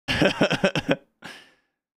Yeah,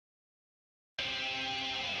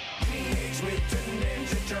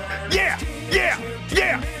 yeah, yeah,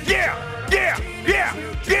 yeah, yeah, yeah, yeah,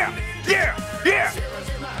 yeah, yeah.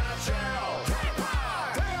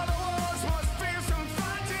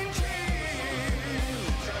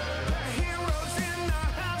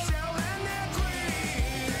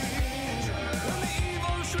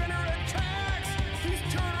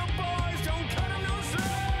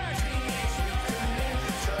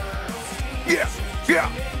 Yeah,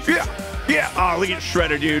 yeah, yeah, yeah. Oh, look at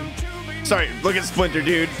Shredder, dude. Sorry, look at Splinter,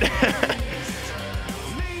 dude.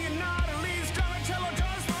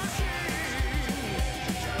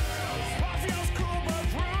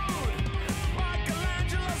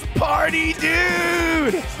 Party,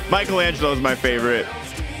 dude! Michelangelo's my favorite.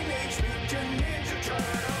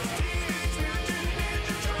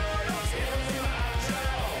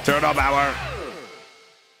 Turtle power.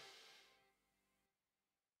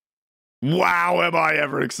 Wow, am I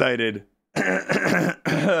ever excited.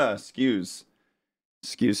 Excuse.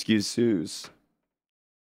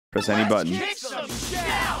 Press any button.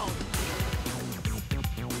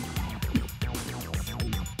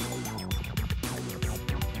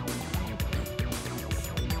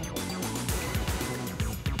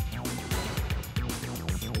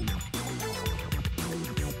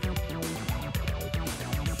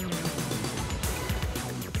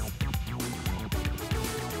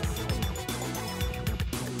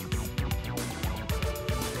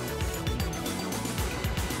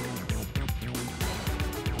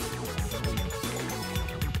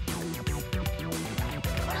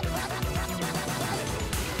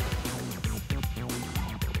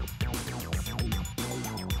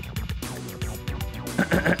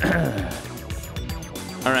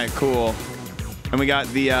 All right, cool. And we got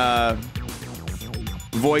the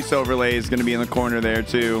voice overlay is going to be in the corner there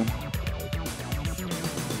too.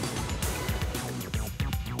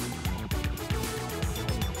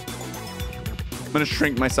 I'm going to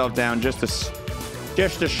shrink myself down just a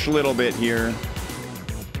little bit here.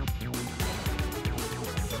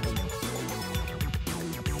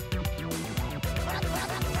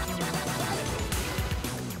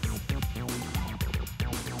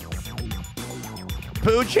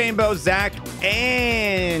 Pooh, Chambo, Zach,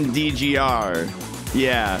 and DGR.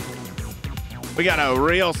 Yeah. We got a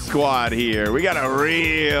real squad here. We got a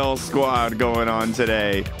real squad going on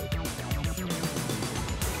today.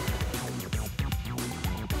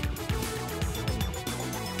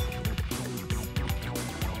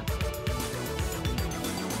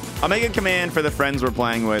 I'll make a command for the friends we're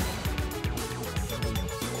playing with.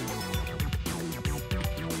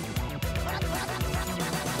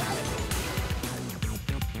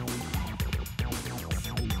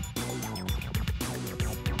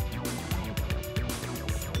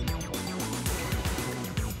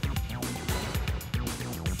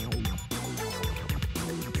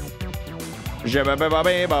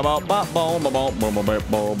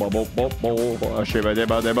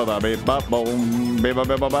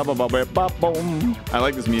 I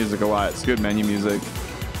like this music a lot. It's good menu music.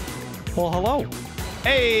 Well, hello.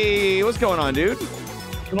 Hey, what's going on, dude?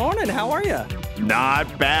 Good morning. How are you?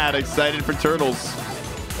 Not bad. Excited for Turtles.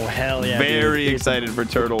 Oh, hell yeah. Very excited for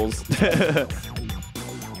Turtles. This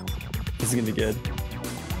is going to be good.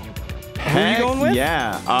 Heck, who are you going with?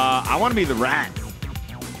 Yeah. I want to be the rat.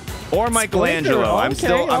 Or Michelangelo. Okay, I'm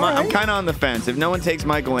still I'm right. kind of on the fence. If no one takes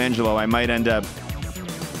Michelangelo, I might end up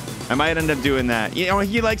doing that. You know,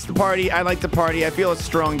 he likes to party, I like to party. I feel a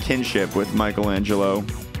strong kinship with Michelangelo.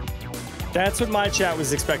 That's what my chat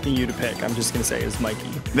was expecting you to pick. I'm just going to say is Mikey.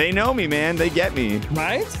 They know me, man. They get me.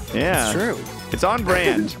 Right? Yeah. It's true. It's on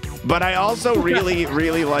brand. But I also really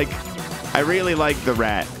like the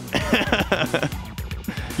rat.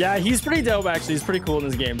 Yeah, he's pretty dope, actually. He's pretty cool in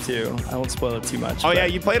this game, too. I won't spoil it too much. Oh, yeah,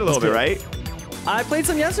 you played a little bit, right? I played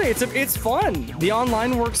some yesterday. It's fun. The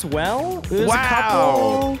online works well. There's Wow. a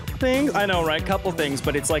couple things. I know, right? Couple things,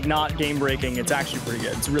 but it's like not game-breaking. It's actually pretty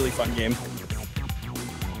good. It's a really fun game.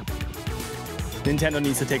 Nintendo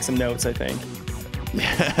needs to take some notes, I think.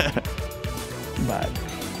 But...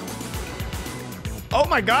 Oh,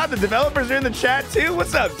 my God, the developers are in the chat, too?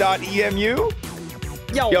 What's up, .emu?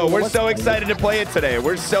 Yo, we're so excited to play it today.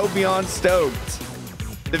 We're so beyond stoked.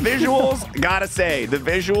 The visuals, gotta say, the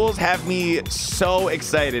visuals have me so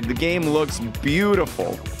excited. The game looks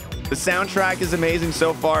beautiful. The soundtrack is amazing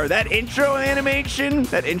so far. That intro animation,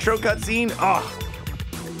 that intro cutscene, oh.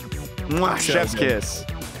 Mwah, chef's kiss.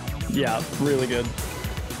 Yeah, really good.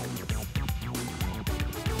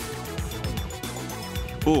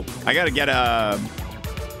 Ooh, I gotta get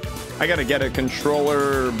a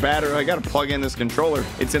controller battery. I gotta plug in this controller.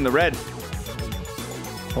 It's in the red.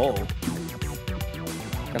 Oh.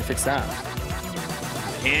 Gotta fix that.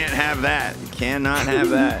 Can't have that. Cannot have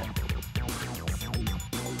that.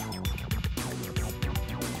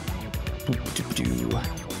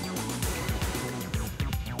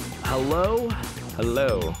 Hello?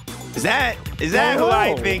 Hello. Is that who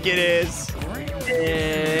I think it is?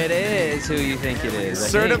 It is who you think it is.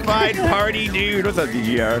 Certified party dude. What's up,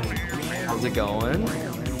 DGR? How's it going?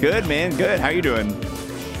 Good, man. Good. How you doing?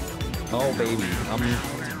 Oh, baby.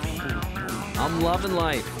 I'm loving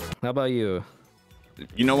life. How about you?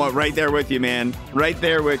 You know what? Right there with you, man. Right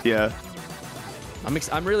there with you.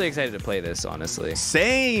 I'm really excited to play this, honestly.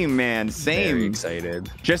 Same, man. Same. Very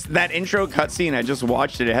excited. Just that intro cutscene, I just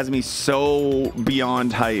watched it. It has me so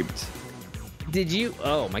beyond hyped. Did you?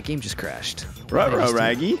 Oh, my game just crashed. Ruh-roh,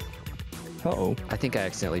 Raggy. Uh-oh. I think I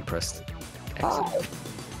accidentally pressed exit.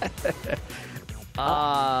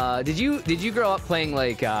 Did you grow up playing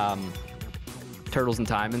like Turtles in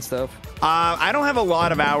Time and stuff? I don't have a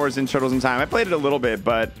lot of hours in Turtles in Time. I played it a little bit,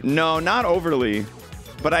 but no, not overly.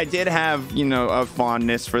 But I did have, you know, a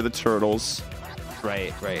fondness for the Turtles.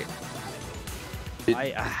 Right.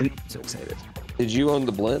 I'm so excited. Did you own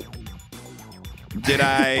the blimp? Did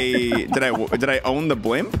I own the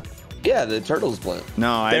blimp? Yeah, the Turtles blimp.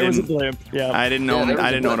 No, I There didn't. was a blimp. Yeah. I didn't own.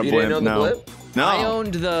 I didn't own a You blimp. didn't own the No. blimp? No. I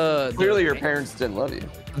owned the Clearly, your parents didn't love you.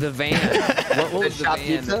 the van. What was the shop van?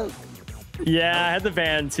 pizza? Yeah, I had the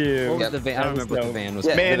van too. What was Yep. the van? I don't remember what the van was.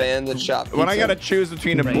 Yeah, Man, the van that shop pizza. When I gotta choose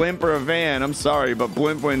between a Right. blimp or a van, I'm sorry, but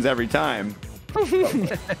blimp wins every time.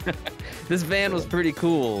 This van was pretty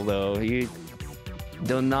cool, though. You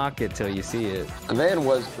don't knock it till you see it. The van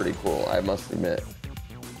was pretty cool, I must admit.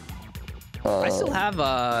 I still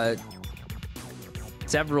have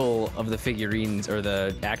several of the figurines or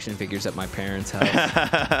the action figures at my parents'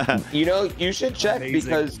 house. You know, you should check Amazing.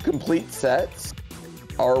 because complete sets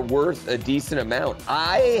are worth a decent amount.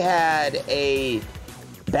 I had a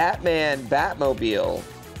Batman Batmobile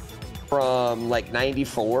from like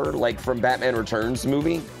 '94, like from Batman Returns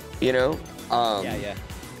movie, you know? Yeah.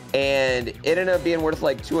 And it ended up being worth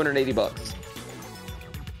like $280.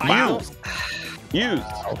 Wow. Used.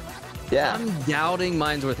 Yeah. I'm doubting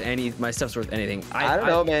my stuff's worth anything. I don't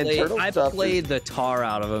know, man. Turtle I stuff played the tar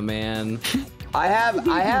out of them, man. I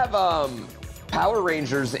have Power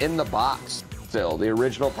Rangers in the box still. The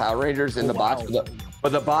original Power Rangers in the box,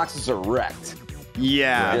 but the boxes are wrecked.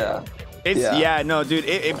 Yeah. Yeah. No, dude,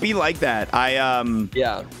 it be like that.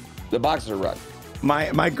 Yeah. The boxes are wrecked.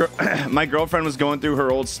 My girlfriend was going through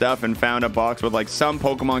her old stuff and found a box with like some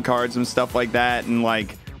Pokemon cards and stuff like that, and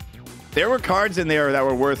like there were cards in there that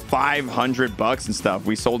were worth $500 and stuff.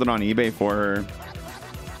 We sold it on eBay for her.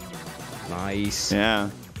 Nice. Yeah.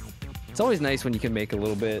 It's always nice when you can make a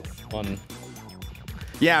little bit on.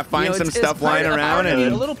 Yeah, find You know, some it's stuff lying around a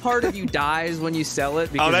and. little part of you dies when you sell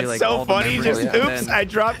it because Oh, that's you're like, so all the funny. memories, Just and oops, then- I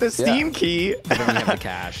dropped the Steam key. then you have the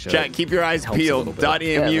cash. So Chat, keep your eyes helps a peeled. little bit.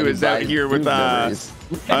 .emu is out here with an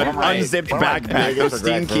unzipped backpack. Those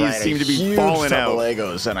Steam keys seem to be falling out.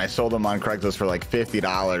 Legos, and I sold them on Craigslist for like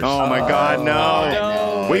 $50. Oh my God, no!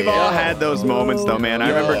 No. We've all had those moments though, man. I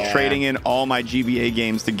remember Yeah. trading in all my GBA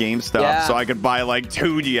games to GameStop Yeah. so I could buy like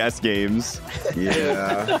 2 DS games.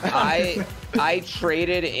 Yeah. I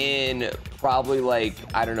traded in probably like,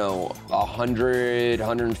 I don't know,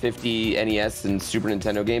 150 NES and Super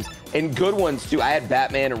Nintendo games, and good ones too. I had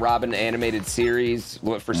Batman and Robin animated series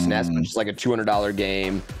for SNES, which is like a $200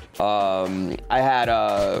 game. I had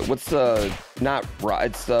oh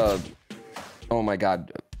my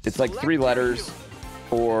God, it's like 3 letters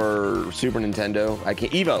for Super Nintendo. I had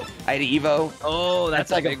Evo. Oh,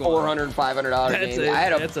 That's like a $400, $500 game. I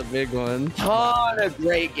had That's a big one. ton of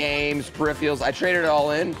great games, peripherals. I traded it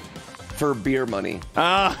all in for beer money. Do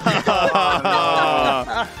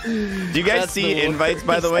you guys That's see the- invites,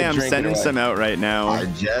 by the way? I'm Drink it sending away. some out right now. I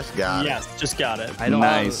just got it. Yes, just got it. I don't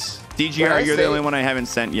Nice. When DGR, I you're the say- only one I haven't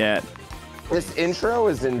sent yet. This intro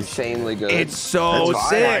is insanely good. It's so It's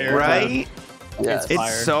sick, fire. right? Yes. It's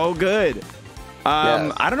Fire. so good.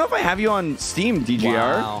 Yes. I don't know if I have you on Steam, DGR.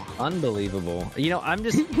 Wow, unbelievable. You know,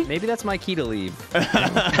 maybe that's my key to leave.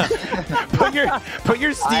 Put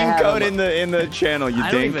your Steam have code him. in the channel, you I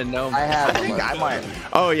don't think? even know. I have I him. think I might.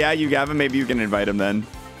 Oh yeah, you have him. Maybe you can invite him then.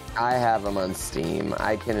 I have him on Steam.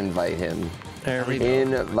 I can invite him. There we go.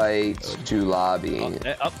 Invite to lobby.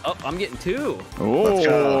 I'm getting 2.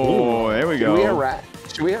 Oh, there we Should we, go.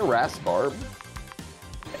 should we harass Barb?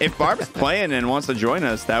 If Barb's playing and wants to join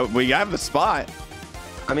us, that we have the spot.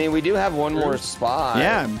 I mean, we do have one more spot.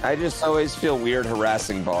 Yeah. I just always feel weird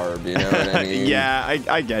harassing Barb. You know what I mean? Yeah,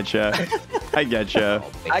 I get you. I get you.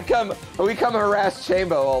 We come harass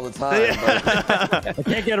Chambo all the time. But... I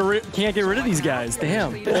can't get rid of these guys.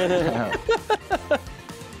 Damn.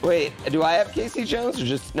 Wait, do I have Casey Jones or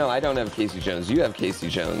just no? I don't have Casey Jones. You have Casey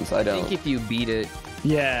Jones. I I don't. think if you beat it,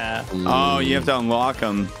 Yeah. Oh, you have to unlock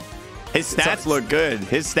him. His stats look good.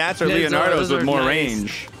 His stats are Yeah, Leonardo's those with are more nice.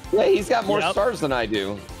 range. Yeah, he's got more Yep. stars than I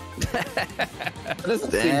do. That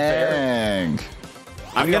doesn't seem fair. Dang.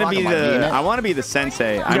 I'm gonna be the. I want to be the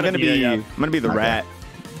sensei. I'm gotta gonna be be. it, yeah. I'm gonna be the rat.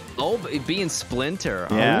 oh, but being Splinter.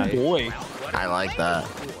 Yeah. Oh, Boy. I like that.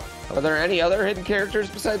 Are there any other hidden characters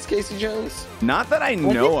besides Casey Jones? Not that I I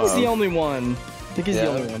know think he's the of. only one. I think he's the Yeah.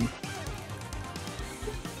 only one.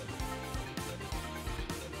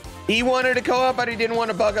 He wanted to co-op, but he didn't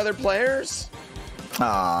want to bug other players.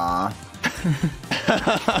 Aww.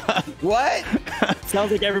 What?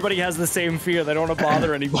 Sounds like everybody has the same fear. They don't want to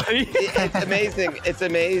bother anybody. It's amazing. It's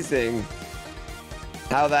amazing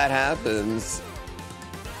how that happens.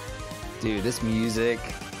 dude, this music.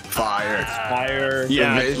 Fire. Fire.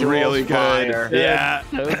 Yeah, The it's visuals really good. fire. Yeah.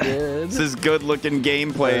 So good. This is good looking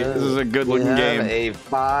gameplay. This is a good We looking have game. a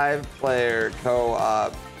 5-player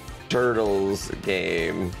co-op Turtles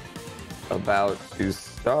game about to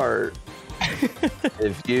start.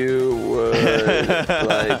 If you would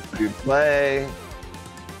like to play,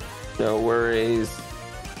 no worries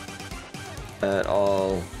at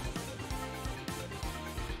all.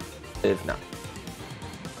 If not,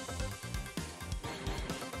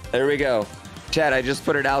 there we go. Chad, I just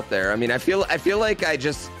put it out there. I mean, I feel like I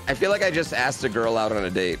just asked a girl out on a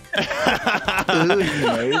date. Ooh, you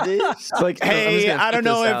know this? It's like, I'm just hey, gonna I don't put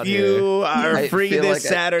know this if out you are I free feel this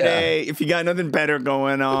like Saturday. If you got nothing better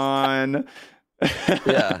going on.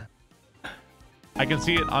 Yeah, I can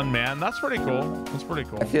see it unmanned. That's pretty cool. That's pretty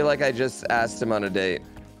cool. I feel like I just asked him on a date.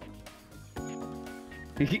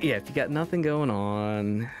 Yeah, if you got nothing going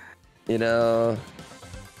on. You know,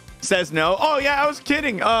 Says no. Oh yeah, I was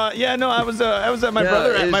kidding. Yeah, no, I was at my No,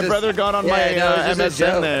 brother. it was My just- brother got on yeah, my no, it was just a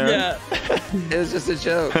MSN joke. there. Yeah. it was just a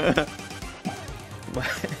joke.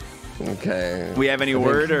 Okay, We have any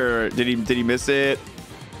word, or did he miss it?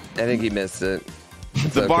 I think he missed it.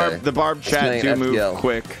 It's The okay. Barb chat playing do move FTL.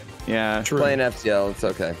 quick. Yeah. Playing FTL, it's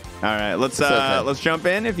okay. All right, let's okay. let's jump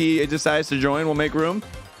in. If he decides to join, we'll make room.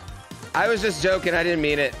 I was just joking. I didn't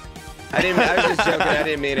mean it. I was just joking. I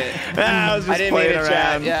didn't mean it. I was I just didn't mean playing it, Chad.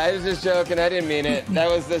 around. Yeah, I was just joking. I didn't mean it. That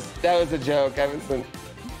was a joke. I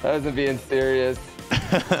wasn't being serious.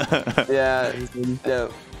 Yeah. No.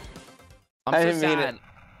 I'm I so didn't mean sad.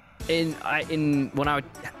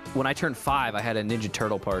 When I turned 5, I had a Ninja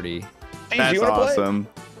Turtle party. Hey, That's do you wanna play? awesome.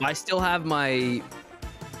 I still have my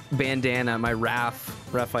bandana, my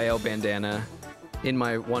Raphael bandana, in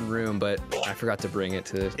my one room, but I forgot to bring it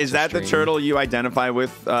to. Is that the stream. turtle you identify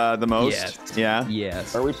with the most? Yes. Yeah.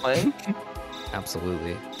 Yes. Are we playing?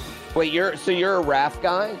 Absolutely. Wait, you're a Raph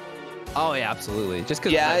guy? Oh yeah, absolutely. Just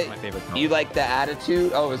because Yeah, red's my favorite color. You like the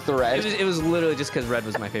attitude? Oh, it's the red. It was literally just because red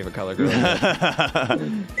was my favorite color. Growing up.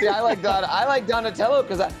 See, I like Donatello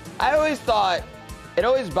because I always thought it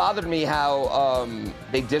always bothered me how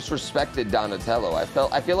they disrespected Donatello. I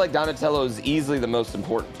feel like Donatello is easily the most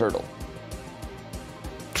important turtle.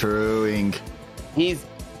 Truing. He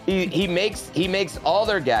makes all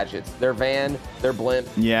their gadgets, their van, their blimp,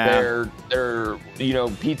 Yeah. their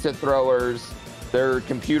pizza throwers, their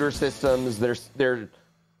computer systems, their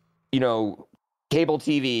cable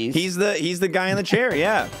TVs. He's the guy in the chair.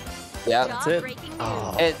 Yeah. yeah. That's it.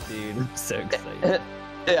 Oh, And- dude, I'm so excited.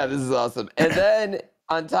 Yeah, this is awesome. And then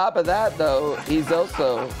on top of that, though, he's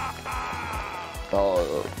also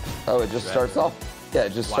it just starts off. Yeah,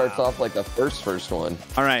 it just starts off like the first one.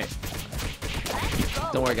 All right.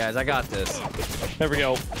 Don't worry, guys. I got this. There we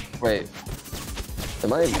go. Wait,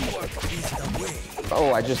 am I?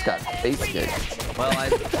 Oh, I just got face kicked. Well, I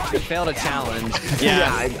failed a challenge.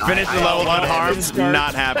 Yeah. Finish the level unharmed. start.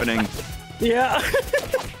 Not happening. Yeah.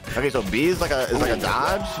 Okay, so B is like a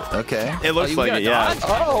dodge. Okay. It looks you like got it. Yeah. dodge?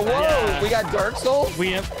 Oh, whoa! Yeah. We got Dark Souls.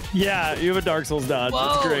 You have a Dark Souls dodge.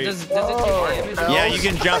 Whoa, That's great. does it take damage? Yeah, you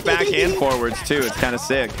can jump back and forwards too. It's kind of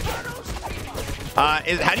sick. How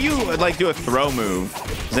do you like do a throw move?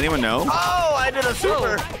 Does anyone know? Oh, I did a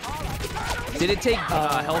super. Did it take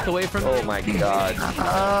health away from Oh me? my god.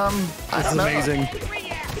 I This don't is know. amazing.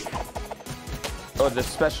 Oh, the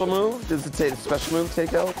special move? Does it say the special move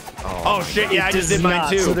take out? Oh shit, yeah, I just did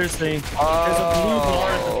mine too. So there's a blue bar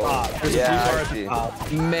at the top. There's a blue bar at the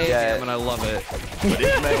top. Mayhem, and I love it.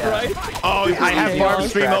 Right? Oh, I have Barb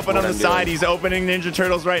stream Track open what on the I'm side. doing. He's opening Ninja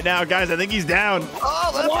Turtles right now. Guys, I think he's down.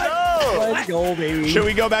 Oh, let's go. Let's go, baby. Should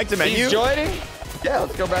we go back to menu? He's joining? Yeah,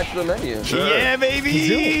 let's go back to the menu. Sure. Yeah,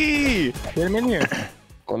 baby. Get him in here.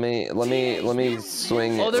 Let me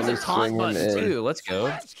swing. Oh, there's let me a taunt swing him button in. too. Let's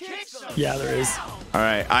go. Yeah, there is. All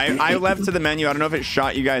right, I left to the menu. I don't know if it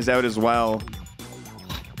shot you guys out as well.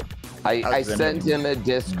 I sent him a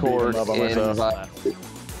Discord invite.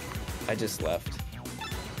 I just left.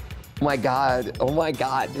 Oh my god! Oh my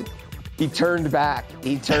god! He turned back.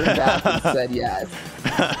 He turned back and said yes.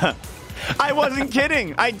 I wasn't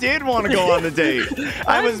kidding. I did want to go on the date.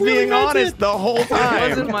 I was being honest the whole It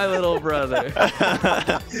wasn't time. my little brother.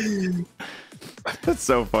 That's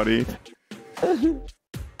so funny.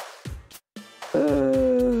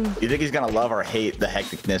 You think he's gonna love or hate the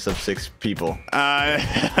hecticness of 6 people?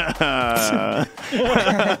 I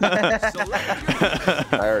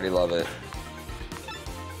already love it.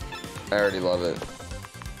 I already love it.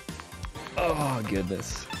 Oh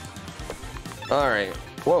goodness. All right.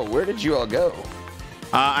 Whoa, where did you all go?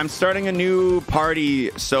 I'm starting a new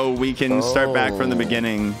party so we can start back from the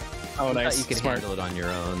beginning. Oh, I nice. thought you could Smart. handle it on your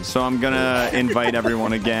own. So I'm gonna invite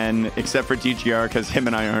everyone again, except for DGR, because him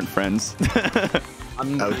and I aren't friends.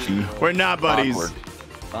 Ouchie. We're not buddies. Awkward.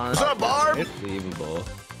 What's up, Barb? Unbelievable.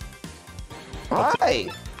 Hi.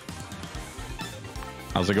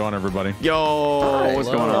 How's it going, everybody? Yo, Hi, what's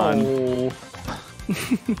hello. going on?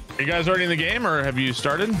 You guys already in the game, or have you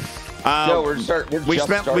started? No, we're We just we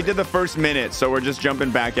starting. did the first minute, so we're just jumping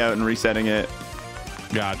back out and resetting it.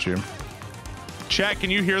 Got you. Chat, can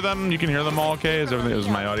you hear them? You can hear them all okay? Is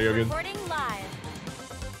my audio good?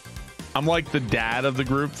 I'm like the dad of the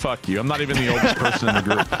group. Fuck you. I'm not even the oldest person in the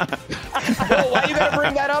group. Whoa, why you gotta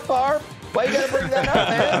bring that up, Barb? Why you gotta bring that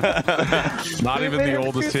up, man? Not even the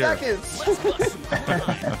oldest here.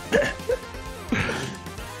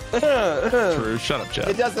 True. Shut up, It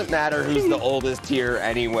Chat. doesn't matter who's the oldest here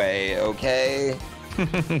anyway, okay?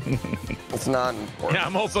 It's not important. Yeah,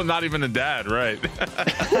 I'm also not even a dad, right?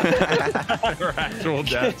 We're actual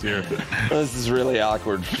dads here. This is really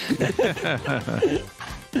awkward. Here,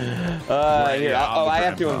 I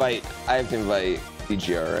have to invite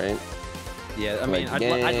DGR, right? Yeah, I mean, Like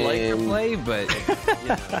I'd like to game. play, but you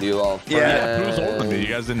know. You all Yeah. Who's older than me? You friends.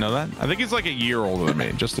 guys didn't know that? I think he's like a year older than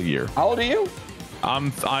me, just a year. How old are you?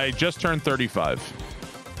 I just turned 35.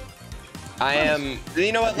 I am.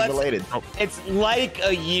 You know what? Let's. Related. It's like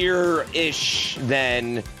a year-ish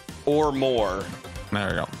then, or more. There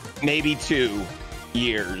we go. Maybe 2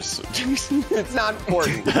 years. It's not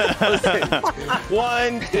important. Listen,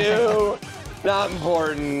 1, 2, not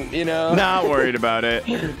important. You know. Not worried about it.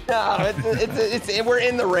 No, it's we're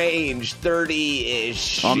in the range,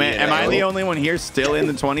 30-ish. Oh man, you am I know? the only one here still in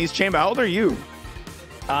the 20s? Chambo, how old are you?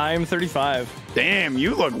 I'm 35. Damn,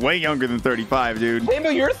 you look way younger than 35, dude.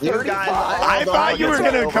 Chambo, you're You 35. guys- I thought you were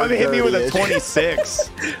gonna come hit me with a 26.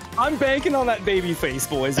 I'm banking on that baby face,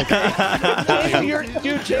 boys, okay? Chambo,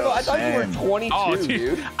 dude, Chambo, I thought you were 22, Oh,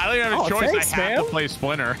 dude. I don't even have a Oh, choice. thanks, I have man. to play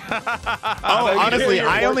Splinter. Oh, honestly,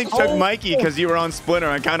 I only took Mikey because you were on Splinter.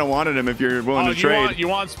 I kind of wanted him if you're willing to trade. You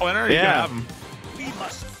want Splinter? You Yeah. can have him.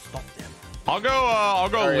 I'll go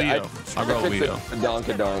Leo. I'll go Leo.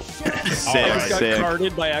 Donkadonk. Sick, Got sick.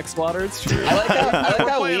 carded by xwater. It's true. I like We're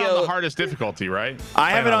how playing on the Leo. hardest difficulty, right? I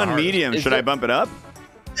have it Playing on the hardest. medium. Is Should I there- bump it up?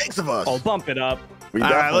 6 of us. I'll bump it up. We All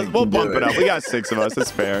right, definitely we'll can do bump it up. We got 6 of us. That's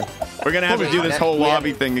fair. We're gonna have to do this whole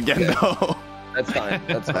lobby thing again, though. That's fine.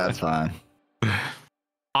 That's fine. That's fine.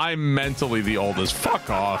 I'm mentally the oldest. Fuck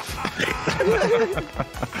off.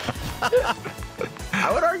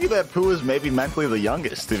 I would argue that Pooh is maybe mentally the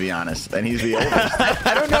youngest, to be honest, and he's the oldest.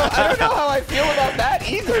 I don't know how I feel about that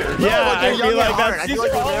either. Yeah, I You're feel young like at heart. that's. I feel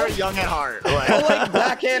like you're very young at heart. Like, I like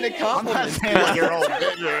backhanded I'm not compliments. saying like you're old.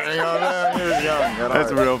 You're young at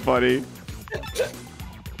That's heart. real funny.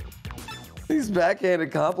 These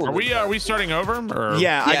backhanded compliments. Are we starting over? Or?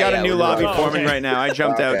 Yeah, I got a new we're lobby right. forming right now. I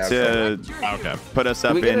jumped out to Okay. put us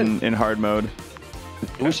up we get in hard mode.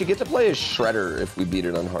 We should get to play as Shredder if we beat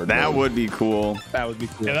it on hard That mode. would be cool. That would be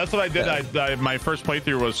cool. Yeah, that's what I did. I my first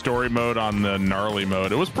playthrough was story mode on the gnarly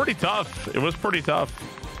mode. It was pretty tough.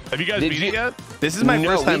 Have you guys Did beat you- it yet? This is my No,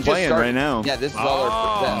 first we time just playing started- right now. Yeah, this is all our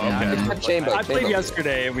first time. okay. Except Chambo. I played Chambo.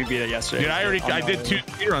 yesterday and we beat it yesterday. Dude, I did 2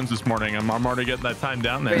 speedruns this morning. I'm already getting that time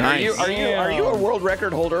down there. Nice. Are you a world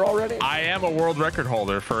record holder already? I am a world record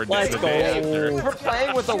holder for a Let's day. go. We're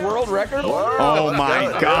playing with a world record holder? Oh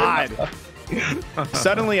my god.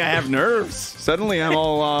 Suddenly I have nerves. Suddenly I'm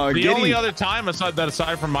all The giddy. only other time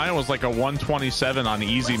aside from mine was like a 127 on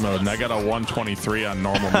easy mode, and I got a 123 on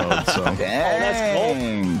normal mode. So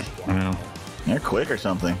Dang. yeah. You're quick or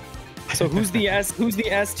something. So who's the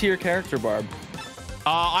S tier character, Barb?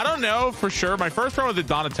 I don't know for sure. My first run was with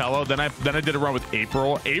Donatello. Then I did a run with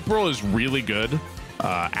April. April is really good.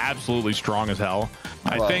 Absolutely strong as hell.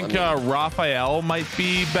 I think Raphael might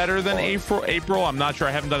be better than April. I'm not sure.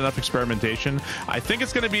 I haven't done enough experimentation. I think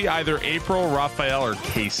it's going to be either April, Raphael, or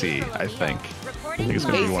Casey. I think it's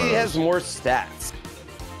going to be one of Casey those. has more stats.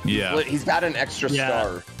 Yeah. He's got an extra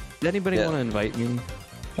star. Did anybody want to invite me?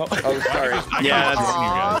 Oh, sorry. Yeah.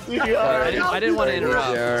 I didn't want to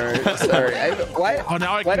interrupt. Sorry. Oh,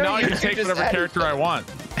 now I can take whatever character I want.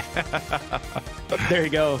 There you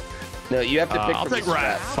go. No, you have to pick. I'll take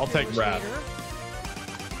Raph. I'll take Raph.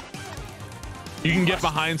 You can get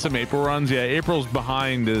behind some April runs. Yeah, April's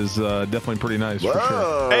behind is definitely pretty nice for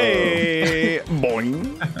sure. Hey,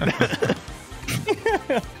 boing.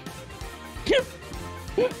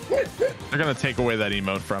 They're gonna take away that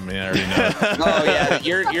emote from me. I already know. Oh yeah,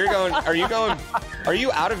 you're going. Are you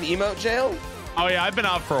out of emote jail? Oh yeah, I've been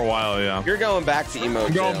out for a while. Yeah. You're going back to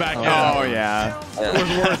emote jail. Going back. Oh yeah. It was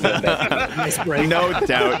worth it. Nice break. No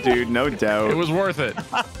doubt, dude. No doubt. It was worth it.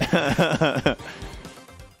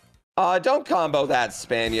 Don't combo that,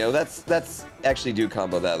 Spanio. That's actually do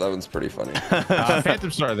combo that. That one's pretty funny.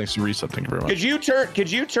 Phantom Star, thanks for reset. Thank you very much.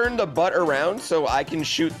 Could you turn the butt around so I can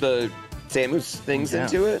shoot the Samus things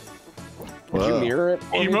into it? Could you mirror it?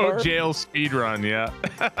 For me, Emote Barb? jail speedrun, yeah.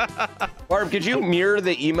 Barb, could you mirror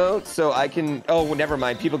the emote so I can? Oh, never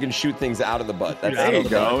mind. People can shoot things out of the butt. That's There you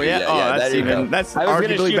go. Yeah. Oh, that's there you even. go. That's I was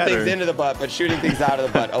gonna arguably shoot better. things into the butt, but shooting things out of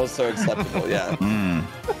the butt also acceptable. Yeah.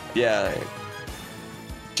 Yeah.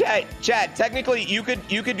 Chat. Technically, you could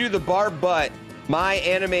do the Barb butt, my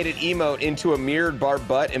animated emote, into a mirrored Barb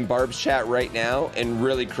butt in Barb's chat right now, and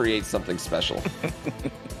really create something special.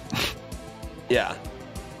 Yeah.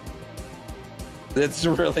 That's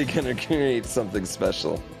really gonna create something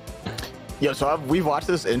special. Yo, so we've watched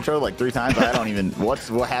this intro like 3 times. I don't even. What's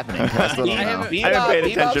happening? I still don't know. I haven't paid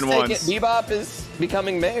attention once. Bebop is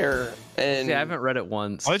becoming mayor, and See, I haven't read it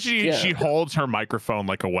once. Well, she holds her microphone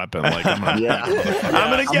like a weapon. Like I'm gonna, I'm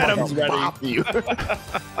gonna get him. Bop you.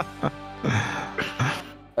 I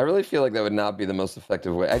really feel like that would not be the most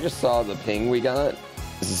effective way. I just saw the ping we got.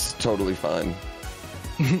 This is totally fine.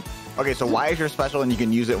 Okay, so why is your special and you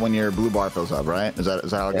can use it when your blue bar fills up, right? Is that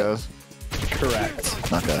how it goes? Correct.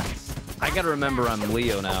 Okay. I gotta remember I'm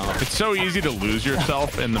Leo now. It's so easy to lose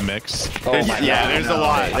yourself in the mix. Oh my Yeah, God. there's a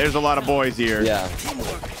lot. There's a lot of boys here. Yeah.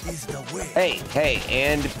 Hey,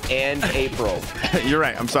 and April. You're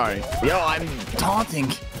right. I'm sorry. Yo, I'm taunting.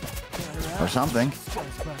 Or something.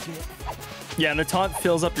 Yeah, and the taunt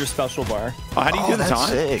fills up your special bar. Oh, how do you do the that's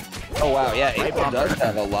taunt? sick. Oh wow, yeah, April does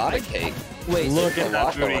have a lot of cake. Wait, Look There's at a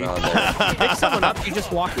lot that booty. going on there. pick someone up, you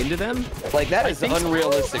just walk into them? Like that is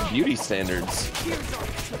unrealistic beauty standards.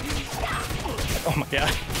 Oh my god.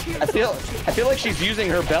 I feel like she's using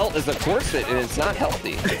her belt as a corset, and it's not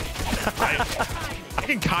healthy. I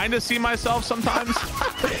can kind of see myself sometimes.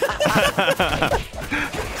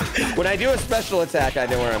 When I do a special attack, I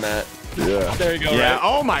know where I'm at. Yeah. There you go. Yeah. Right?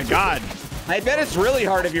 Oh my God. I bet it's really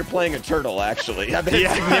hard if you're playing a turtle, actually. I bet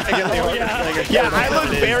it's significantly harder if you're playing a turtle. Yeah, I look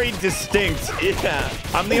than it is. very distinct. Yeah,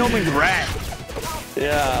 I'm the only rat.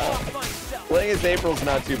 yeah. Playing as April's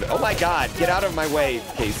not too bad. Oh my God, get out of my way,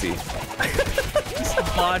 Casey.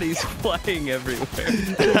 Bodies flying everywhere.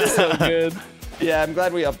 It's so good. Yeah, I'm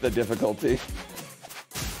glad we upped the difficulty.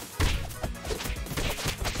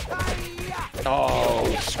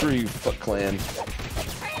 Oh, screw you, Foot Clan.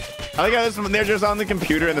 I like how they're just on the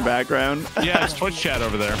computer in the background. Yeah, it's Twitch chat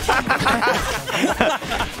over there.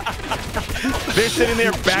 They're sitting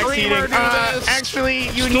there Streamer, backseating. do this. Actually,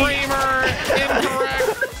 you need. Streamer, incorrect.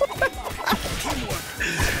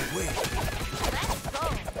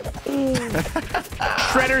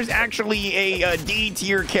 Shredder's actually a D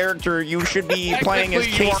tier character. You should be playing as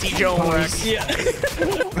Technically, Casey you are Jones. Yeah.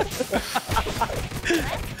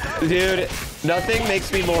 Dude, nothing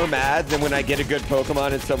makes me more mad than when I get a good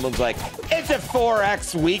Pokemon and someone's like, it's a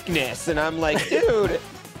 4X weakness. And I'm like, dude,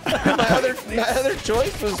 my other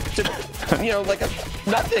choice was to, like a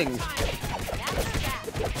nothing.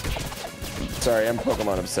 Sorry, I'm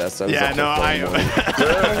Pokemon obsessed. Yeah, no, Oh my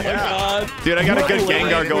god. Dude, I got a good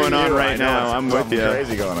Gengar going on right now. I'm with Something you.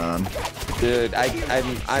 crazy going on. Dude,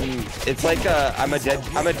 I'm. It's like I'm a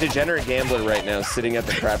degenerate gambler right now, sitting at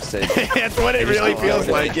the crap stage. That's what it really feels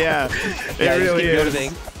like. Yeah, it really is.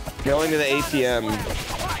 Going to the ATM,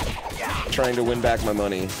 trying to win back my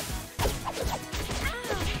money.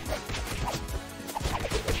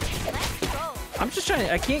 I'm just trying.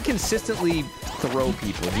 I can't consistently throw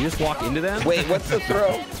people. Do you just walk into them? Wait, what's the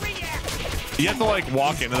throw? You have to like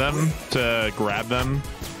walk into them to grab them,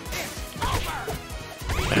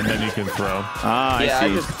 and then you can throw. Ah, I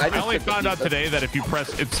see. I only found out today that if you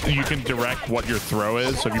press, you can direct what your throw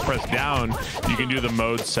is. So if you press down, you can do the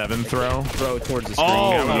mode 7 throw. Throw towards the screen.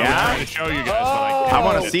 Oh, I'm yeah? trying to show you guys, but I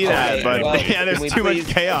want to see that, Okay, but well, yeah, there's too much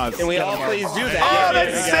chaos. Can we all please do that? Oh, Yeah,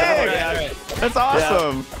 that's yeah, sick! That's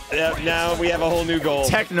awesome. Yeah, now we have a whole new goal.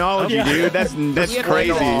 Technology, dude. That's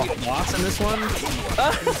crazy. Lost in this one.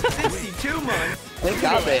 62 months. Thank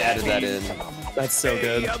God they added that in. That's so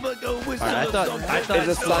good. All right, I thought Is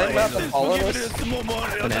a sign about to follow us?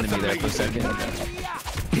 an enemy there for a second.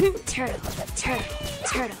 Turtle.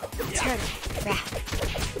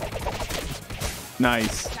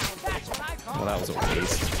 Nice. Well, that was a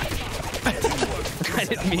waste. I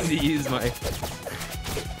didn't mean to use my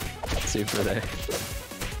super there.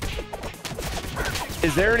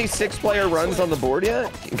 Is there any 6-player runs on the board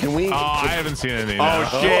yet? Can we? Oh, I haven't seen anything. Oh,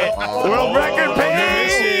 shit. World record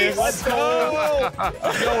pace! Let's go!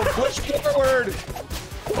 Yo, push forward!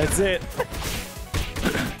 That's it.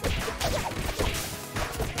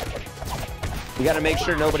 We got to make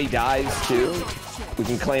sure nobody dies too. We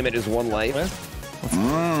can claim it as one life.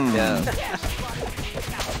 Yeah.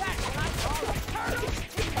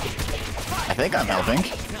 I think I'm helping.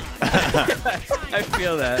 I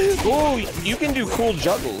feel that. Ooh, you can do cool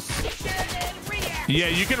juggles. Yeah,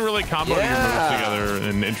 you can really combo your moves together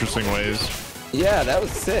in interesting ways. Yeah, that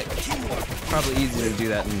was sick. Probably easier to do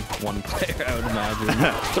that in one player, I would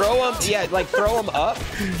imagine. Throw them, yeah, like throw them up.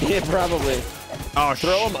 Yeah, probably. Oh,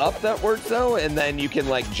 Throw them up that works though, and then you can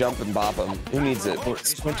like jump and bop them. Who needs it?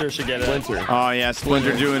 Splinter should get it. Splinter. Oh, yeah,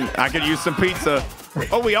 Splinter doing... I could use some pizza.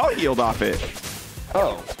 Oh, we all healed off it.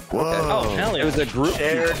 Oh. Whoa. Oh, hell yeah. It was a group.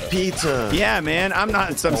 Shared pizza. Yeah, man. I'm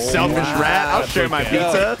not some selfish rat. I'll share my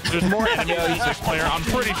pizza. There's more enemies in 6-player. I'm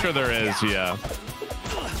pretty sure there is. Yeah.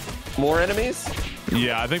 More enemies?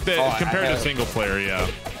 Yeah, I think that compared to single player, yeah.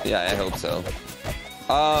 Yeah, I hope so.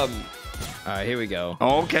 All right, here we go.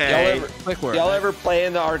 Okay. Quick word. Y'all ever play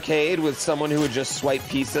in the arcade with someone who would just swipe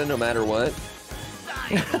pizza no matter what?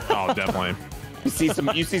 Oh, definitely.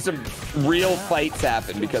 You see some real fights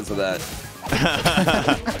happen because of that.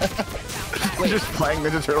 We're just playing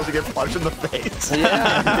Ninja Turtles to get punched in the face.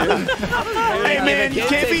 Yeah, dude. Hey, man, you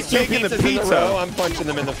can't be taking the In a row, pizza. I'm punching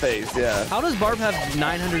them in the face. Yeah. How does Barb have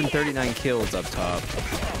 939 kills up top?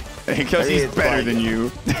 Because he's it's better like- than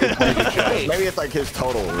you. Maybe it's like his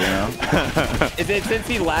total, you know? Is it since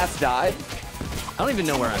he last died? I don't even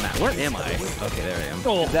know where I'm at. Where am I? Okay, there I am.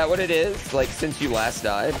 Is that what it is? Like since you last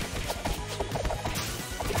died?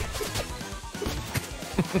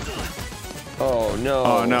 Oh no.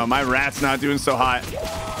 Oh, no. My rat's not doing so hot.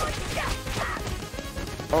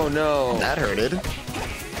 Oh no. That hurted.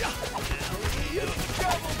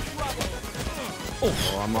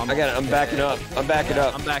 I got it. I'm backing up. I'm backing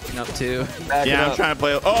up. I'm backing up too. Backing Yeah, I'm up. trying to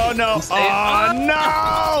play. Oh, no. Oh,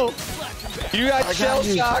 no. You got shell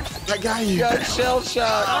you. shocked. I got You you. got shell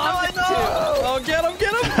shocked. Oh, get him,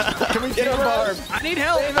 get him. Can we get him, Barb? I need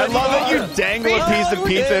help. I love that you dangle a piece of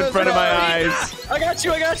pizza in front of my eyes. I got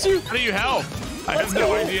you. How do you help? I have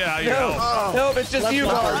no idea how you help. No, it's just you,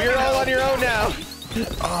 Barb. You're all on your own now.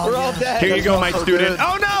 We're all dead. Here you go, my so student. good.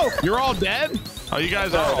 Oh, no. You're all dead? Oh, you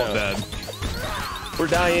guys are all dead. We're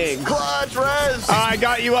dying. Clutch res! I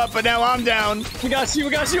got you up, but now I'm down. We got you. I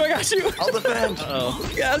got you. I'll defend.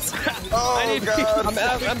 Yes. Oh, God.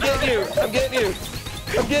 I'm getting you. I'm getting you.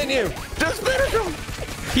 I'm getting you. Just finish him.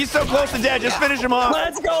 He's so close to dead. Just finish him off.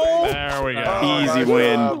 Let's go. There we go. Oh, Easy my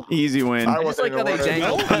win. God. Easy win. I I just wasn't like how they even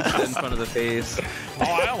dangle worried. pizza in front of the face. Oh,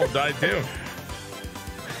 I almost died too.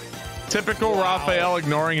 Typical Raphael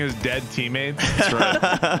ignoring his dead teammates. That's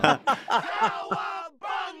right.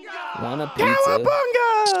 Want a pizza?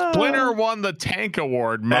 Cowabunga! Splinter won the tank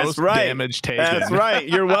award, That's most right. damage taken. That's right.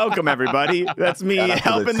 You're welcome, everybody. That's me Shout out to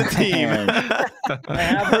helping the team. I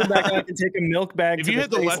have heard that guy can take a milk bag. If to you hit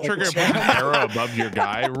the face left like trigger a and put an champ. arrow above your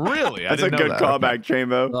guy, really? That's a didn't know good that. callback,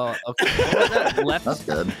 Chambo. Oh, okay. What was that? That's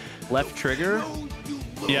good. Left trigger?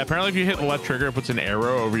 Yeah, apparently if you hit the left trigger, it puts an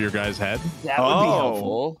arrow over your guy's head. That would be Oh.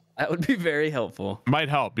 helpful. That would be very helpful. Might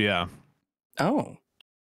help, yeah. Oh.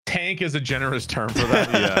 Tank is a generous term for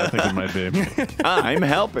that. Yeah, I think it might be. I'm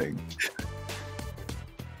helping.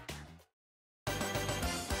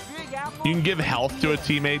 You can give health to a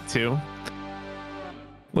teammate too.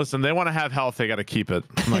 Listen, they want to have health, they got to keep it.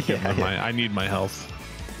 I'm not giving them I need my health.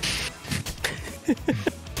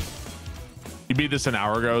 You beat this an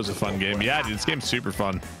hour ago. It was a fun game. Yeah, dude, this game's super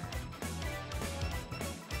fun.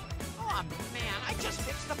 Oh man, I just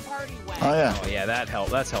fixed the party wagon. Oh yeah. Oh yeah,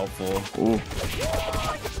 that's helpful. Ooh.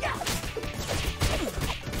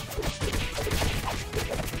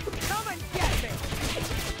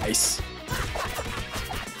 Nice.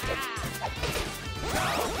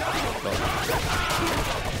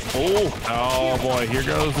 Oh boy, here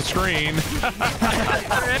goes the screen.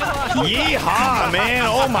 Yeehaw, man!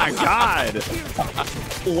 Oh my God!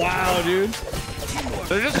 Wow, dude.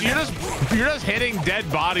 You're just hitting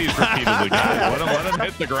dead bodies repeatedly, guys. Let them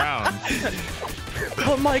hit the ground.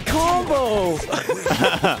 But my combo.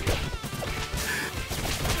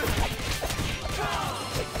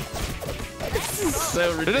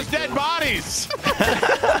 So They're just dead bodies.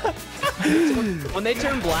 when they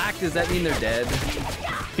turn black, does that mean they're dead?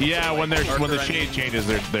 Yeah, when the shade changes,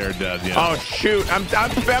 they're dead. Yeah. Oh shoot!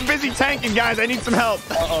 I'm busy tanking, guys. I need some help.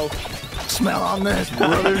 Uh-oh. Smell on this,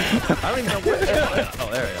 brother. I don't even know where. Oh,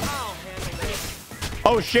 there I am.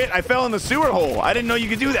 Oh shit! I fell in the sewer hole. I didn't know you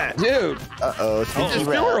could do that. Dude, Uh-oh. it's a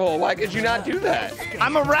sewer hole. Why could you not do that?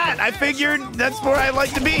 I'm a rat. I figured that's where I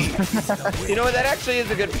like to be. You know what? That actually is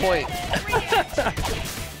a good point.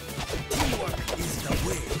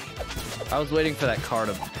 I was waiting for that car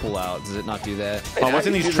to pull out. Does it not do that? Oh, what's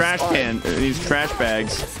in these trash these trash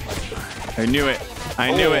bags? I knew it.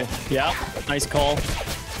 I knew it. Yeah. Nice call.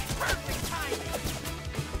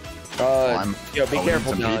 Yo, be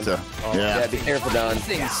careful, some Don. pizza. Yeah, be careful, Don.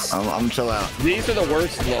 Things. I'm chill out. These are the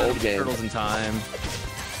worst in the old game. Turtles in time.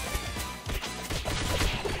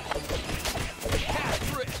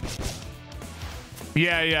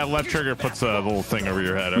 Yeah. Left trigger puts a little thing over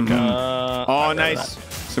your head. Okay. Oh, nice.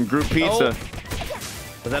 Some group pizza.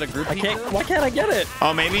 Was that a group pizza? Why can't I get it?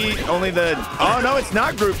 Oh, maybe only the. Oh no, it's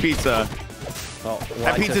not group pizza. Oh, well,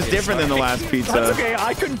 That pizza's different than the last pizza. That's okay.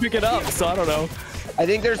 I couldn't pick it up, so I don't know. I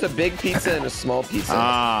think there's a big pizza and a small pizza.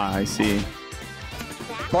 Ah, I see.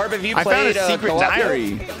 Barb, have you I found played a secret co-op yet?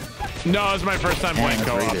 diary. No, it's my first time playing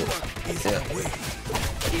co-op. Yeah.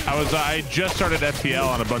 I just started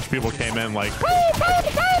FTL and a bunch of people came in like.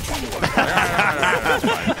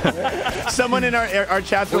 Someone in our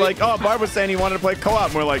chats were like, "Oh, Barb was saying he wanted to play co-op."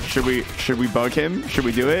 And we're like, "Should we bug him? Should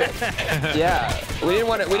we do it?" Yeah, we didn't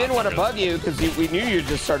want to bug you because we knew you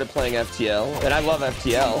just started playing FTL, and I love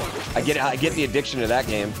FTL. I get the addiction to that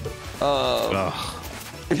game.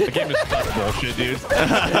 The game is such bullshit, dude.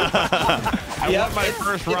 I won my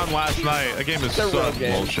first run last night. The game is such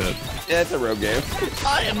bullshit. Yeah, it's a rogue game.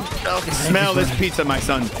 Smell this pizza, my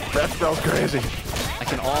son. That smells crazy. I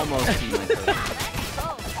can almost see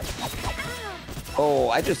myself. Oh,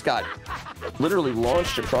 I just got literally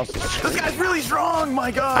launched across the screen. This guy's really strong.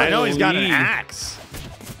 My God. I know he's got an axe.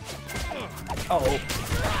 Oh,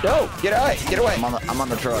 no! Get away! Get away! I'm on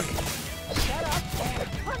the truck.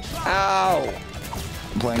 Ow!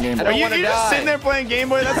 I'm playing Game Boy. I don't Are you wanna just die. sitting there playing Game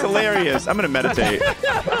Boy? That's hilarious. I'm gonna meditate.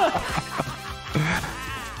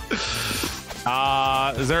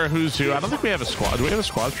 Is there a who's who? I don't think we have a squad. Do we have a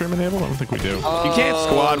squad stream enabled? I don't think we do. You can't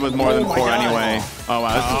squad with more than 4 anyway. Oh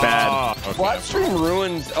wow, this is bad. Okay. Squad stream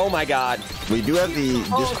ruins. Oh my God! We do have the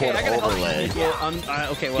Discord I gotta help overlay. you.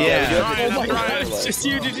 Okay, well. Yeah. I'm Oh my God, trying. it's just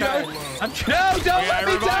you, did you know? No! Don't Yeah, I let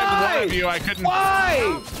me revived one die! of you. I couldn't.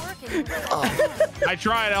 Why? I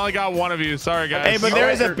tried. I only got one of you. Sorry, guys. Hey, but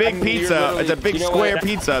there is a You're big pizza. literally- It's a big you know square what?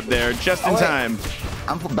 pizza up there, just in wait. time.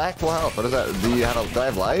 I'm back full health. What is that? Do I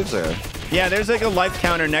have lives or? Yeah, there's like a life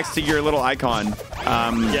counter next to your little icon.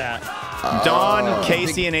 Yeah. Dawn,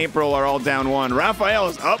 Casey, and April are all down 1. Raphael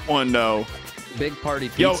is up 1 though. Big party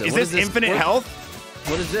pizza. Yo, What is this infinite health?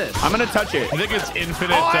 What is this? I'm gonna touch it. I think it's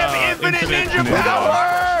infinite. Oh, I have infinite ninja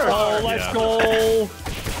power! Oh, let's Yeah. go.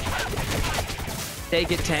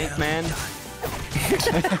 Take it, tank man.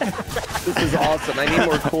 This is awesome. I need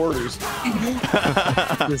more quarters.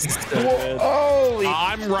 This is so good. Holy!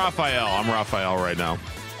 I'm Raphael. I'm Raphael right now.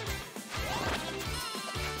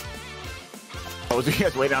 Oh, was you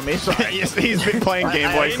guys waiting on me? Sorry. Yes, he's been playing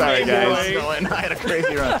Game Boy. Sorry, guys. I had a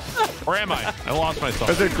crazy run. Where am I? I lost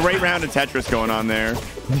myself. There's a great round of Tetris going on there.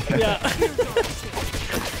 Yeah.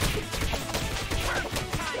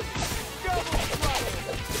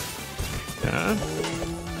 Yeah.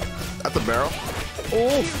 That's a barrel.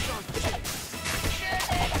 Oh.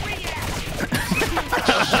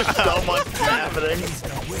 So much happening.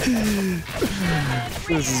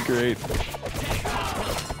 This is great.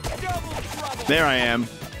 There I am.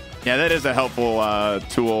 Yeah, that is a helpful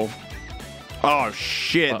tool. Oh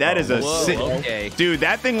shit, that is a Okay. dude.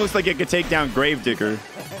 That thing looks like it could take down Gravedigger.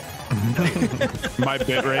 My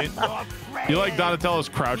bit rate. You like Donatello's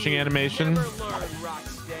crouching animation?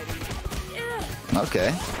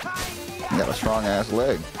 Okay. You got a strong ass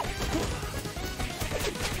leg.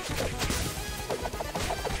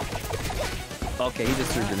 Okay, he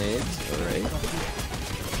just threw grenades. All right.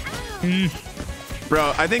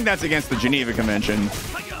 Bro, I think that's against the Geneva Convention.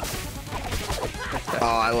 Oh,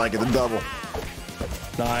 I like it. The double.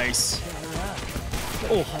 Nice.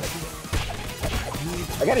 Oh.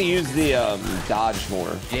 I gotta use the dodge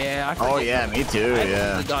more. Yeah. Oh yeah, me too.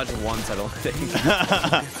 Yeah. I dodged once, I don't think.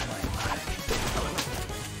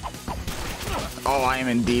 Oh, I am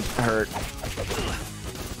in deep hurt.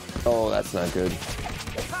 Oh, that's not good.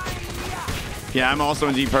 Yeah, I'm also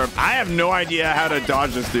in deep hurt. I have no idea how to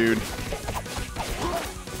dodge this dude.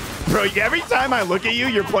 Bro, every time I look at you,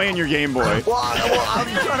 you're playing your Game Boy. Well, I'm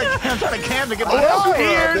trying to camp to get my We're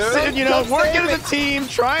here, dude. you know, working as a team,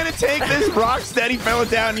 trying to take this Rocksteady fella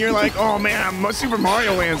down, and you're like, oh man, Super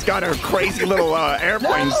Mario Land's got a crazy little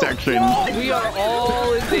airplane section. We are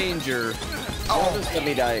all in danger. Oh, just let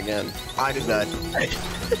me die again. I did that.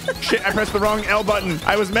 Shit, I pressed the wrong L button.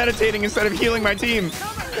 I was meditating instead of healing my team.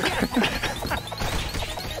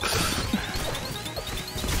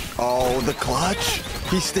 Oh, the clutch.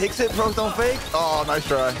 He sticks it, bro. Don't fake. Oh, nice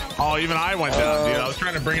try. Oh, even I went down, dude. I was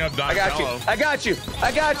trying to bring up Donatello. I got you.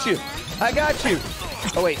 I got you. I got you. I got you.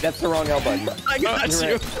 Oh wait, that's the wrong L button. I got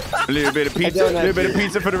you. Right. A little bit of pizza. A little bit of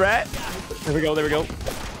pizza for the rat. There we go. There we go.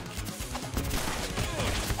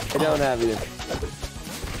 I don't have you.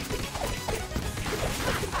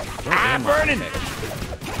 I'm burning.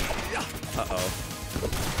 Uh-oh.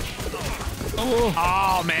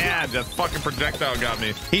 Oh man, that fucking projectile got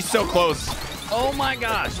me. He's so close. Oh my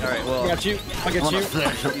gosh. All right, well. I got you. I got you.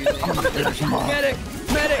 Medic.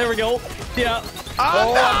 Medic. There we go. Yeah.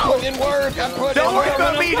 Oh, no! I'm putting in work. I'm putting Don't in worry work.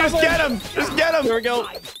 about me. Just get him. Just get him. There we go.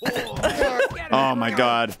 Oh my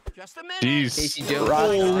god. Jeez. Casey Jones.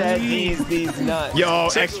 Rocksteady these nuts. Yo,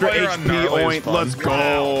 Six extra player on HP Gnarly is oint. fun. Let's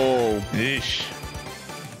go. Yeesh.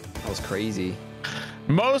 That was crazy.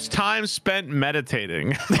 Most time spent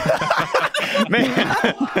meditating. Man.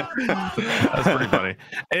 That's pretty funny.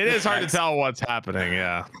 It is hard to tell what's happening.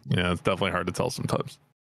 Yeah. Yeah, it's definitely hard to tell sometimes.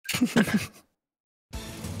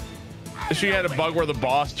 She had a bug where the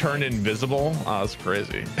boss turned invisible. Oh, that's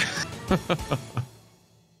crazy. It's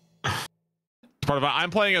part of it. I'm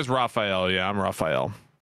playing as Raphael. Yeah, I'm Raphael.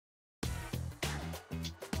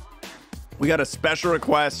 We got a special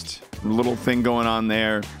request. Little thing going on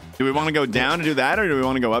there. Do we want to go down to do that, or do we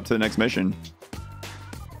want to go up to the next mission?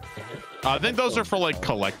 I think those are for like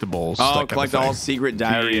collectibles. Oh, collect all secret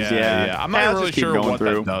diaries. Yeah. I'm not let's really just keep sure going what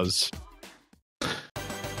through. that does.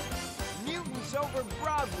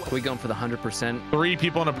 Are we going for the 100%? 3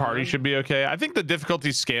 people in a party should be okay. I think the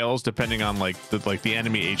difficulty scales depending on like the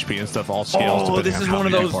enemy HP and stuff. All scales. Oh, this is one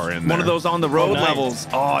of those on the road nice. levels.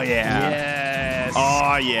 Oh yeah. Yes.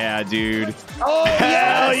 Oh yeah, dude. Oh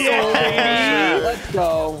Hell yes. yeah. Let's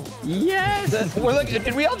go. Yes. We're looking.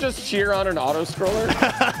 Did we all just cheer on an auto scroller?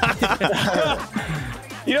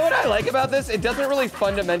 You know what I like about this? It doesn't really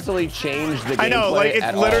fundamentally change the gameplay. I know, like it's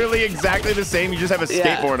at literally exactly the same. You just have a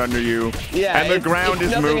skateboard under you. Yeah, and the ground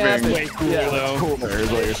is nothing moving. happens. Way cool, Yeah. though. Cool there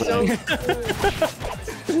is what you're saying.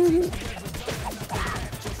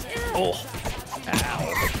 Oh.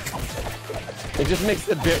 It just makes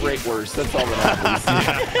the bit rate worse. That's all that happens.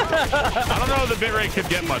 I don't know if the bitrate could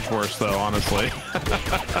get much worse though, honestly.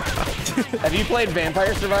 Have you played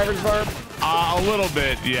Vampire Survivors, Barb? A little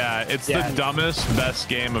bit, yeah. It's the dumbest, best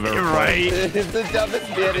game I've ever Right. played. It's the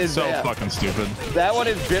dumbest bit. It's so yeah. fucking stupid. That one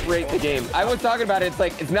is bit rate the game. I was talking about it. It's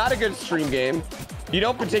like it's not a good stream game. You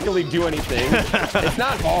don't particularly do anything. It's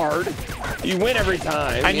not hard. You win every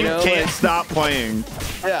time. And you know? can't Like, stop playing.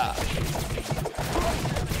 yeah.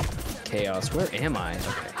 Chaos. Where am I?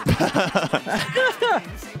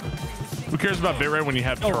 Who cares about bitrate when you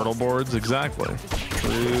have turtle boards? Exactly.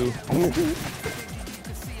 True.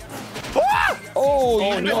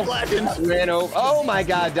 Oh, you know, ran over. Oh my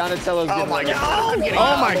God, Donatello's getting my run God. over.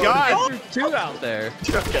 Oh my god. There's 2 out there.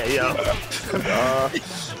 Okay, yo.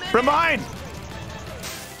 From behind.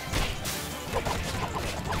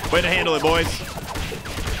 Way to handle it, boys.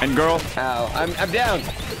 And girl. Ow, I'm down.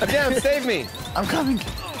 I'm down. Save me. I'm coming.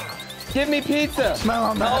 Give me pizza. Smell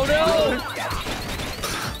on that. Oh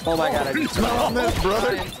no. Oh my God. I just Smell on this,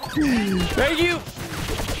 brother. Thank you.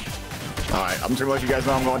 All right, I'm just gonna let you guys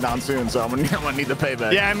know I'm going down soon, so I'm gonna need the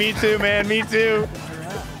payback. Yeah, me too, man. Me too.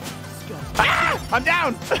 Ah, I'm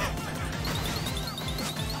down.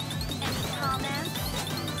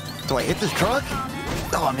 Do I hit this truck?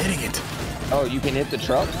 Oh, I'm hitting it. Oh, you can hit the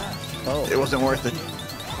truck? Oh, it wasn't worth it.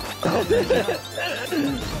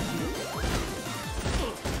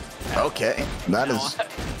 Okay, that is.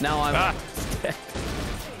 Now I'm.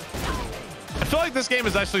 I feel like this game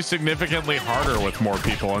is actually significantly harder with more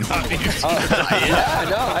people and not easy. Yeah,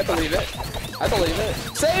 no, I believe it. I believe it.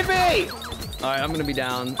 Save me! All right, I'm gonna be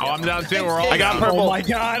down. Oh, I'm down too. We're all I got down. purple. Oh my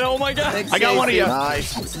god! Oh my god! I got one of you.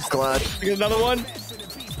 Nice. Clutch. You get another one.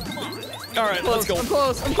 All right, let's go. I'm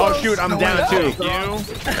close. I'm close. Oh shoot, I'm down too. You.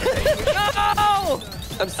 No!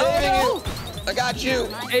 I'm saving you. I got you.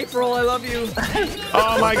 April, I love you.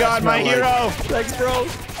 Oh my god, my hero. Thanks, bro.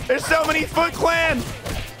 There's so many Foot Clan.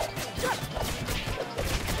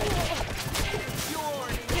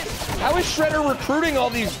 How is Shredder recruiting all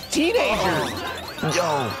these teenagers?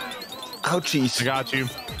 Yo. Ouchies. I got you.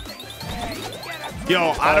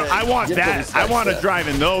 Yo, I want Get that. them I want to set. drive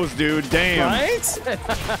in those, dude. Damn. Right?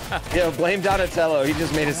 Yo, blame Donatello. He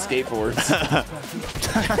just made his skateboards.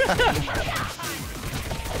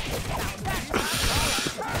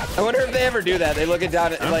 I wonder if they ever do that. They look at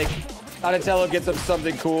Donatello gets up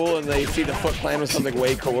something cool, and they see the Foot Clan with something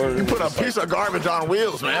way cooler. You put a piece of garbage on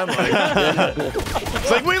wheels, man. Like,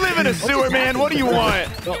 It's like we live in a sewer, man. What do you want?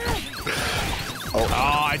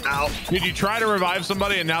 Did you try to revive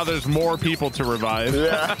somebody and now there's more people to revive?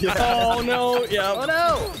 yeah. Oh no! Yeah. Oh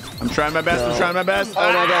no! I'm trying my best. I'm trying my best.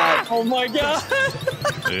 Oh my god. Oh my god!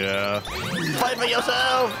 Yeah. Fight for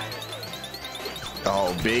yourself.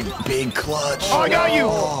 Oh, big clutch. Oh, I got you.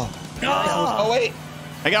 Oh wait.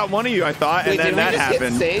 I got one of you, I thought, Wait, and then did we that just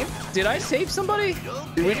happened. get saved? Did I save somebody?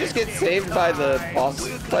 Did we just get saved by the boss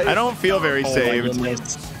fight? I don't feel very Oh my saved.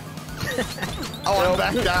 goodness. Oh, I'm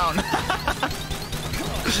back down.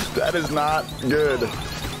 That is not good.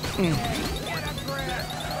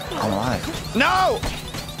 Oh my. No!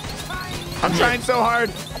 I'm trying so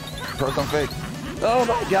hard. Perk on fake. Oh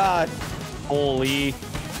my god. Holy.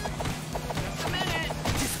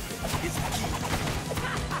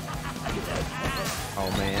 Oh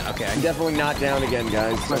man. Okay. I'm definitely not down again,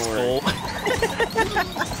 guys. Don't worry.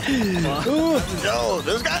 Yo,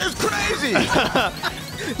 this guy is crazy.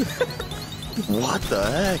 What the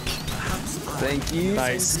heck? Thank you.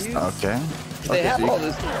 Nice. Okay. They have so all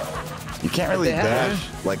this. you can't really they have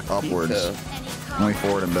dash like upwards. Pizza. Only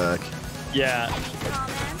forward and back. Yeah.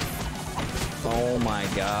 Oh my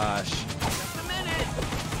gosh.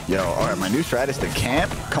 Yo, all right, my new strat is to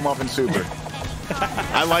camp, come up in super.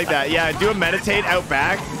 I like that. Yeah, do a meditate out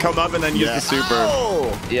back, come up, and then use the super.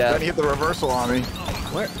 Oh! Yeah. Then he hit the reversal on me.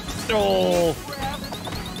 Where? Oh.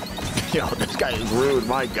 Yo, this guy is rude.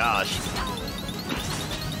 My gosh.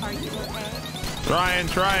 Trying.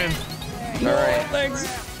 All right. Thanks.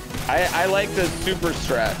 I like the super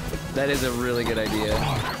strat. That is a really good idea.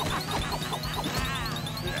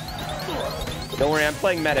 Don't worry, I'm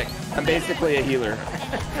playing medic. I'm basically a healer.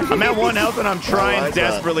 I'm at 1 health, and I'm trying like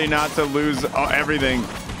that. desperately not to lose everything.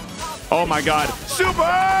 Oh my god. Super!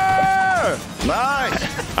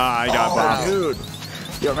 Nice. I got bumped. Dude.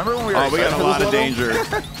 Yo, remember when we were Oh, we got a lot of danger.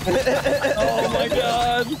 Oh my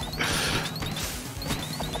god.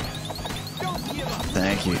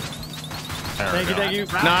 Thank you. Thank you.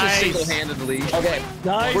 Nice. Single-handedly. Okay.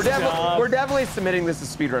 Nice We're job. definitely submitting this to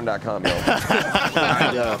speedrun.com, yo.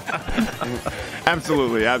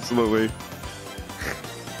 Absolutely.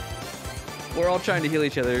 We're all trying to heal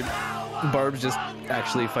each other. Barb's just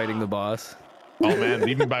actually fighting the boss. Oh man,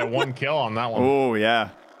 even by 1 kill on that one. Oh, yeah.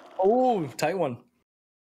 Oh, tight one.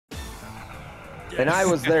 And I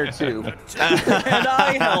was there too. And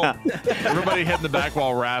I helped. Everybody hit in the back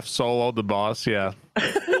while Raph soloed the boss. Yeah.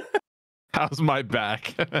 How's my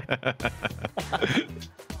back?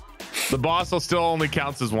 The boss will still only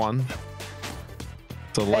counts as 1.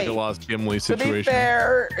 It's a Legolas Gimli To be situation.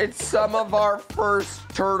 fair, it's some of our first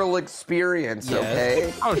turtle experience,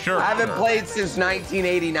 okay? Oh, sure. I haven't played since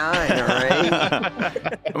 1989, all right?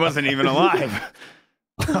 I wasn't even alive.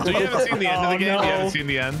 So you haven't seen the end of the game? no. You haven't seen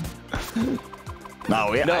the end? No,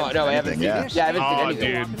 I haven't seen Yeah, I haven't Oh, seen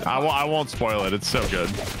anything. dude. I won't spoil it. It's so good.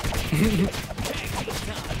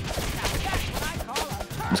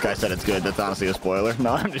 This guy said it's good. That's honestly a spoiler.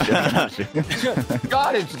 No, I'm just joking.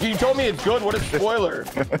 God, you told me it's good. What a spoiler.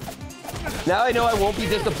 Now I know I won't be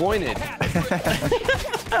disappointed.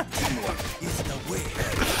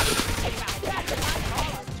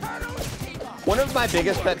 One of my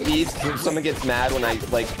biggest pet peeves is if someone gets mad when I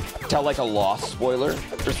tell a Lost spoiler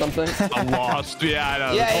or something. I'm lost. Yeah, I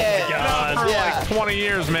know. Yeah. For like 20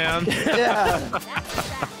 years, man. Yeah.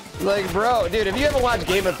 Like, bro, dude, if you haven't watched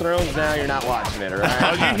Game of Thrones now, you're not watching it, all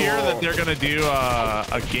right? Did you hear that they're gonna do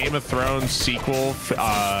a Game of Thrones sequel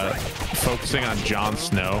focusing on Jon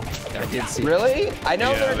Snow? I did see. Really? I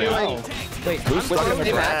know Yeah, they're they doing. Wait, Who's stuck in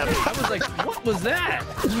the crab? I was like, what was that?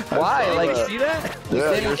 Why? Like, See that?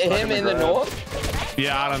 Yeah, you're stuck him in the crab. north?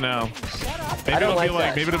 Yeah, I don't know. Maybe I don't it'll be like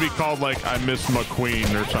that. maybe it'll be called like I Miss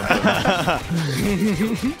McQueen or something.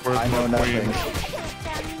 Where's I know McQueen?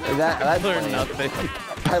 nothing. That's Learned funny. nothing.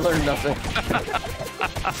 I learned nothing.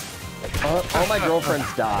 All my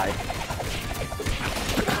girlfriends died.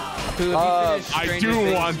 I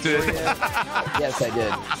do want it. Yes, I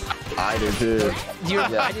did. I did too.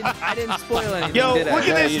 I didn't spoil anything. Yo, did I? look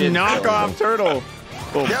at this knockoff turtle.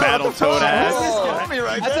 Little Yo, battle what the toad fuck? ass.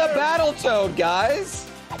 That's a battle toad, guys.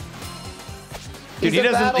 Dude, He's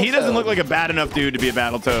a he doesn't look Battletoad. like a bad enough dude to be a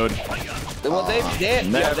battle toad. Well, they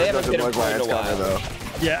haven't been employed in a while. Though.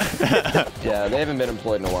 Yeah. Yeah, they haven't been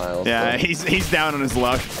employed in a while. Yeah, so. he's down on his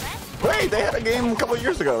luck. Wait, they had a game a couple of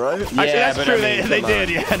years ago, right? Actually, Yeah, that's but true. I mean, they come did.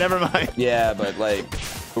 on. Yeah, never mind. Yeah, but like,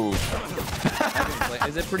 oof.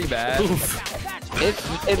 Is it pretty bad?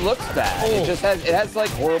 It looks bad. It just has like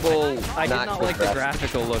horrible. I did not like the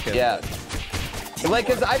graphical look of it. Yeah. Like,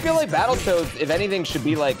 cause I feel like Battletoads, if anything, should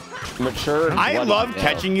be like mature. And I bloody, love you know?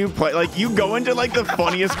 catching you play. Like, you go into like the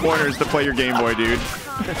funniest corners to play your Game Boy, dude.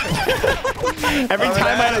 Every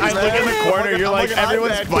time I look in the corner, you're like,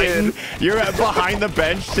 everyone's fighting. You're behind the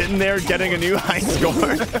bench, sitting there getting a new high score.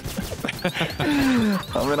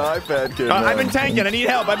 I'm an iPad kid. I've man. been tanking. I need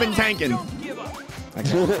help. I've been tanking.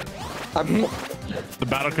 The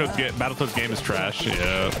Battletoads game is trash.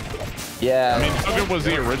 Yeah. Yeah. I mean, how good was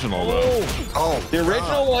the original though? Oh, The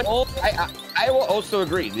original one, I will also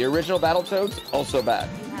agree. The original Battletoads, also bad.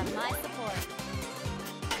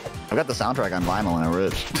 I got the soundtrack on vinyl and I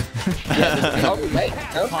ripped.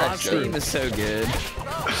 The Pause theme is so good.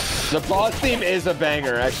 boss theme is a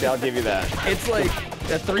banger, actually, I'll give you that. It's like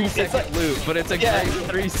a 3-second loop, but it's a Yeah.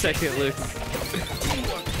 great 3-second loop.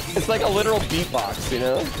 It's like a literal beatbox, you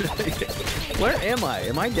know? Where am I?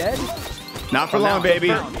 Am I dead? Not for long,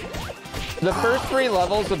 baby. The first 3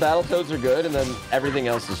 levels of Battletoads are good, and then everything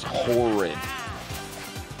else is horrid.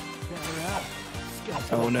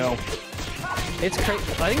 Oh no. It's crazy.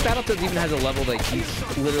 I think Battletoads even has a level that you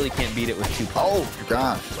literally can't beat it with 2 players. Oh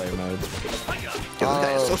gosh. Player mode. This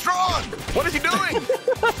guy is so strong. What is he doing?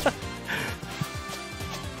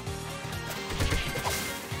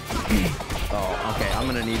 Oh, okay. I'm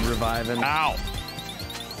gonna need reviving. Ow.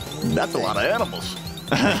 That's a lot of animals.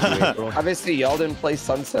 Obviously, y'all didn't play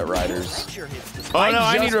Sunset Riders. Oh no,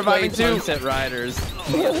 I need Just reviving played too. Sunset Riders.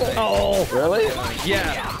 Oh, really?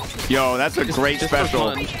 Yeah. Yo, that's a great Just for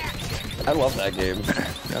special. fun. I love that game.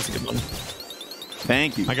 That's a good one.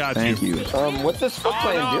 Thank you. I got Thank you. you. What's this foot Oh,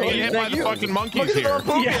 plane no, doing? get hit by the fucking monkeys here.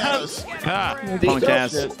 Yes. Ah.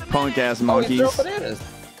 Punk ass Oh, monkeys. he's throwing bananas.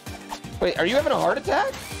 Wait, are you having a heart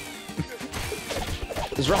attack?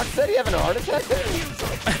 Is Rocksteady having a heart attack there?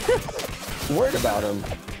 I'm worried about him.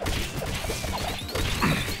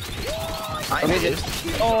 I mean,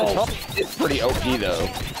 it's pretty OP though.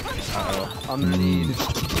 I'm gonna need.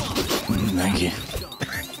 Thank you.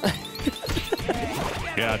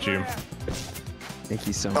 Got you. Thank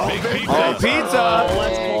you so much. Big pizza. Oh,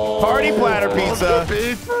 pizza! Party platter pizza.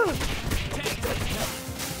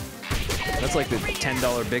 That's like the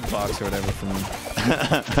 $10 big box or whatever from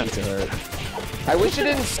Pizza Hut. I wish it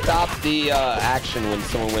didn't stop the action when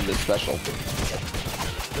someone wins a special.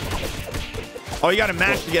 Oh, you gotta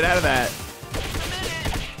mash to get out of that.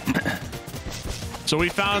 So we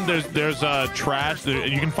found there's trash.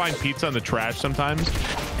 You can find pizza in the trash sometimes,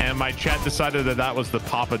 and my chat decided that was the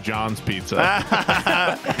Papa John's pizza.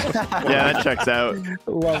 Yeah, that checks out.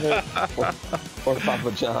 Love it. Or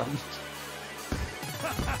Papa John.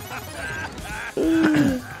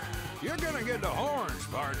 You're gonna get the horns,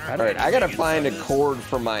 partner. All right, I gotta find a cord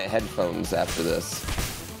for my headphones after this.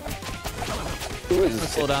 Who is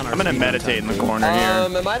this? Slow down our I'm gonna speed meditate in the sometime. corner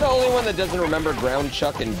here. Am I the only one that doesn't remember Ground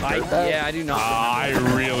Chuck and Dirtbag? Yeah, I do not. I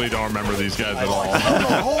really don't remember these guys at all.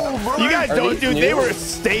 You guys Are don't, these dude. new? They were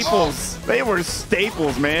staples. They were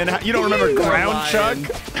staples, man. You don't remember Ground Chuck?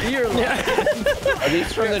 You're lying. Are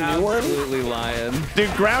these from the new one? Absolutely lying.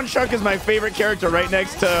 Dude, Ground Chuck is my favorite character right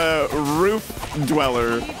next to Roof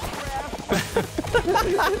Dweller.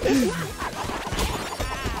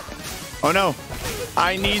 Oh no.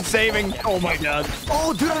 I need saving. Oh my god.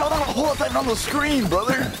 Oh, dude, I don't want to hold that on the screen,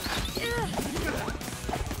 brother.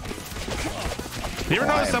 You ever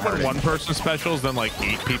notice that when one person specials, then like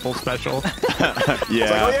 8 people special?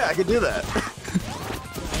 Yeah. Oh yeah, I could do that.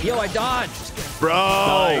 Yo, I dodged. Bro.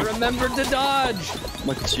 I remembered to dodge.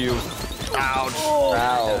 Look at you. Ouch.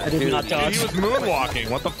 Wow. I did not Dude, dodge. he was moonwalking.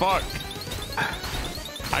 What the fuck?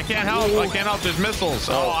 I can't help. I can't help. There's missiles.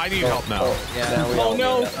 Oh, I need help now. Yeah. Oh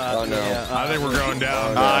no. Oh no. I think we're going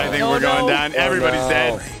down. I think we're going down. Everybody's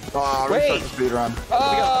dead. Oh, Wait. restart the speed run.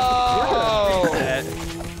 Oh!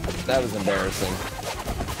 That was embarrassing.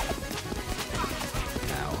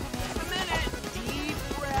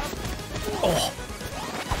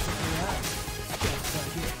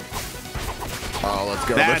 Oh, let's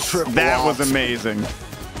go. That was amazing.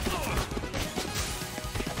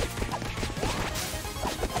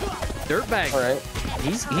 Dirtbag. All right.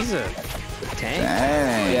 He's a tank.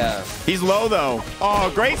 Dang. Yeah. He's low though.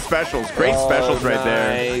 Oh, great specials. Great specials right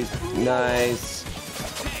there. Nice.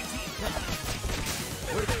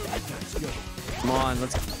 Come on,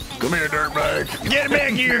 let's. Come here, dirtbag. Get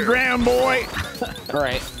back here, ground boy. All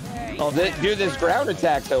right. Oh, dude, this ground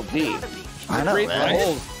attack's OP. I know, Great man.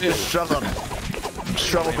 holes, too. Just shove them.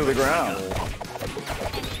 Shovel through the ground.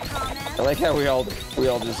 I like how we all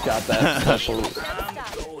just got that special.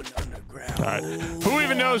 All right. Who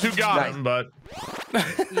even knows who got him? But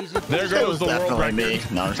there goes the world record. Me.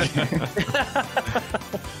 No, I'm just kidding.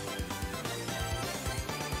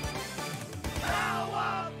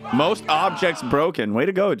 Most objects broken. Way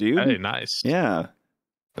to go, dude. Hey, nice. Yeah.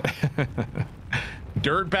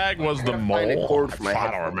 Dirtbag was the find a mole. cord for my I don't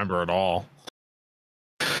headphone. remember at all.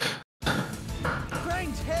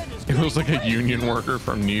 It was like a union worker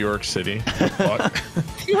from New York City. Fuck.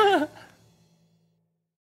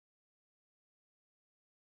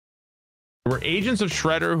 Were agents of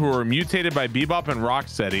Shredder who were mutated by Bebop and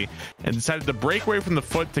Rocksteady and decided to break away from the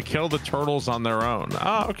Foot to kill the turtles on their own.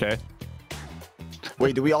 Oh, okay.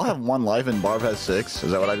 Wait, do we all have 1 life and Barb has 6?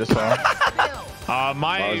 Is that what I just saw?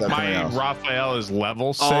 My something else? Raphael is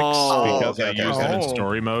level 6 Oh, because I okay. used it in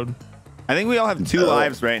story mode. I think we all have 2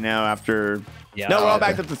 lives right now after. Yeah. No, we're all okay.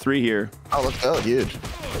 backed up to 3 here. Oh, let's go. Huge.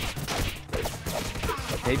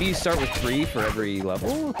 Maybe you start with 3 for every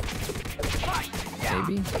level.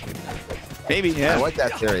 Maybe. Maybe, I yeah. like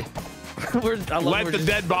that theory. Let the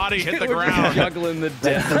dead body hit the ground. Juggling the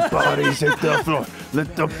dead. the bodies hit the floor.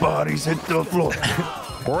 Let the bodies hit the floor.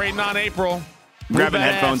 We're waiting on April. Grabbing Move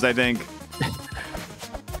that headphones, I think.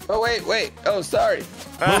 Oh, wait. Oh, sorry.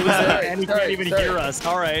 And he can't even hear us.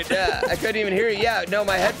 All right. Yeah, I couldn't even hear you. Yeah, no,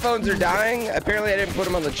 my headphones are dying. Apparently, I didn't put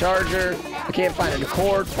them on the charger. I can't find a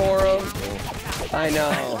cord for them. I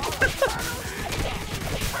know.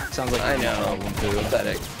 Sounds like I a know. problem too.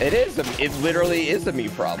 Pathetic. It literally is a me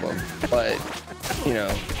problem. But, you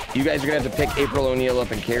know, you guys are going to have to pick April O'Neil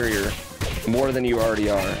up and carry her more than you already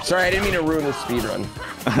are. Sorry, I didn't mean to ruin the speed run.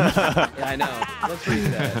 Yeah, I know. Let's read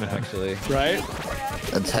that actually. Right?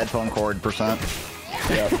 It's headphone cord percent.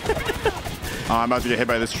 Yeah. Oh, I'm about to get hit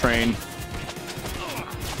by this train.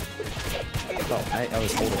 Oh, I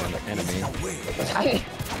was holding an enemy.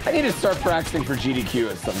 I need to start practicing for GDQ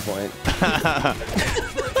at some point.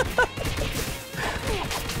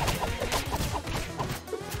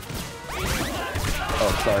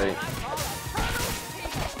 Oh, sorry.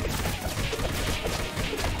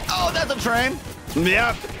 Oh, that's a train.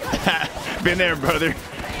 Yep. Been there, brother.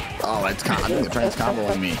 Oh, it's I think the train's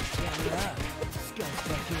comboing me.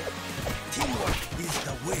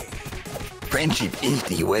 Friendship is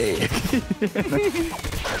the way.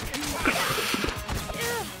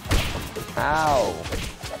 Ow.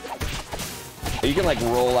 You can like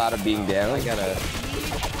roll out of being down. I gotta.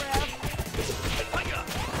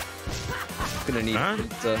 Gonna need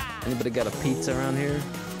pizza. Anybody got a pizza around here?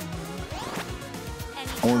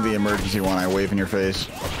 Only the emergency one. I wave in your face.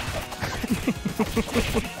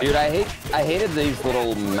 Dude, I hated these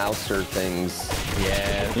little mouser things.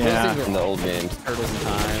 Yeah. Yeah. Those things In were the old games. turtles in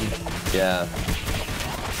time. Yeah.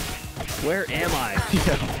 Where am I?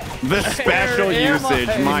 The special Where am usage.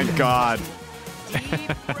 I? My God.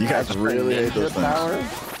 You guys really hate those things. Power?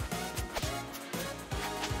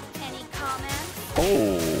 Any comments?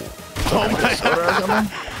 Oh. Oh my Soda or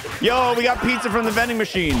something? Yo, we got pizza from the vending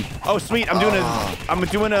machine. Oh, sweet. I'm doing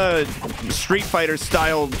a Street Fighter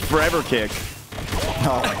style forever kick.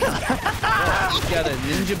 Oh my god. You got a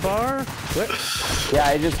ninja bar? What? Yeah,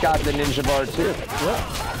 I just got the ninja bar too.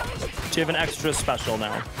 Do you have an extra special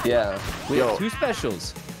now? Yeah. We have 2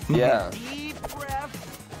 specials. Yeah.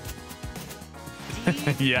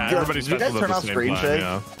 Yeah, Yo, everybody's did you guys special turn at off the same screen time, shake?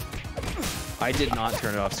 yeah. I did not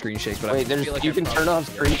turn it off screen shake, but Wait, I feel like you I can probably- turn off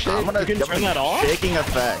screen shake? I'm gonna You can turn that off? Shaking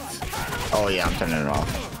effect. Oh yeah, I'm turning it off.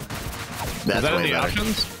 That's Is that in way the better.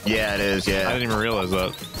 options? Yeah, it is. I Yeah. didn't even realize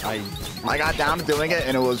that. I got down to doing it,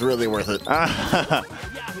 and it was really worth it. Hang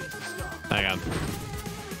on.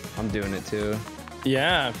 I'm doing it too.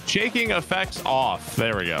 Yeah. Shaking effects off.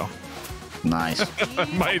 There we go. Nice.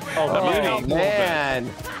 That might help Oh, a little bit.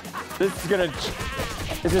 man. This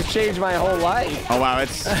has changed my whole life. Oh wow,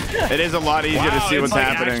 it is a lot easier to see it's what's like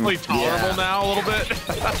happening. actually tolerable now a little bit.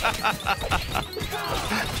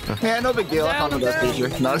 Yeah, no big deal. I found the best feature.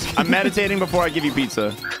 No, just I'm meditating before I give you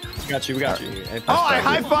pizza. We got you. Oh, I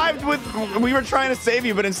high-fived with. We were trying to save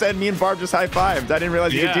you, but instead me and Barb just high-fived. I didn't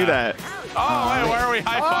realize you could do that. Oh, wait, why are we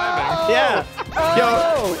high-fiving? Yeah.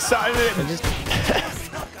 Oh. Yo, sorry.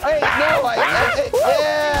 Hey, no,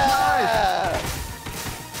 yeah.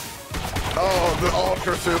 Oh, the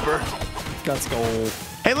ultra super. Let's go.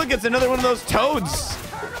 Hey, look, it's another one of those toads.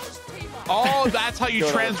 Oh, that's how you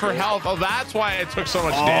transfer health. Oh, that's why it took so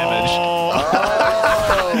much damage.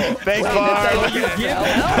 Oh. Thanks, Barb.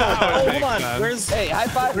 Oh, hold on. Where's? Hey, high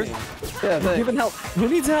five. Where's- Yeah, thanks. Giving help. Who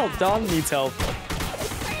needs help? Don needs help.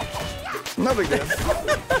 No big deal.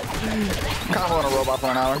 Combo on a robot for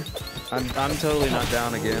an hour. I'm totally not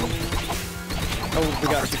down again. Oh, we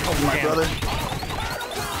got you. Oh, My brother.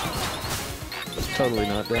 Totally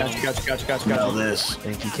not down. Gotcha. Smell this.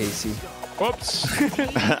 Thank you, Casey. Whoops.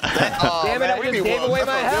 Damn it, I just gave away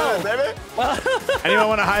my health. Baby. Anyone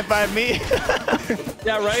want to high five me?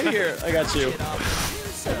 Yeah, right here. I got you.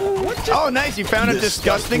 Oh, nice. You found a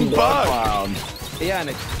disgusting bug. Cloud. Yeah, and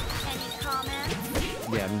it, Any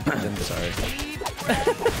comments? yeah, I'm sorry.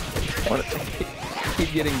 What?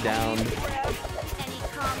 Keep getting down. Any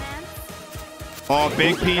comments? Oh,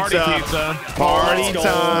 big pizza. Party pizza. Party Let's go.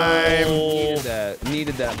 time.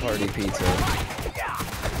 Needed that party pizza.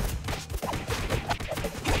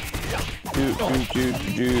 I'm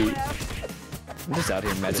just out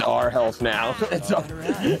here It's meditating. our health now. It's our...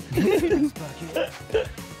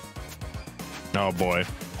 Oh boy.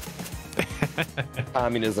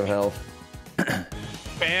 communism health.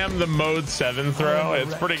 Spam the mode 7 throw.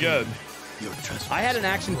 It's pretty good. I had an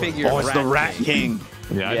action figure. Oh, it's the Rat King. King.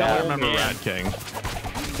 Yeah, I Yeah. don't remember Man. Rat King.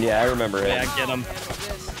 Yeah, I remember it. Yeah, get him.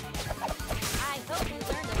 I hope you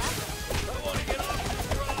learned a lesson.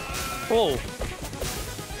 Oh,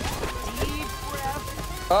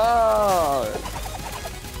 Oh,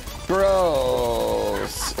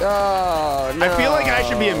 gross. Oh, no. I feel like I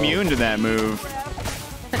should be immune to that move.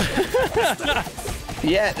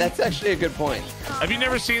 Yeah, that's actually a good point. Have you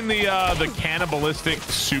never seen the cannibalistic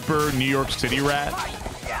super New York City rat?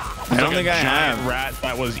 I don't think I giant have. rat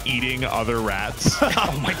that was eating other rats.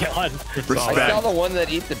 oh my God. I saw Respect. the one that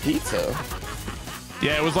eat the pizza.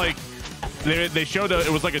 Yeah, it was like they showed it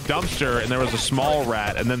was like a dumpster, and there was a small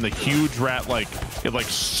rat, and then the huge rat it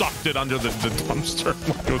sucked it under the dumpster.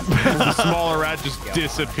 The smaller rat just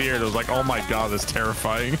disappeared. It was like, oh my god, that's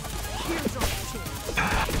terrifying.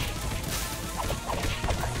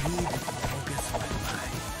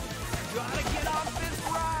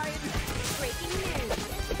 Breaking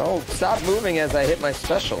news. Oh, stop moving as I hit my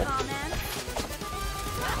special. Comments?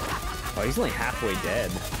 Oh, he's only halfway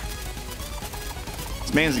dead.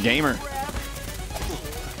 This man's a gamer.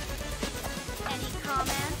 Any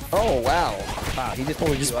comments? Oh, wow. Wow, he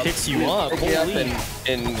just Picks you up. Pick me up Holy.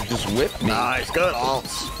 and just whip me. Nice, good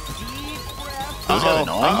alts. This guy's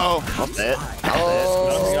annoying. What's that?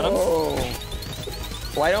 Oh.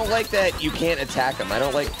 Well, I don't like that you can't attack him. I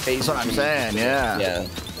don't like face. That's what I'm saying, yeah. Yeah.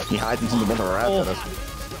 He hides into the middle of a rat Oh. at us.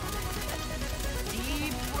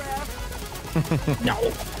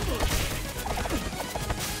 No.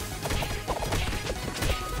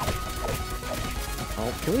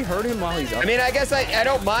 Oh, can we hurt him while he's up? I mean, I guess I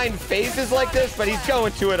don't mind phases like this, but he's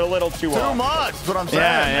going to it a little too Too hard. much, that's what I'm saying.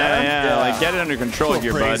 Yeah. Yeah. Like, get it under control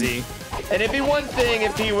here, bud. Crazy. And it'd be one thing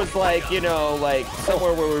if he was like, you know, like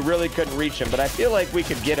somewhere where we really couldn't reach him, but I feel like we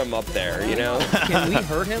could get him up there, you know? Can we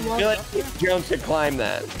hurt him? I feel like Jones could climb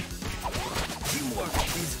that.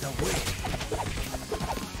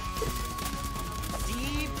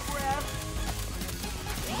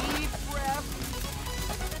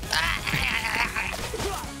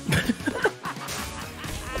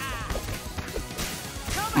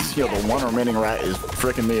 Yo, the one remaining rat is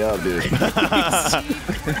freaking me up, dude.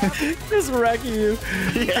 Just wrecking you.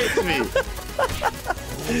 He hates me.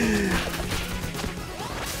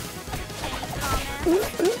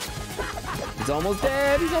 He's almost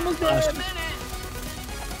dead. He's almost dead.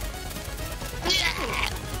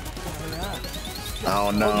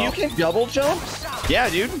 Oh no. You can double jump? Yeah,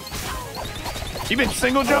 dude. You been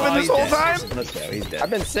single jumping this whole time? Let's go. He's dead. I've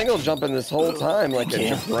been single jumping this whole time like a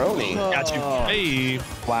jabroni. Got you. Hey,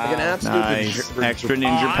 Like an absolute Nice. jabber- Extra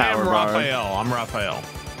ninja I power am bar. Raphael. I'm Raphael.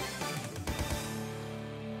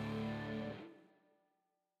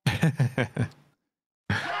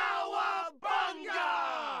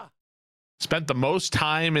 Spent the most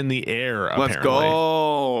time in the air. Let's Apparently.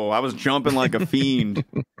 go. I was jumping like a fiend.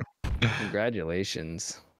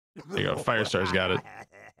 Congratulations. There you go. Firestar's got it.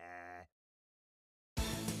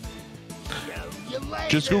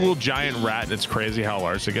 Just Google giant rat, and it's crazy how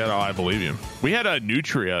large they get. Oh, I believe you. We had a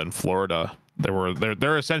nutria in Florida.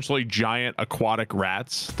 They're essentially giant aquatic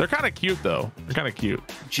rats. They're kind of cute though. They're kind of cute.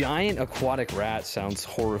 Giant aquatic rat sounds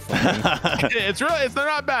horrifying. They're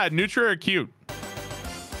not bad. Nutria are cute.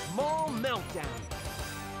 Small meltdown.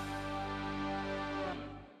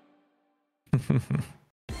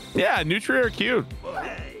 Yeah, nutria are cute. Well,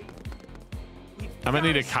 hey, we I'm gonna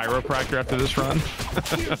need a chiropractor after this run.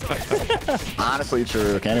 Honestly,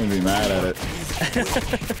 true. Can't even be mad at it.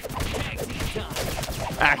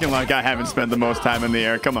 Acting like I haven't spent the most time in the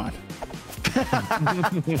air. Come on.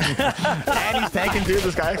 And he's tanking too.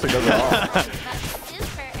 This guy actually does it all.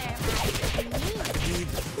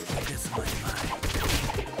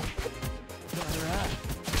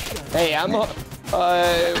 Hey, I'm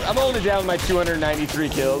holding down my 293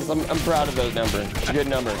 kills. I'm proud of those numbers. It's a good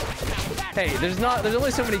number. Hey, there's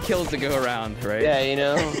only so many kills to go around, right? Yeah, you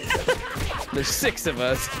know. There's 6 of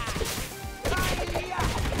us.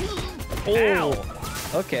 Oh.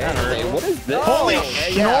 Okay. Hey, what is this? Holy yeah.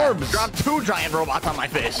 Schnorbs! Dropped 2 giant robots on my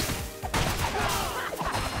face.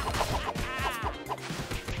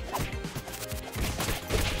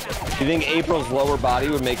 You think April's lower body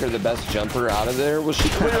would make her the best jumper out of there? Well, she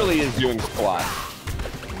clearly is doing squats.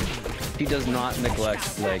 He does not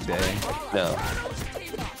neglect leg day. No.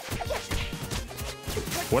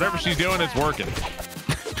 Whatever she's doing, it's working.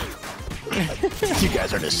 You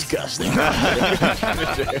guys are disgusting.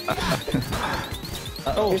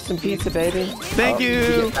 Here's some pizza, baby. Thank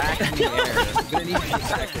you. Back in the air. I'm gonna need to get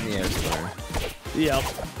back in the air somewhere. Yep.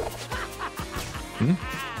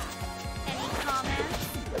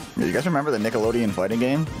 You guys remember the Nickelodeon fighting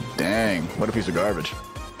game? Dang, what a piece of garbage.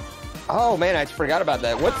 Oh man, I forgot about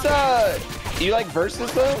that. What's you like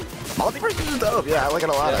Versus though? Multiverse is dope. Yeah, I like it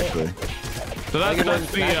a lot actually. So that's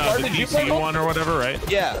the DC one or whatever, right?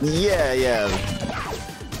 Yeah. Yeah.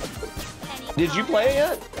 Did you play it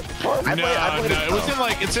yet? No,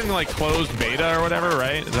 it's in like closed beta or whatever,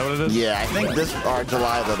 right? Is that what it is? Yeah, I think this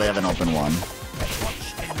July though they have an open one.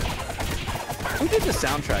 Who did the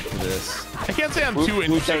soundtrack for this? I can't say I'm too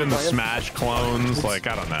interested in the Smash clones. Like,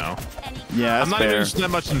 I don't know. Yeah, that's I'm not fair. even interested that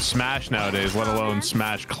much in Smash nowadays, let alone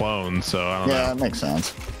Smash clones. So I don't know. Yeah, that makes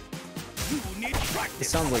sense. It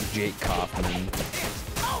sounds like Jake Kaufman.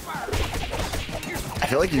 I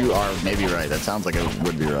feel like you are maybe right. That sounds like it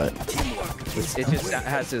would be right. It just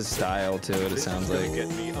has his style to it. It sounds like.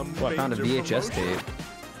 Oh, I found a VHS tape.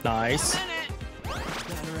 Nice.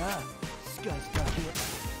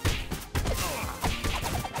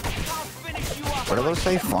 What do those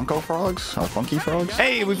say? Funko frogs? Or funky frogs?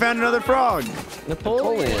 Hey, we found another frog.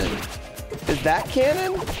 Napoleon. Is that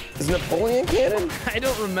canon? Is Napoleon canon? I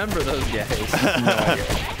don't remember those guys.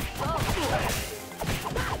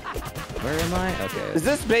 Where am I? Okay. Is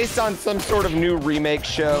this based on some sort of new remake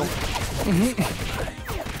show?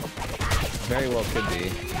 Very well could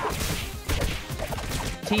be.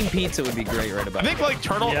 Team Pizza would be great right about I think now. like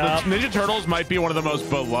Ninja Turtles might be one of the most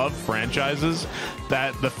beloved franchises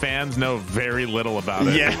that the fans know very little about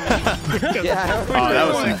it. Yeah. Yeah. Oh, that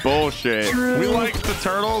was some bullshit. We like the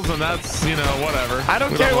Turtles, and that's, you know, whatever. I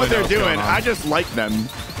don't We care what really they're know what's going doing. on. I just like them.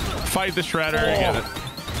 Fight the Shredder. You get it.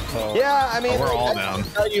 Yeah, I mean, we're all I down.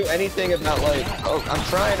 can't tell you anything about like, oh, I'm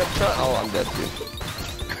trying. Oh, I'm dead too.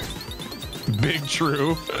 Big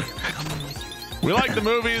True. We like the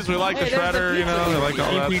movies. We like the Shredder. You know, we like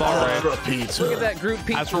all that. It's all right. Pizza. Look at that group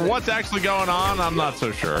pizza. As for what's actually going on, I'm not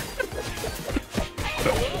so sure.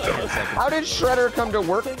 How did Shredder come to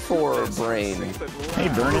work for Brain? Hey,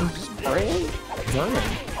 Vernon.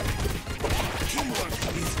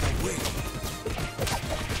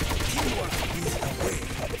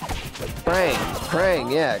 Brain?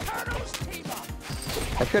 Krang, yeah.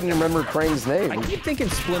 I couldn't remember Krang's name. I keep thinking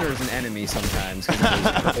Splinter's an enemy sometimes because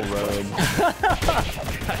of his purple robe.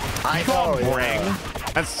 I know. Ring.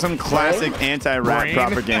 That's some classic anti-rap Brain?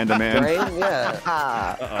 propaganda, man. Krang, yeah.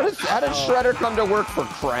 How did Shredder come to work for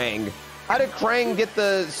Krang? How did Krang get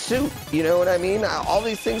the suit? You know what I mean? All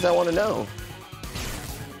these things I want to know.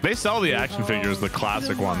 They sell the action figures, the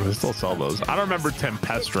classic ones. They still sell those. I don't remember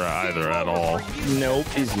Tempestra either at all. Nope,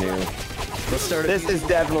 he's new. Let's start. This is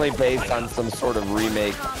definitely based on some sort of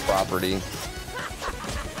remake property.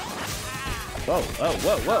 Whoa.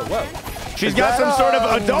 She's Is got that, some sort of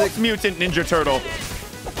the- adult mutant Ninja Turtle.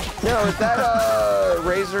 No, is that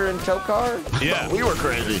Razor and Tokar? Yeah. We were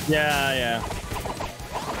crazy. Yeah.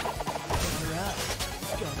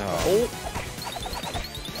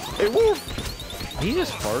 Hey, Wolf! Did he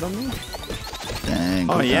just fart on me? Dang.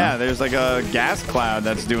 Oh good yeah, time. there's like a gas cloud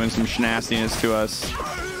that's doing some schnastiness to us.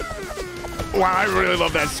 Wow, I really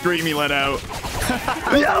love that scream he let out.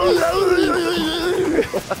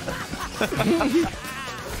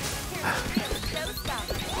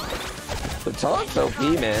 The taunt's OP,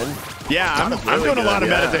 man. Yeah, I'm really doing a good, lot of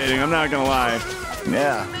yeah. meditating. I'm not gonna lie.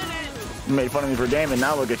 Yeah. You made fun of me for gaming.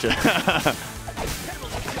 Now look at you.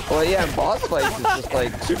 Well, yeah, boss fights is just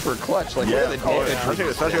like super clutch. Like, Yeah, look at the damage.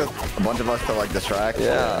 especially with a bunch of us to like distract.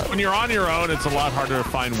 Yeah. When you're on your own, it's a lot harder to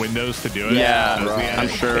find windows to do it. Yeah, right. I'm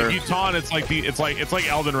sure. If you taunt, it's like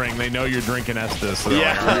Elden Ring. They know you're drinking Estus. So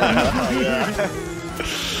Yeah.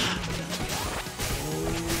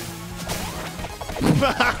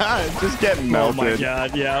 Just getting Oh my melted.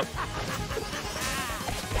 god, yeah.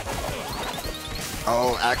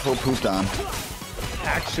 Oh, actual pooped on.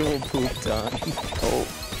 Actual poop done. Oh,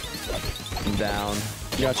 I'm down.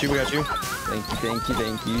 We got you, we got you. Thank you, thank you,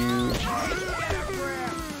 thank you.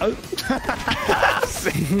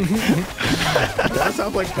 That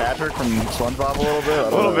sounds like Patrick from SpongeBob a little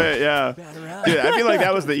bit. A little bit, yeah. Dude, I feel like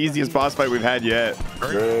that was the easiest boss fight we've had yet.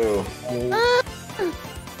 True.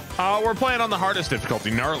 We're playing on the hardest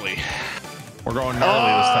difficulty, gnarly. We're going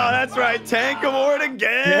gnarly this time. That's right. Tank award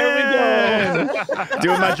again. There we go.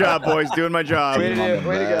 Doing my job, boys. Doing my job. Way to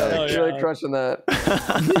go. Oh, You're really yeah. crushing that.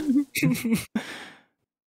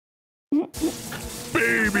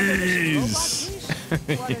 Babies.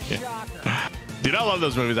 Yeah. Dude, I love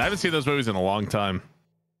those movies. I haven't seen those movies in a long time.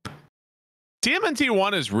 TMNT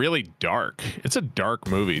 1 is really dark. It's a dark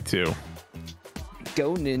movie, too.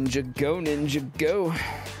 Go ninja, go ninja, go.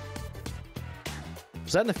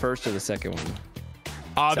 Was that in the first or the second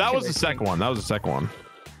one? That was the second one. That was the second one.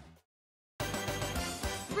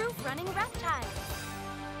 Roof running reptile.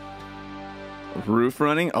 Roof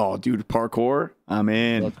running. Oh, dude, parkour. I'm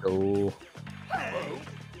in. Let's go.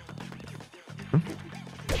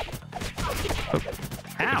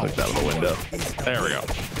 Ow. Like that out the window. There we go.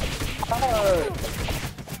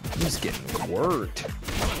 I'm just getting worked.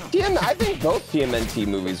 I think both TMNT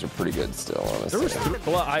movies are pretty good still, honestly.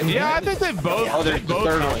 Yeah, I think they both. Oh, they the both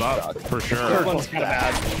third held one up sucked. for sure. Third one's kind of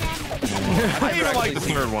bad. I even like the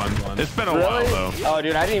third one. It's been a while though. Oh,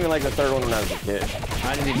 dude, I didn't even like the third one when I was a kid.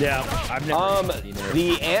 I didn't even. Yeah, I've never seen it.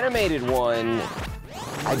 The animated one,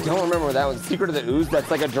 I don't remember what that one. Secret of the Ooze.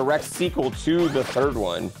 That's like a direct sequel to the third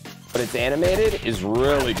one, but it's animated. Is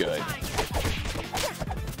really good.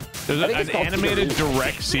 There's I think it's an called animated Secret of the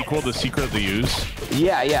direct sequel to Secret of the Ooze.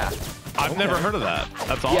 Yeah, yeah. I've never heard of that.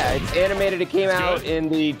 That's awesome. Yeah, it's animated. It came It's out good. in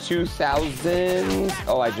the 2000s.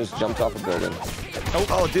 Oh, I just jumped off a building.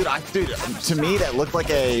 Oh, dude, to me that looked like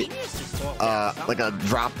a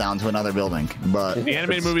drop down to another building. But The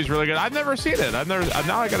animated movie is really good. I've never seen it.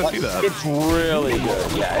 Now I gotta see that. It's really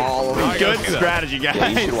good. Yeah, all of I it. gotta Good see that. strategy, yeah,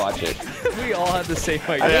 you guys. should watch it. We all had the same I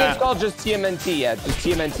think Yeah. it's called just TMNT. Yeah, it's just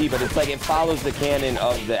TMNT, but it's like it follows the canon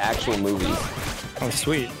of the actual movies. Oh,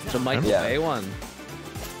 sweet. The Michael Yeah. Bay one.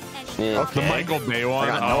 Yeah. The Michael Bay one.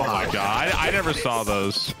 I got no Oh my knowledge. god, I never saw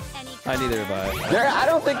those. I neither have I. I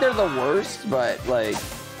don't think they're the worst, but like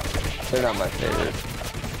they're not my favorite.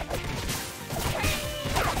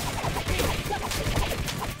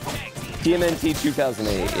 TMNT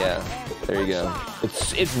 2008. Yeah, there you go.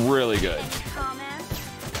 It's really good. Comment.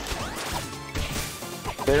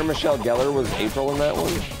 Sarah Michelle Gellar was April in that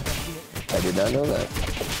one. I did not know that.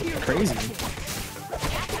 Crazy.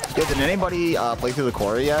 Yeah, did anybody play through the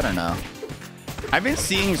quarry yet or no? I've been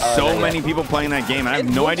seeing so yeah. many people playing that game, and I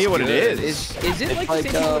have no idea what it is. Is it like the like,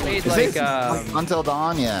 same people that made like Until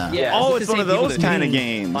Dawn, yeah. yeah, Oh, is it's it one the of same those people that kind of made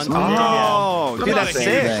games. Until Oh, I'm dude, not, that's a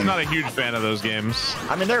sick. huge, not a huge fan of those games.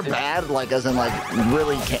 I mean, they're bad, like as in like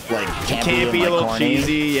really campy, Can't and, be like, a little corny.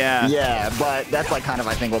 cheesy, yeah. Yeah, but that's like kind of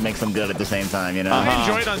I think what makes them good at the same time, you know. I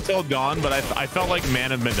enjoyed Until Dawn, but I felt like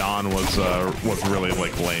Man of Medan was really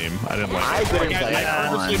like lame. I didn't like. I it. didn't Like, like I that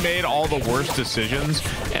purposely one. made all the worst decisions,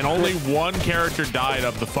 and only one character died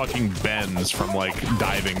of the fucking bends from like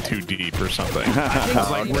diving too deep or something. I was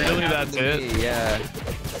like, really, that's it? Yeah.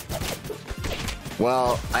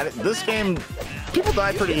 Well, this game, people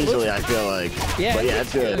die pretty easily. I feel like. Yeah, But yeah,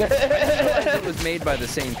 it's good. It was made by the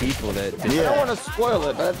same people that did I don't Yeah. want to spoil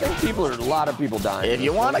it, but I think a lot of people dying. If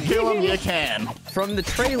you want to kill them, you can. From the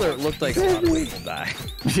trailer, it looked like a lot of people die.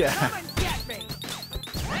 Yeah.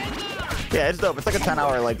 Yeah, it's dope. It's like a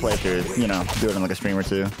 10-hour like playthrough. You know, do it in like a stream or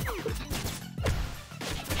two.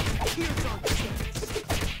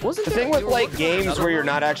 Wasn't The there- thing they with were like working on games another where you're one?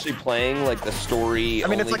 not actually playing like the story. I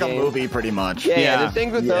mean, it's like a movie pretty much. Yeah, Yeah. the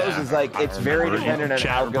thing with those is like it's very dependent on how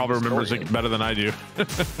Chad good probably the remembers story it better than I do.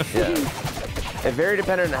 is. Yeah. It's very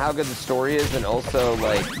dependent on how good the story is, and also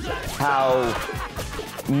like how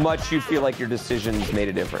much you feel like your decisions made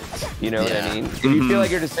a difference. You know what I Yeah. mean? If you feel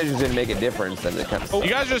like your decisions didn't make a difference, then it kind of. You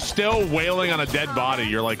guys are still wailing on a dead body.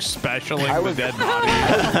 You're like specialing I the was- dead body.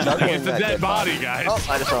 juggling It's a that dead body, guys. Oh,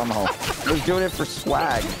 I just saw him hole. I was doing it for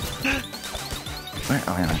swag.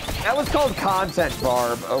 Oh, yeah. That was called content,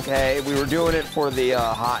 Barb. Okay, we were doing it for the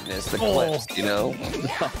hotness, the clips, you know.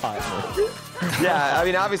 Yeah, I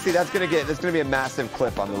mean, obviously that's gonna be a massive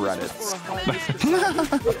clip on the Reddits.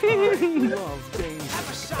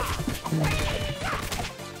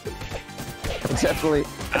 I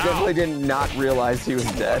definitely did not realize he was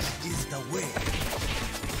dead.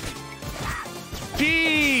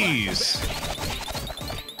 Jeez.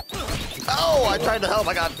 Oh, I tried to help.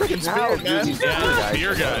 I got freaking speared, man. Yeah,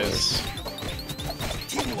 spear guys.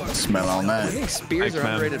 Smell on I that. think spears are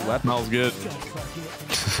Man. underrated weapons. Smells good.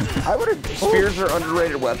 Spears are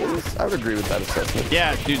underrated weapons. I would agree with that assessment.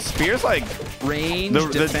 Yeah, dude, spears like Range,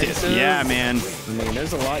 defensive. yeah, man. I mean,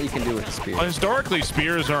 there's a lot you can do with the spear. Well, historically,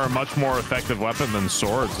 spears are a much more effective weapon than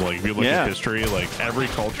swords. Like, if you look at history, like every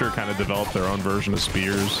culture kind of developed their own version of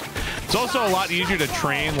spears. It's also a lot easier to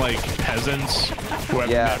train like peasants who have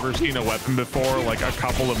never seen a weapon before, like a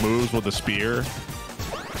couple of moves with a spear.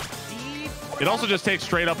 It also just takes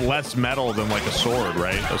straight up less metal than like a sword,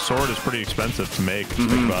 right? A sword is pretty expensive to make.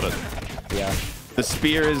 Think about it. Yeah. The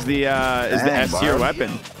spear is the S tier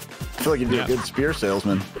weapon. I feel like you'd be a good spear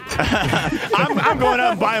salesman. I'm going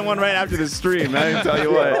out and buying one right after the stream. I can tell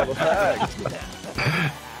you what.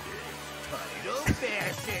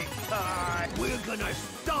 We're gonna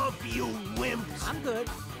stomp you, wimps. I'm good.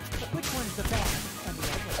 Which one's the best?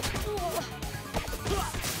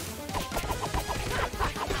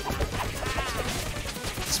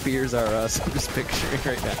 Spears are us. I'm just picturing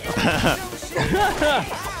right now.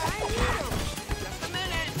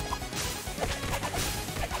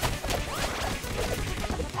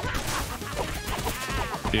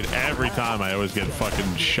 Dude, every time I always get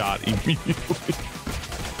fucking shot immediately.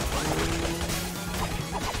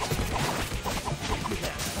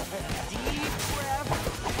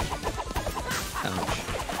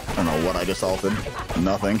 I don't know what I just ulted.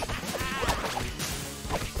 Nothing.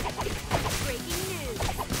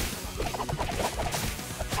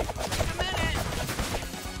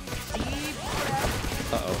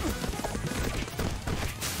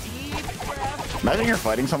 Imagine you're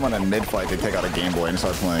fighting someone in mid-fight, they take out a Game Boy and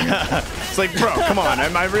start playing it. It's like, bro, come on,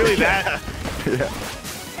 am I really that? Yeah.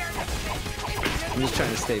 I'm just trying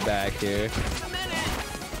to stay back here.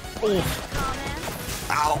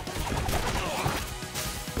 Ow.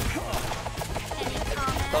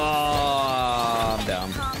 Oh, I'm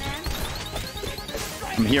down.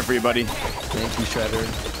 I'm here for you, buddy. Thank you, Shredder.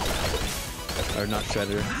 Or not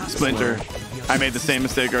Shredder. Splinter. I made the same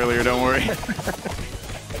mistake earlier, don't worry.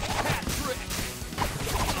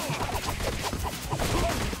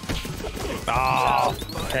 Oh,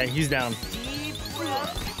 okay, he's down.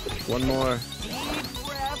 One more.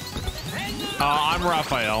 I'm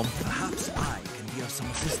Raphael. Perhaps I can be of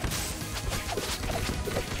some assistance.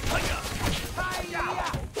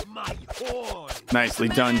 My horn. Nicely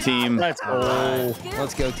done, team. Let's go.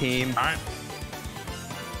 Let's go, team. All right.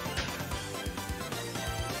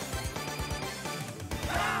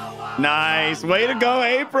 Nice. Way to go,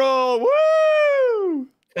 April. Woo!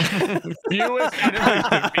 Fewest enemies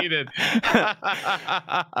defeated.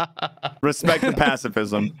 Respect the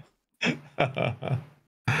pacifism. Come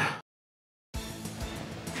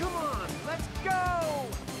on, let's go.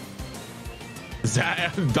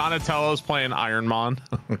 Donatello's playing Iron Man.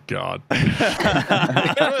 Oh, God. Man,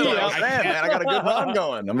 I got a good run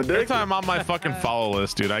going. I'm Every addicted. time I'm on my fucking follow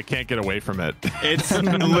list, dude, I can't get away from it. It's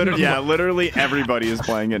literally everybody is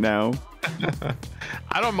playing it now.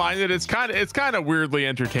 I don't mind it. It's kind of weirdly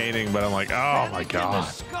entertaining, but I'm like, oh my God.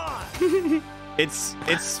 It's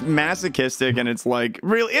masochistic and it's like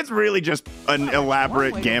it's really just an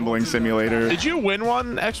elaborate gambling simulator. Did you win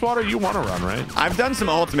one, xwater? You won a run, right? I've done some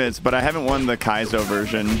ultimates, but I haven't won the Kaizo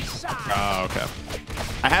version. Oh, okay.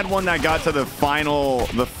 I had one that got to the final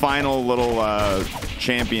little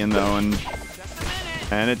champion though, and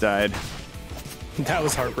it died. That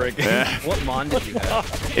was heartbreaking. Yeah. What mon did you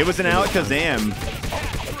have? It was an Alakazam.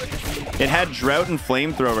 It had Drought and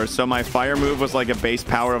Flamethrower, so my fire move was like a base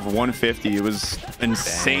power of 150. It was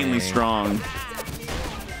insanely strong.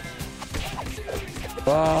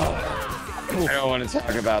 Oh, I don't want to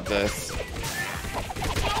talk about this.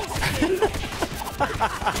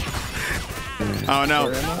 Oh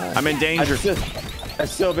no, I'm in danger. I've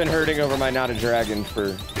still been hurting over my not a dragon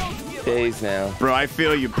for days now. Bro, I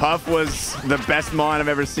feel you. Puff was the best mon I've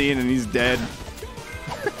ever seen, and he's dead.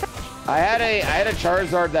 I had a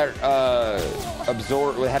Charizard that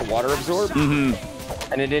had water absorb, and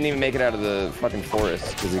it didn't even make it out of the fucking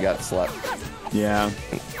forest because it got slept. Yeah,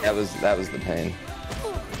 that was the pain.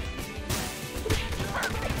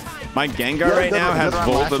 My Gengar right now has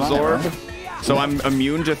Volt Absorb, so I'm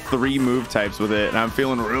immune to 3 move types with it, and I'm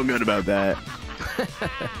feeling real good about that.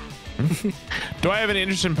 Do I have any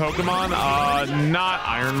interest in Pokemon? Not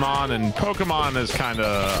Ironmon, and Pokemon is kind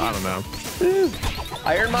of, I don't know.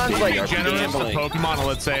 Ironmon's like generous to Pokemon, and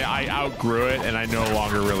let's say I outgrew it and I no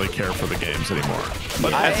longer really care for the games anymore. But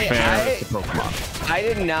that's fair to Pokemon. I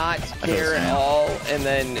did not care at all, and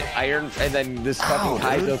then this fucking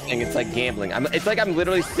Kaizo thing, it's like gambling. It's like I'm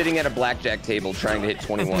literally sitting at a blackjack table trying to hit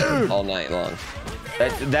 21 all night long.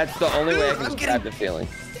 That's the only way I can describe the feeling.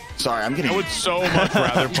 Sorry, I'm getting. I would so much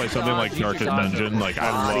rather play something like Darkest Dungeon. Like I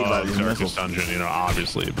love Darkest Dungeon, you know,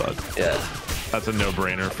 obviously, but yeah, that's a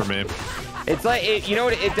no-brainer for me. It's like you know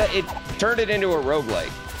what? It turned it into a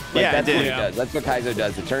roguelike. Like, Yeah, that's it what did. it does. That's what Kaizo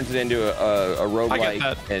does. It turns it into a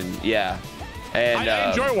roguelike, and yeah. And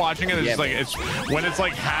I enjoy watching it. It's just like it's when it's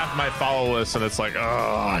like half my follow list, and it's like, oh,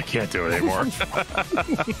 I can't do it anymore.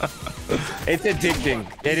 It's addicting.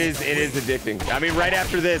 It is addicting. I mean, right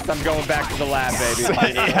after this, I'm going back to the lab, baby.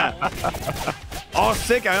 Yeah. Oh,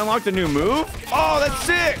 sick! I unlocked a new move. Oh, that's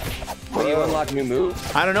sick. What do you unlock new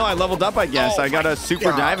moves? I don't know. I leveled up, I guess. I got a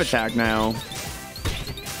super dive attack now.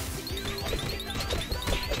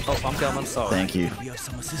 Oh, I'm coming. Sorry. Thank you.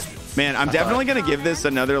 Man, I'm definitely gonna give this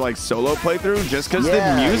another like solo playthrough just because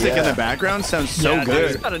the music in the background sounds so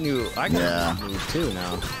good. I got a new move too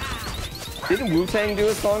now. Didn't Wu-Tang do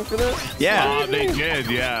a song for this? Yeah. They did.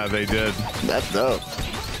 Yeah, they did. That's dope.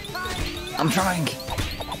 I'm trying.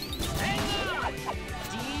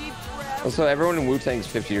 Also, everyone in Wu-Tang's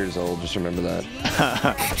 50 years old. Just remember that.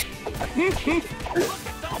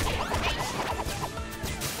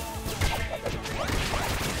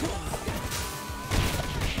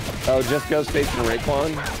 Oh, just Ghostface and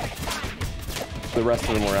Raekwon. The rest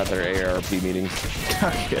of them were at their AARP meetings.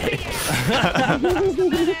 Okay.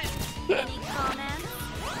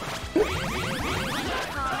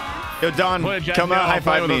 Yo, Don, come out, high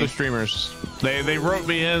five with me. other streamers. They wrote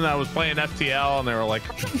me in. I was playing FTL, and they were like,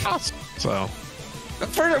 so.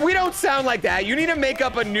 We don't sound like that. You need to make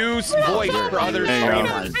up a new voice for other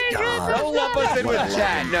streamers. Don't lump us in with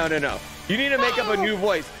chat. No. You need to make up a new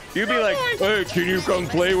voice. You'd be like, hey, can you come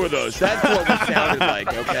play with us? That's what we sounded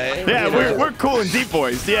like, okay? Yeah, we're cool and deep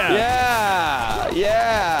voiced. Yeah.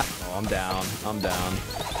 Yeah. Oh, I'm down.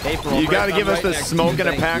 April, You gotta give us the right next to smoke you. in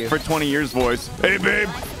a Thank pack you. for 20 years voice. Hey, babe.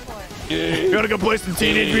 You wanna go play some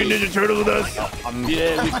Teenage Mutant Ninja Turtles with us?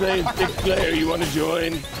 Yeah, we playing 6-player. You want to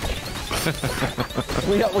join?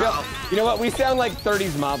 we got, you know what? We sound like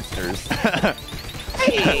 30s mobsters.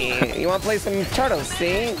 Hey, you want to play some turtles?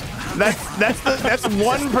 See? That's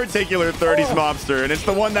one particular 30s mobster, and it's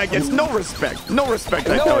the one that gets no respect. No respect,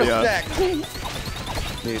 I tell ya.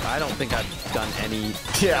 Dude, I don't think I've done any.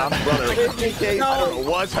 Yeah, brother. I don't know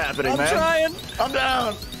what's happening, man. I'm trying. I'm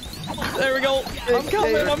down. There we go. I'm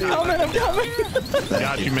coming.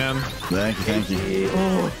 Got you, man. Thank you.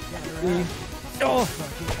 Oh.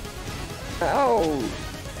 Ow.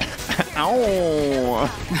 Ow.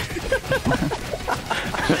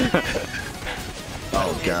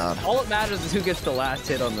 Oh, God. All that matters is who gets the last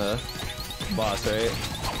hit on the boss, right?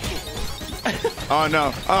 Oh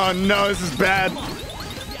no, this is bad.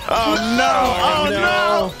 Oh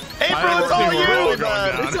no. April, it's all you.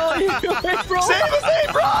 It's all you, April. Save us,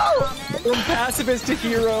 April. From pacifist to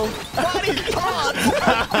hero.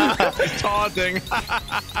 Taunting.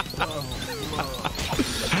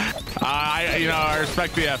 I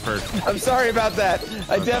respect the effort. I'm sorry about that.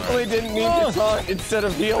 I definitely didn't mean to taunt instead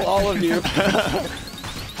of heal all of you.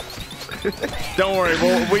 Don't worry,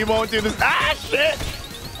 we won't do this. Ah, shit.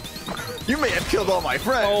 You may have killed all my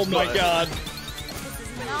friends. Oh my God.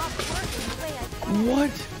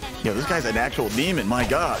 What? Yo, this guy's an actual demon. My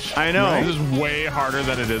gosh. I know. This is way harder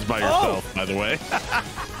than it is by yourself, by the way.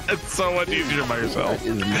 It's so much easier by yourself. That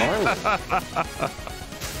is gnarly.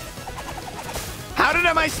 How did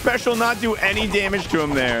my special not do any damage to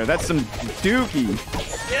him there? That's some dookie.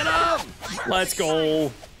 Get up. Let's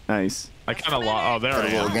go. Nice. I kind of lost. Oh, there I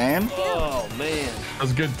Little am. game. Oh man. That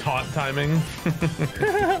was good taunt timing.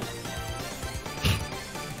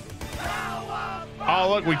 Oh,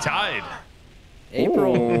 look, we tied.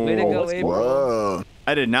 April, way to go, April. Whoa.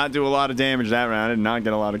 I did not do a lot of damage that round. I did not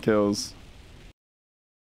get a lot of kills.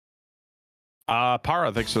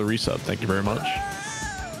 Para, thanks for the resub. Thank you very much.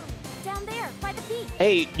 Down there, by the beach.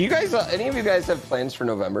 Hey, you guys, any of you guys have plans for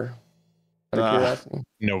November? Out of curiosity?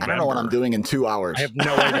 November. I don't know what I'm doing in 2 hours. I have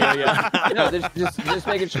no idea yet. No, just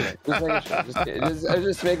making sure.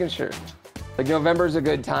 Just making sure. Like November's a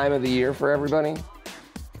good time of the year for everybody.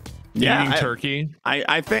 Yeah, Eating turkey.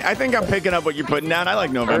 I think I'm picking up what you're putting down. I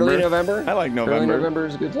like November. Early November? I like November. Early November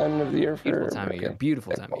is a good time of the year for Beautiful time of year.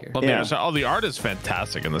 Beautiful time of year. Well, Yeah. the art is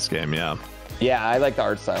fantastic in this game. Yeah. Yeah, I like the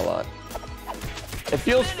art style a lot. It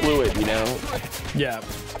feels fluid, you know? Yeah.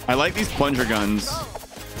 I like these plunger guns.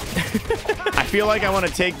 I feel like I want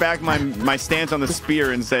to take back my stance on the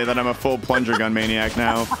spear and say that I'm a full plunger gun maniac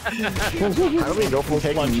now. How do we go from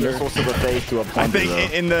taking missiles to the face to a plunger? I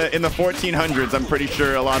think in the 1400s, I'm pretty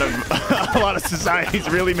sure a lot of societies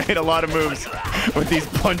really made a lot of moves with these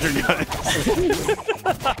plunger guns.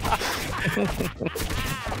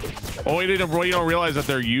 Oh, you don't realize that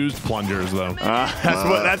they're used plungers, though.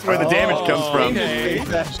 That's where the damage comes from. Okay.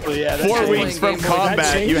 4 weeks from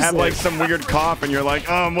combat, you have like some weird cough, and you're like,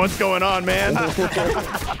 what's going on, man?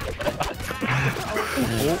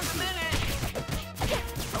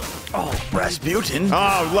 Oh, Rasputin.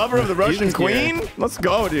 Oh, lover of the Russian queen? Let's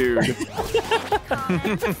go, dude.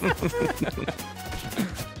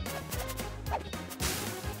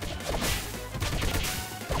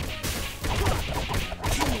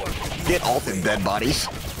 Get ulted, dead bodies.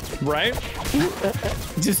 Right?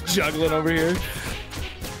 Just juggling over here.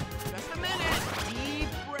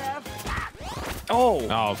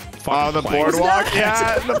 Oh. Oh, the boardwalk.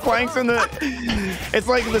 Yeah, the planks and the. It's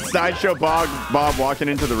like the sideshow Bob walking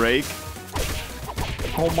into the rake.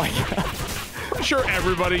 Oh my god. I'm sure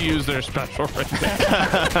everybody used their special right there.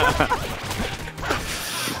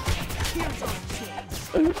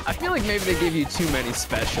 I feel like maybe they gave you too many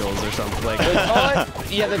specials or something. Like,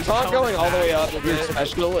 The taunt going all the way up with your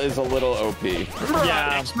special is a little OP.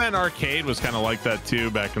 Yeah. X-Men Arcade was kind of like that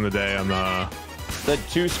too back in the day on the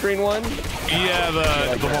 2-screen one? Yeah,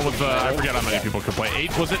 the one with the I forget how many people could play.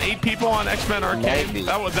 Was it 8 people on X-Men Arcade?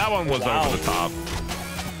 That one was over the top.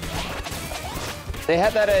 They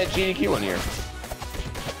had that at GDQ one year.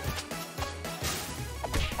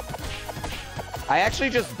 I actually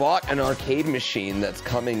just bought an arcade machine that's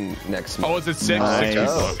coming next month. Oh, is it 6? Nice.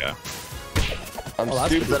 6 okay. I'm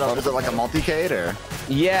Is it like a multi-cade or?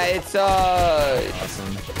 Yeah, it's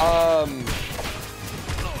awesome.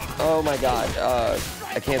 Oh my god,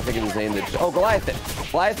 I can't think of his name. Goliathan.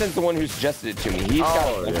 Goliathan's the one who suggested it to me. He's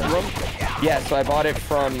got a room. Yeah, so I bought it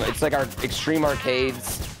from. It's like our Extreme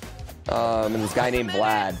Arcades. And this guy named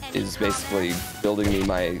Vlad is basically building me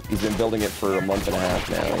he's been building it for a month and a half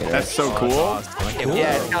now. You know? That's so cool.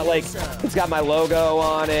 Yeah, it's got my logo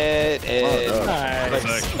on it,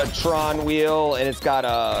 and a Tron wheel, and it's got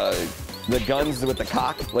the guns with the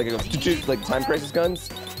cock, like Time Crisis guns.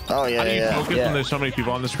 Oh yeah, How do you focus when there's so many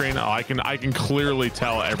people on the screen? Oh, I can clearly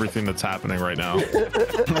tell everything that's happening right now.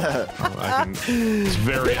 It's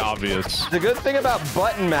very obvious. The good thing about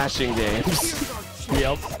button mashing games.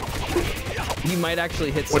 Yep. He might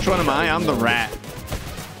actually hit. Which one am I? I'm the rat.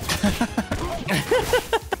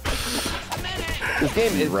 This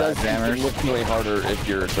game does look really harder if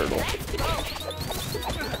you're a turtle.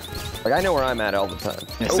 Like I know where I'm at all the time.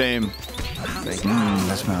 Yeah, same.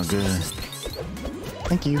 That smells good.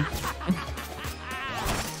 Thank you.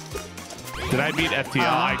 Did I beat FTL?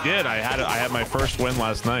 I did. I had my first win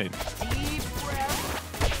last night.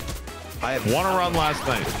 I had won a run last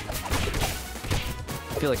night.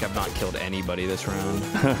 I feel like I've not killed anybody this round.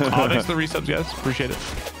 Thanks for the resubs, guys. Appreciate it.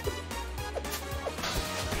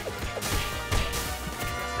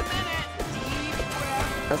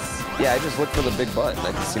 Yeah, I just look for the big butt and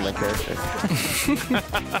I can see my character.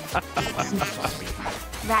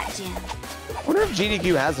 Rat Jam. I wonder if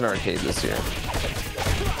GDQ has an arcade this year.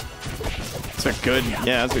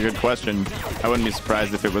 That's a good question. I wouldn't be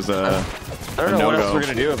surprised if it was a I don't know what else we're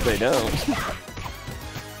gonna do if they don't.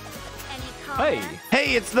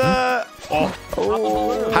 Hey, it's the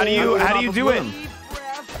How do you do it?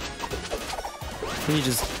 Can you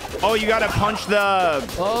just you gotta punch the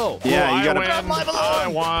yeah, you gotta I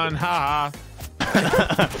won, haha.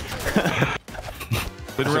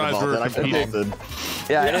 Didn't realize we were competing.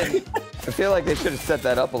 Yeah, I didn't. I feel like they should have set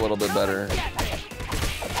that up a little bit better.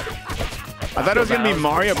 I thought it was gonna be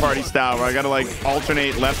Mario Party style where I gotta like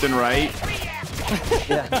alternate left and right.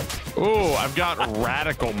 Yeah. Ooh, I've got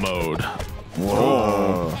radical mode.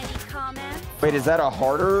 Whoa. Wait, is that a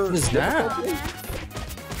harder? What is that?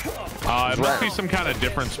 It must be some kind of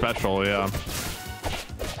different special, yeah.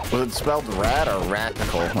 Was it spelled rad or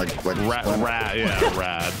radical? Like Rad, yeah,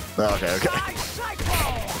 rad. Okay.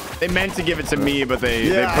 They meant to give it to me, but they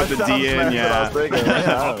put the D in, yeah.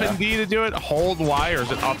 Up and D to do it? Hold Y, or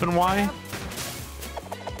is it up and Y?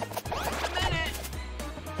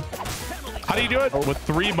 How do you do it? With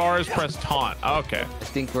 3 bars, press taunt. Okay. I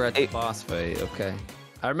think we're at the boss fight. Okay.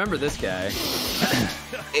 I remember this guy.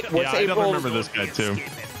 I don't remember this guy too.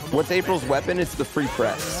 What's April's weapon? It's the free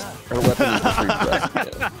press. Her weapon is the free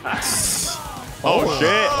press. Oh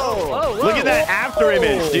shit! Whoa, look at that after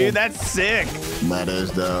image, dude. That's sick. That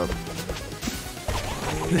is dope.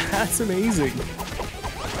 That's amazing.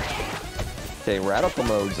 say radical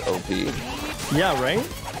mode's OP. Yeah, right?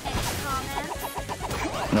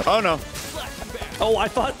 Oh no. Oh, I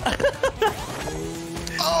thought.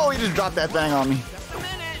 Oh, he just dropped that thing on me.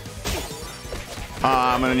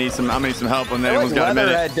 I'm gonna need some help when I anyone's feel got a like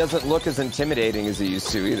minute. Leatherhead doesn't look as intimidating as he used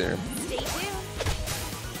to either.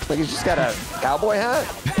 Like he's just got a cowboy hat.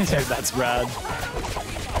 Dude, that's rad.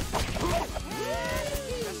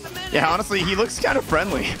 Yeah, honestly, he looks kind of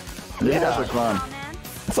friendly. Yeah, that looks fun.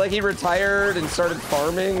 It's like he retired and started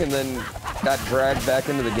farming and then got dragged back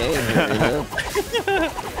into the game. Here, you know?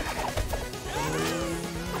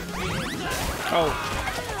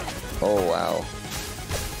 Oh wow.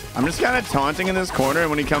 I'm just kind of taunting in this corner, and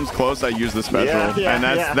when he comes close, I use the special, and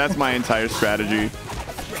that's my entire strategy.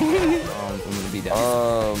 I'm gonna be down.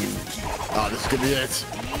 Oh, this could be it.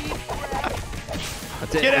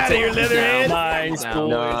 That's it. Get out of here, Leatherhead! Nice,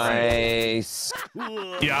 boys.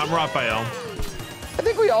 Nice. Yeah, I'm Raphael. I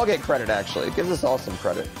think we all get credit actually. It gives us all some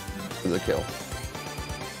credit for the kill.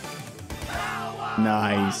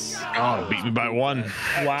 Nice. Oh, beat me by 1.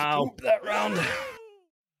 Wow. That round.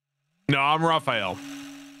 No, I'm Raphael.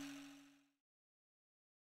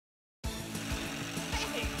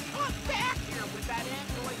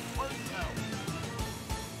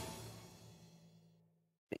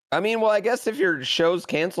 I mean, well, I guess if your show's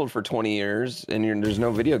canceled for 20 years and there's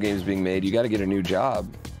no video games being made, you got to get a new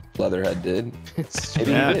job. Leatherhead did.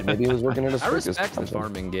 Maybe he did. Maybe he was working at a circus. I respect the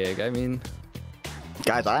farming gig. I mean,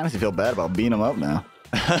 Guys, I honestly feel bad about beating him up now.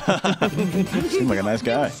 Seems like a nice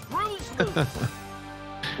guy.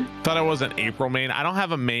 Thought I was an April main. I don't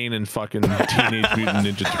have a main in fucking Teenage Mutant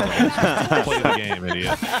Ninja Turtles. Play the game,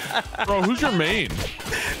 idiot. Bro, who's your main?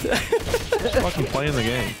 Just fucking playing the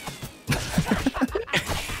game.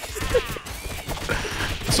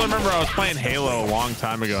 So I remember I was playing Halo a long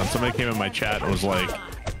time ago, and somebody came in my chat and was like,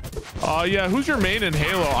 yeah, who's your main in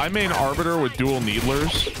Halo? I main Arbiter with dual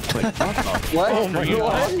needlers. Like, what are you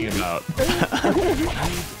talking about?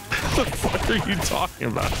 What the fuck are you talking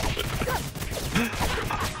about?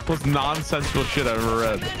 Most nonsensical shit I've ever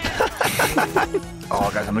read. Oh,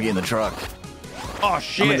 guys, I'm gonna get in the truck. Oh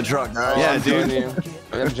shit! I'm in the truck, guys. Yeah, I'm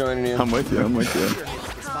dude. joining you. I'm with you. I'm with you.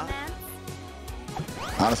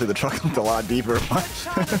 Honestly, the truck looked a lot deeper.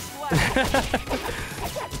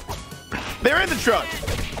 They're in the truck.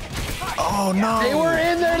 Oh no! They were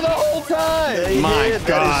in there the whole time. My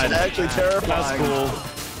God. That is actually terrifying.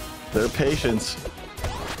 That's cool. Their patience.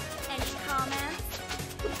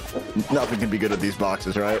 Nothing can be good at these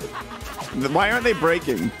boxes, right? Why aren't they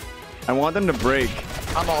breaking? I want them to break.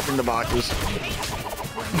 I'm altering the boxes.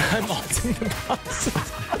 I'm altering the boxes.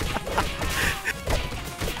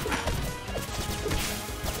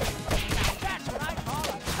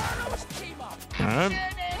 All right.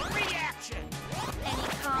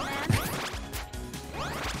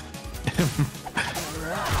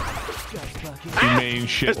 You main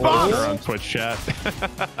shit loader on Twitch chat.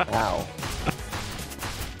 Wow.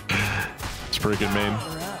 It's pretty good main.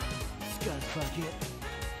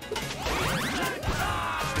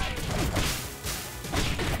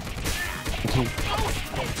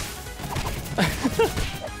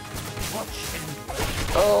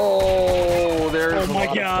 Oh, there's. Oh my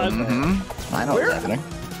God. I know what's happening.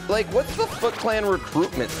 Like, what's the Foot Clan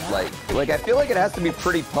recruitment like? Like, I feel like it has to be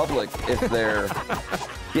pretty public if they're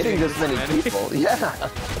getting this many people. Yeah.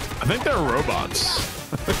 I think they're robots.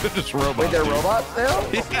 They're just robots. Wait, they're dude. robots now?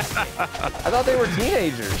 Yeah. I thought they were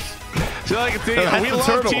teenagers. So like, we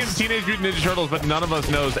love Teenage Mutant Ninja Turtles, but none of us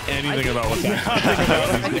knows anything about what's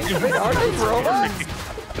happening. Wait, are they robots?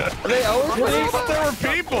 Are they always robots? There were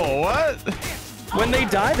people. What? When they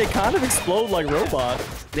die, they kind of explode like robots.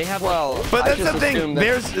 they have Well, But I that's just the thing. assumed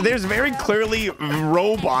that- There's very clearly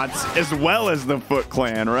robots as well as the Foot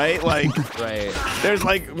Clan, right? Like, right. there's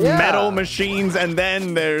like Yeah. metal machines, and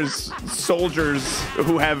then there's soldiers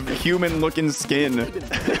who have human-looking skin.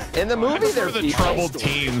 in the movie They're they're the people. troubled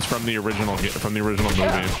teens from the original movie.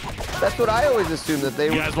 That's what I always assumed that they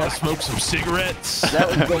You were. guys want to smoke some cigarettes? That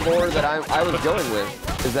was the lore that I was going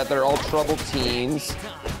with, is that they're all troubled teens.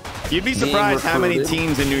 You'd be Being surprised how many recruited.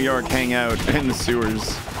 teens in New York hang out in the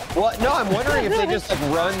sewers. Well, no, I'm wondering if they just like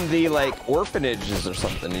run the like orphanages or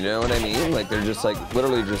something. You know what I mean? Like they're just like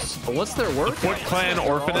literally just. What's their work? Foot Clan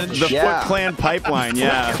orphanage. The Yeah. Foot Clan pipeline,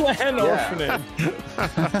 yeah. Clan Yeah. orphanage.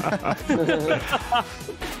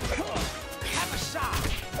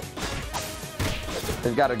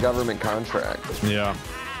 They've got a government contract. Yeah.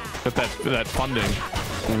 Get that funding.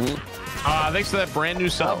 Thanks for that brand new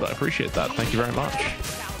sub. I appreciate that. Thank you very much.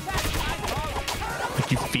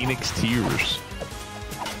 Thank you, Phoenix Tears.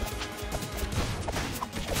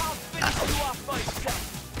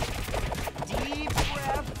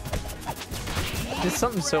 Just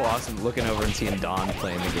something so awesome looking over and seeing Don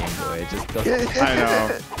playing the Game Boy. It just doesn't, I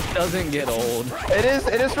know. doesn't get old. It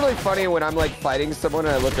is really funny when I'm like fighting someone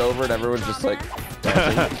and I look over and everyone's just like.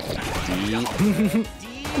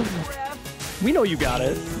 We know you got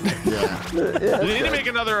it. Yeah. They need to make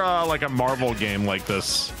another like a Marvel game like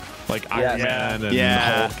this, like Iron Man and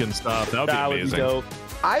Hulk and stuff. That would be amazing. Dope.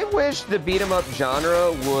 I wish the beat 'em up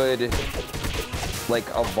genre would like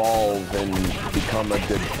evolve and become a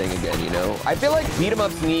good thing again, you know? I feel like beat 'em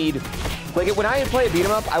ups need, like when I play a beat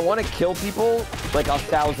 'em up, I want to kill people like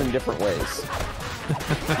 1,000 different ways.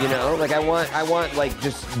 You know, like I want like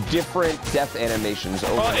just different death animations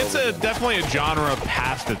over. Well, it's definitely a genre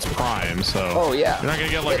past its prime, so you're not gonna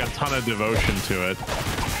get like a ton of devotion to it.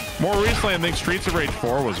 More recently, I think Streets of Rage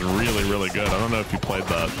 4 was really, really good. I don't know if you played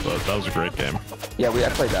that, but that was a great game. Yeah, I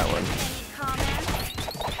played that one.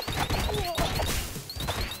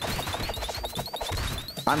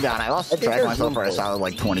 I'm down. I lost track of myself for a solid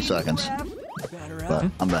like 20 seconds. But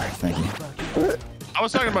I'm back. Thank you. I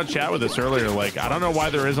was talking about chat with this earlier. Like, I don't know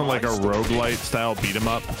why there isn't like a roguelite style beat 'em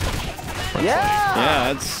up.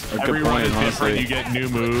 Yeah, that's a every good run point, is different. honestly. You get new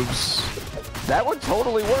moves. That would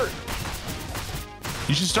totally work.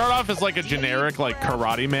 You should start off as like a generic like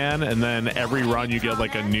Karate Man, and then every run you get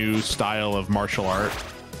like a new style of martial art,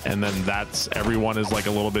 and then that's everyone is like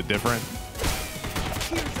a little bit different.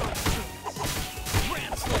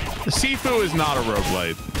 Sifu is not a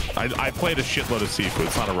roguelite. I played a shitload of Sifu.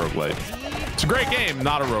 It's not a roguelite. It's a great game,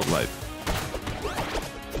 not a roguelite.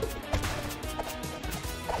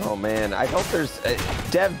 Oh man, I hope there's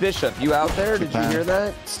Dev Bishop. You out there? Did you hear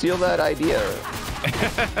that? Steal that idea.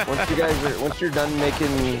 Once you're done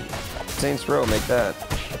making Saints Row, make that.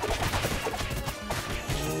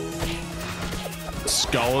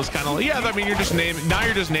 Skull is kind of like, I mean, you're just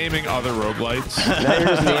naming other roguelites. Now you're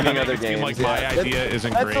just naming other games. Like my idea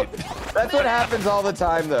isn't great. That's what happens all the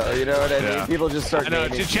time, though. You know what I mean? People just start. I know.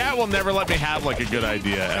 naming Chat will never let me have like a good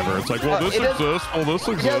idea ever. It's like, well, this exists. Well, this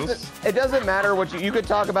exists. It doesn't matter what you could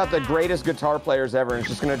talk about the greatest guitar players ever, and it's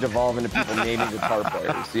just going to devolve into people naming guitar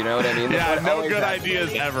players. You know what I mean? Yeah, no good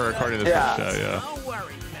ideas ever, according to this show. Yeah. Don't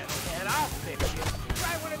worry, metalhead. I'll fix you.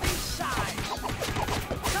 Try one of these sides.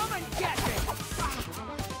 Come and get me.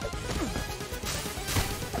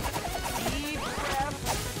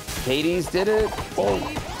 Hades did it. Well,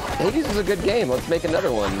 Hades is a good game. Let's make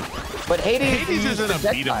another one. But Hades isn't a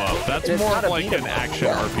beat 'em up. That's more of like an action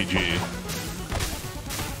RPG.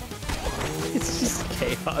 It's just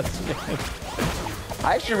chaos, man.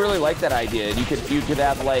 I actually really like that idea. You could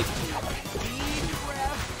have like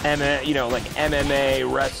like MMA,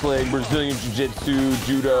 wrestling, Brazilian Jiu-Jitsu,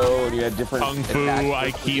 Judo, and you had different Kung Fu,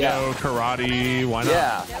 Aikido, Karate. Why not?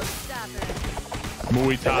 Yeah.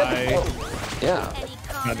 Muay Thai. Yeah.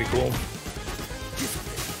 That'd be cool.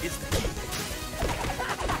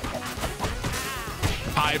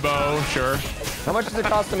 Taibo, sure. How much does it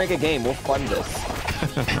cost to make a game? We'll fund this.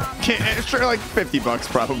 It's sure like $50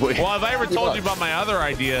 probably. Well, have I ever told you about my other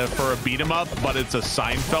idea for a beat 'em up, but it's a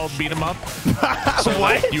Seinfeld beat 'em up? So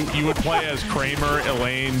like you would play as Kramer,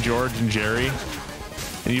 Elaine, George, and Jerry.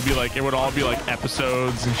 And you'd be like, it would all be like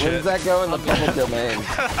episodes and shit. When does that go in the public domain?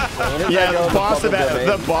 Yeah,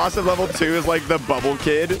 the boss of level 2 is like the bubble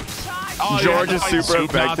kid. Oh, George is super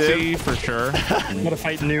effective. Nazi, for sure. I'm gonna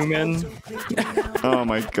fight Newman. Oh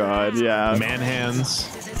my god, yeah. Man hands.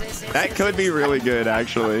 That could be really good,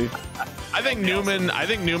 actually. I think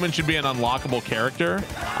Newman should be an unlockable character.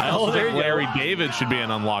 I also think Larry David should be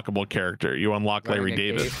an unlockable character. You unlock Larry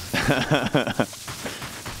David.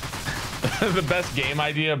 The best game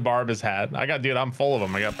idea Barb has had. I'm full of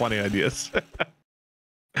them. I got plenty of ideas.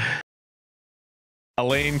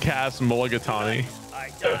 Elaine Cass Mulligatawny.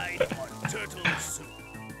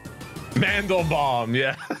 Mandelbaum,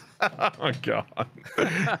 yeah. Oh god.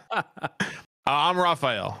 I'm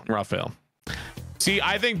Raphael. See,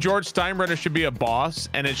 I think George Steinbrenner should be a boss,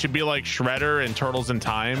 and it should be like Shredder and Turtles in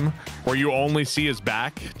Time, where you only see his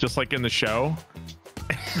back, just like in the show.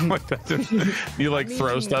 You like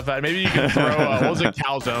throw stuff at. Maybe you can throw what was it,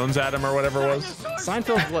 calzones at him or whatever it was.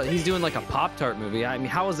 Seinfeld's what he's doing, like a Pop-Tart movie. I mean,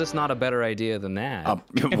 how is this not a better idea than that?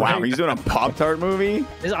 Wow, he's doing a Pop-Tart movie?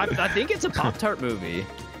 I think it's a Pop-Tart movie.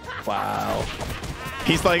 Wow.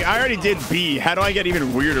 He's like, I already did B. How do I get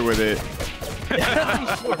even weirder with it?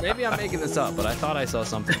 Sure, maybe I'm making this up, but I thought I saw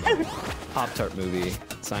something. Pop-Tart movie,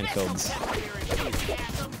 Seinfeld's.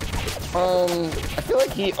 I feel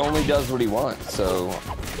like he only does what he wants, so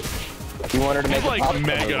You wanted to make He's like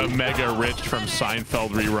a mega rich from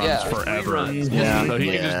Seinfeld reruns forever. Yeah. So he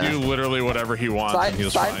can just do literally whatever he wants. And he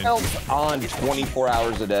was Seinfeld's fine. on 24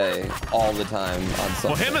 hours a day, all the time on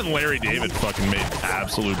something. Well, him and Larry David fucking made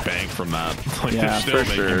absolute bank from that. Like Yeah, they're still for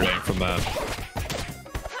making sure. bank from that.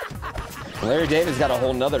 Larry David's got a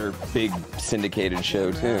whole nother big syndicated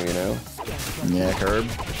show too, you know? Yeah, Curb.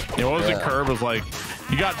 Yeah, what was it? Curb was like,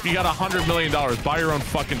 you got $100 million. Buy your own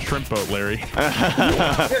fucking shrimp boat, Larry.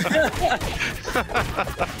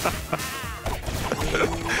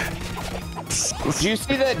 Did you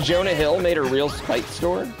see that Jonah Hill made a real spite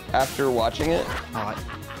store after watching it?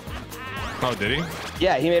 Oh, did he?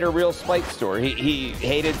 Yeah, he made a real spite store. He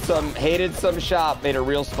hated some shop, made a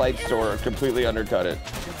real spite store, completely undercut it.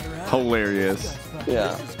 Hilarious.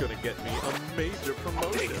 Yeah. This is gonna get me a major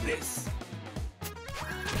promotion.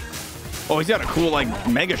 Oh, he's got a cool like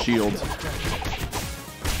mega shield.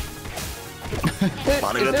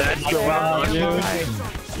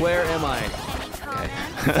 Where am I?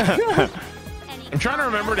 I'm trying to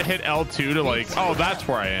remember to hit L2 to like, oh, that's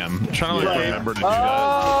where I am. I'm trying to like remember to do that.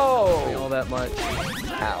 Oh! All that much.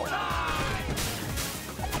 Ow.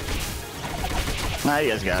 Nah,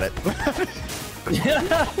 you guys got it.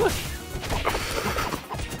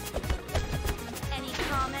 Any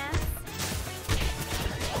comments?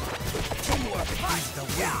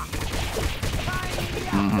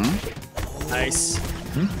 Nice.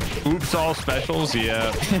 Oops, all specials,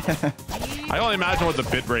 yeah. I only imagine what the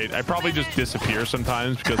bit rate. I probably just disappear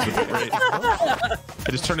sometimes because of the bit rate.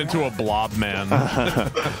 I just turn into a blob man.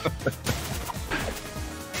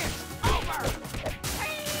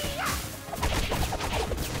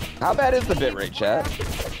 How bad is the bitrate, chat?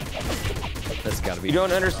 That's gotta be. You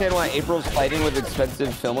don't understand why April's fighting with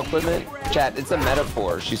expensive film equipment? Chat, it's a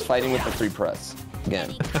metaphor. She's fighting with the free press.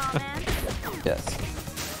 Again. Yes.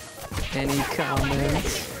 Any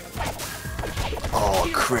comments? Oh,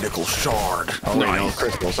 a critical shard. Oh, no,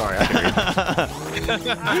 crystal. Sorry, I can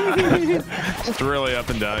read. It's really up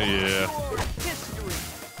and down, yeah.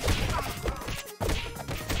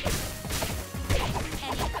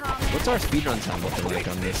 What's our speedrun time looking like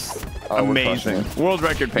on this? Oh, we're Amazing. crushing World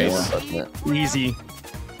record pace. it. Easy.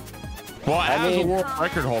 Well, as a mean- world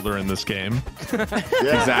record holder in this game.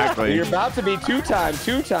 Exactly. You're about to be two-time. That's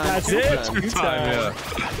two it. time. Time, yeah.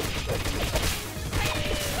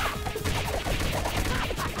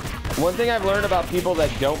 One thing I've learned about people that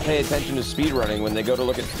don't pay attention to speedrunning when they go to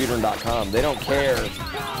look at speedrun.com, they don't care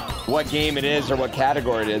what game it is or what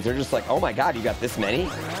category it is. They're just like, oh my god, you got this many?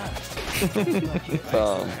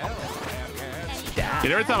 So, Yeah,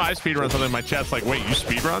 every time I speedrun something, my chat's like, wait, you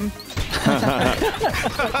speedrun?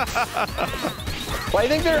 well, I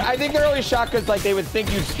think they're always shocked because like they would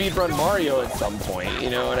think you'd speedrun Mario at some point. You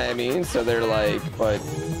know what I mean? So they're like, but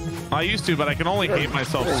I used to, but I can only hate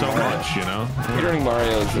myself so much, you know? speedrunning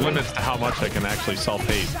Mario is Limits to how much I can actually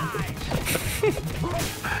self-hate.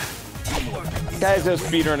 guys, those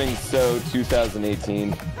speedrunning so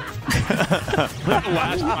 2018. The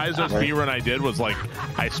last Kaizo speedrun I did was like,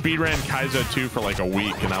 I speedran Kaizo 2 for like a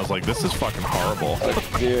week, and I was like, this is fucking horrible.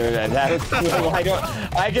 Dude, that is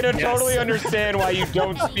I can totally understand why you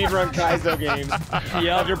don't speedrun Kaizo games.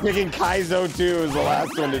 Yeah, you're picking Kaizo 2 as the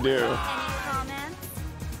last one to do.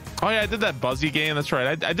 Oh yeah, I did that Buzzy game, that's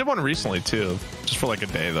right. I did one recently too, just for like a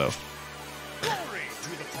day though.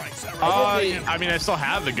 I mean, I still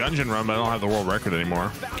have the Gungeon run, but I don't have the world record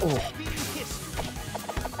anymore.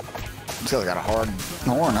 This guy's got a hard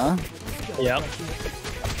horn, huh? Yep. I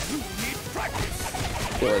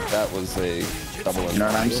feel like that was a double. You know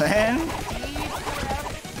what I'm saying?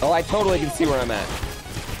 Oh, I totally can see where I'm at.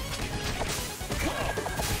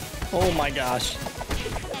 Oh my gosh.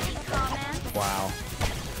 Wow.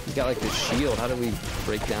 You got like the shield. How do we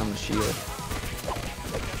break down the shield?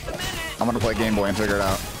 I'm gonna play Game Boy and figure it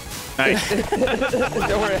out. Nice.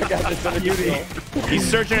 Don't worry, I got this under control. He's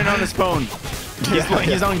searching it on his phone.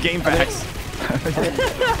 He's on Game Facts.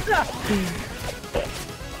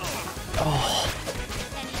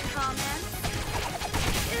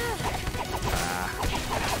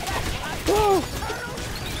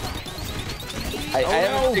 I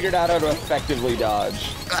haven't figured out how to effectively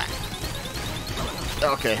dodge.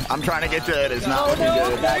 Okay, I'm trying to get you. It is not looking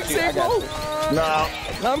good. I got you. No,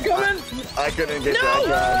 I'm coming. I couldn't get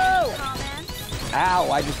that.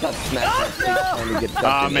 Ow, I just got smacked. Trying to get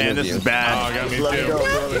Oh man, this is bad. Oh, got me Let it go, too.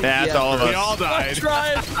 brother. Yeah, that's all of We all us.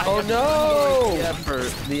 died. Oh no!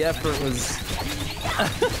 The effort was.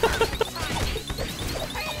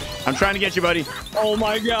 I'm trying to get you, buddy. Oh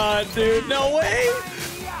my god, dude. No way.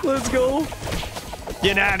 Let's go.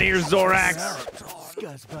 Get out of here, Zorax.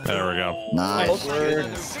 There we go.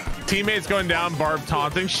 Nice. Teammates going down, Barb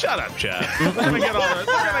taunting. Shut up, Chad. They're gonna get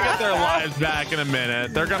their lives back in a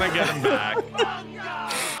minute. They're gonna get them back.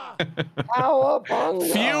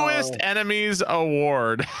 Fewest enemies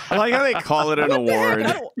award. I like how they call it an award.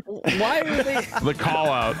 Why are they? The call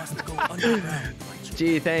out.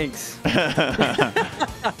 Gee, thanks.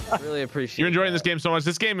 Really appreciate. You're enjoying this game so much.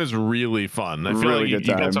 This game is really fun. I feel Really like you good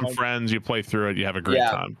get time. some friends, you play through it, you have a great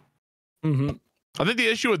time. I think the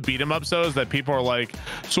issue with beat 'em ups though is that people are like,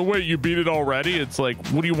 so wait, you beat it already? It's like,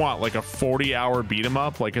 what do you want? Like a 40-hour beat 'em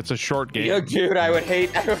up? Like it's a short game. Yo, dude, I would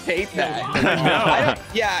hate that.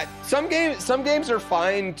 Yeah, some games are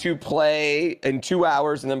fine to play in 2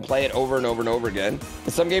 hours and then play it over and over and over again.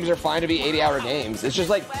 And some games are fine to be 80-hour games. It's just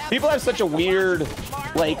like people have such a weird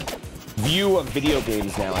like view of video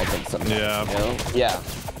games now, I think sometimes. Yeah. You know? Yeah.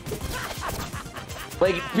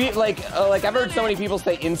 Like I've heard so many people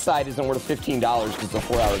say Inside isn't worth $15 because it's a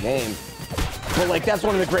 4-hour game. But like that's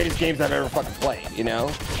one of the greatest games I've ever fucking played, you know?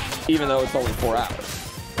 Even though it's only 4 hours.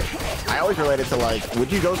 I always relate it to like,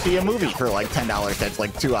 would you go see a movie for like $10 that's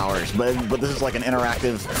like 2 hours? But this is like an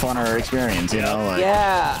interactive, funner experience, you know? Like,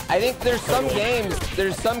 yeah, I think there's some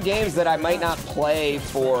games that I might not play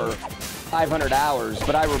for 500 hours,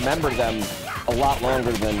 but I remember them a lot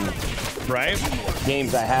longer than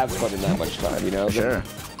games I have put in that much time, you know? Sure.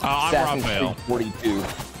 I'm Raphael. 42.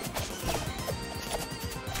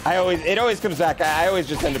 It always comes back. I always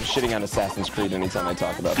just end up shitting on Assassin's Creed anytime I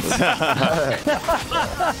talk about this.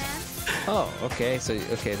 Oh, okay. So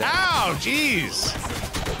okay. Ow, jeez.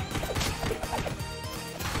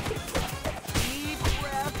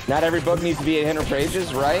 Not every book needs to be 800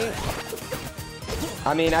 pages, right?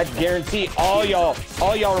 I mean, I guarantee all y'all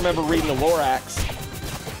remember reading the Lorax.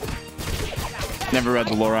 Never read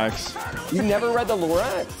the Lorax. You never read the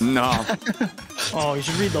Lorax? No. Oh, you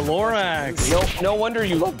should read the Lorax. No wonder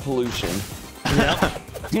you love pollution. Yep.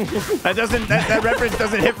 that reference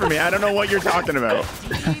doesn't hit for me. I don't know what you're talking about.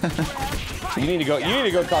 You need to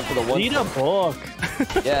go talk to the one. Read a book.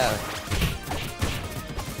 Yeah.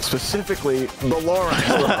 Specifically, the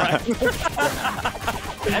Lorax.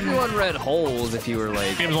 Everyone read Holes if you were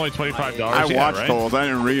like... Game's only $25. I watched Holes. I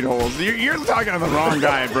didn't read Holes. You're talking to the wrong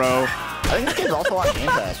guy, bro. I think this game's also on Game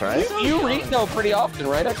Pass, right? You read though pretty often,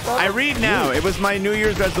 right? I read now. It was my New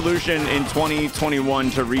Year's resolution in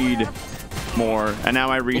 2021 to read more, and now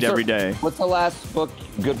I read every day. What's the last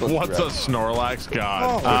good book? What's a Snorlax?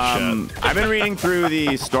 God. I've been reading through the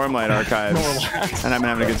Stormlight archives, and I've been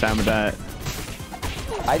having a good time with that.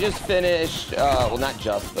 I just finished, well, not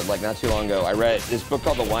just, but like not too long ago, I read this book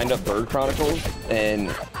called The Wind-Up Bird Chronicles, and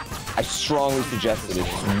I strongly suggest it.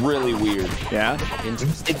 It's really weird. Yeah?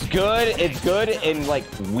 It's good and like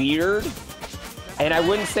weird. And I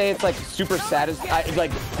wouldn't say it's like super satisfying.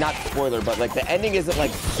 Like, not spoiler, but like the ending isn't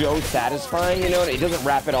like so satisfying, you know? It doesn't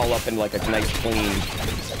wrap it all up in like a nice clean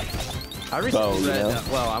I recently read, you know?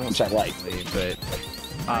 well, I won't Which I say like.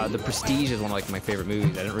 but The Prestige is one of like my favorite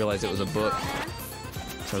movies. I didn't realize it was a book.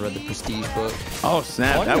 So I read the Prestige book. Oh,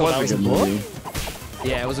 snap. That was a good movie.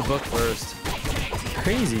 Yeah, it was a book first.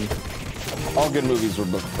 Crazy. All good movies were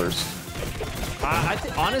book first.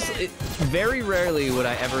 Honestly, very rarely would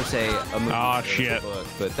I ever say a movie is a book,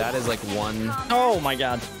 but that is like one. Oh my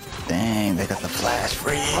god. Dang, they got the flash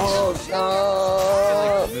freeze. Oh, I feel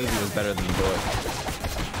like the movie was better than the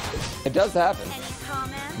book. It does happen.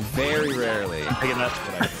 Very rarely.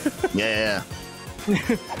 Yeah.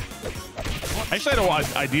 Actually, I had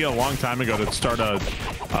an idea a long time ago to start a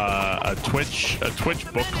Twitch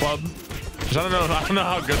book club. I don't know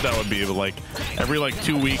how good that would be, but like every like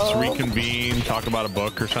 2 weeks reconvene, talk about a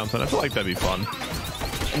book or something. I feel like that'd be fun.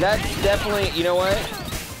 That's definitely, you know what?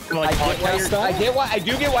 Like I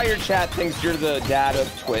do get why your chat thinks you're the dad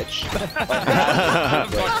of Twitch.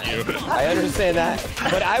 Fuck you. I understand that,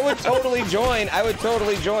 but I would totally join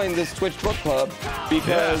this Twitch book club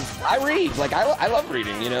because I read. Like I love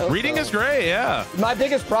reading. You know, reading is great. Yeah. My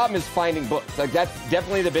biggest problem is finding books. Like that's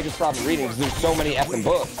definitely the biggest problem reading because there's so many effing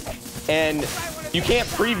books, and you can't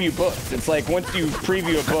preview books. It's like once you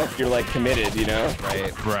preview a book, you're like committed. You know.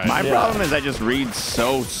 Right. My problem is I just read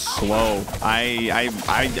so slow. I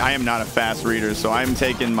am not a fast reader, so I'm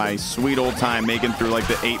taking my sweet old time making through like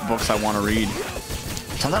the 8 books I want to read.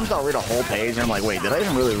 Sometimes I'll read a whole page and I'm like, wait, did I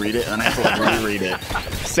even really read it? And I have to like reread it.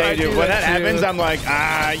 Say, dude, when that happens, I'm like,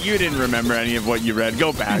 you didn't remember any of what you read.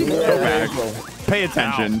 Go back. Go back. Pay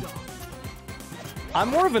attention. I'm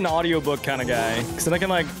more of an audiobook kind of guy, because then I can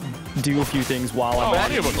like do a few things while I'm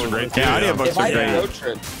audiobooks are great. Yeah, audiobooks are great. Road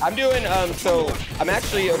trip. I'm doing so I'm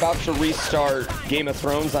actually about to restart Game of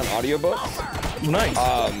Thrones on audiobooks.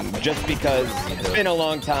 Nice. Just because it's been a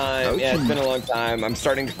long time. Yeah, it's been a long time. I'm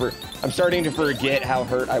starting to forget how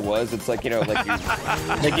hurt I was. It's like, you know,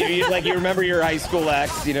 like you remember your high school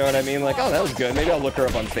ex, you know what I mean? Like, oh, that was good. Maybe I'll look her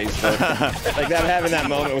up on Facebook. Like I'm having that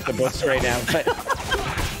moment with the books right now. But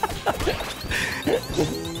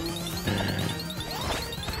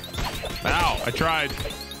Ow, I tried.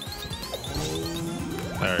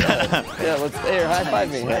 There we go. yeah, let's high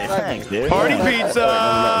five me. High five me. Dude. Party pizza!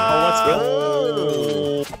 Oh,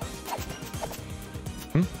 let's go.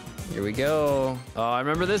 Here we go. Oh, I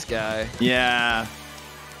remember this guy. Yeah.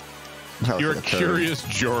 You're a curious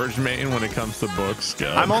George main when it comes to books,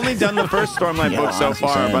 guys. I'm only done the first Stormlight book so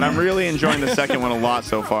far, but I'm really enjoying the second one a lot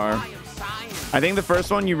so far. I think the first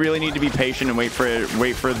one you really need to be patient and wait for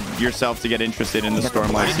yourself to get interested in the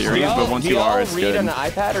Stormlight series. But once you are, it's good. Do you read on the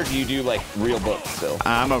iPad or do you do like real books still?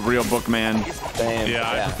 I'm a real book man. Same. Yeah,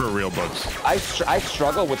 I prefer real books. I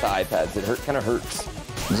struggle with the iPads. It kind of hurts.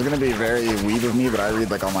 This is gonna be very weeb of me, but I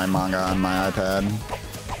read like all my manga on my iPad.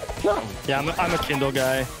 No. Yeah, I'm a Kindle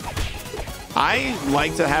guy. I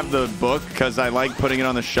like to have the book because I like putting it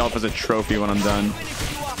on the shelf as a trophy when I'm done.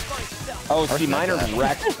 Oh, see, mine are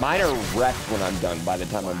wrecked. Mine are wrecked when I'm done. By the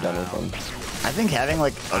time I'm done with them. I think having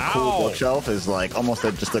like a cool bookshelf is like almost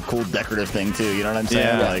just a cool decorative thing too. You know what I'm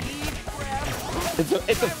saying? Yeah. Like,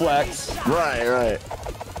 it's a flex. Right.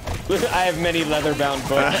 I have many leather-bound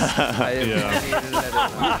books.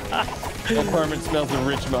 The apartment smells of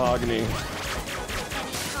rich mahogany.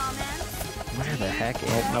 Where the heck?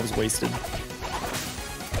 Oh, that was wasted.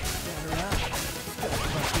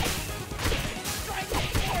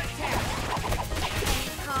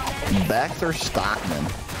 Baxter Stockman.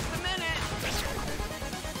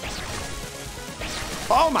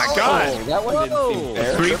 Oh my god! Oh, that one didn't seem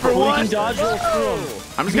fair. 3 for 1? We can dodge roll through him.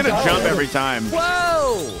 I'm just gonna jump every time.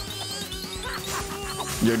 Whoa!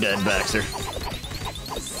 You're dead, Baxter.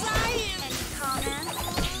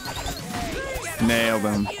 Nailed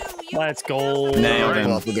him. Let's go. Nailed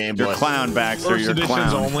him. Off the game, You're boy. clown, Baxter. First You're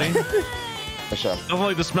editions clown. only. Sure. Doesn't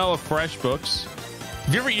like the smell of fresh books.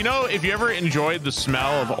 If you ever enjoyed the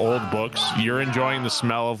smell of old books, you're enjoying the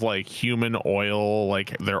smell of like human oil,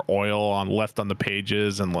 like their oil left on the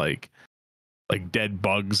pages and like dead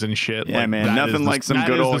bugs and shit. Yeah, like, man, nothing like some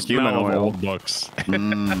good old human of oil. old books.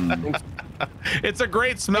 It's a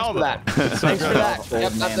great smell. Thanks for that.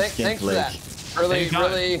 Yep, thanks for that.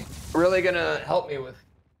 Really gonna help me with.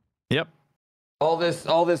 Yep. All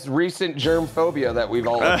this recent germ phobia that we've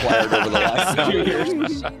all acquired over the last 2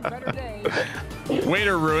 years. Way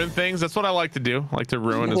to ruin things. That's what I like to do. I like to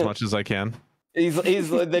ruin as much as I can. He's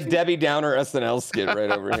the Debbie Downer SNL skit right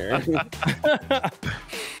over here.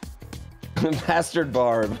 Bastard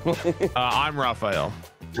Barb. I'm Raphael.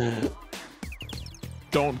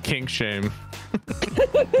 Don't kink shame.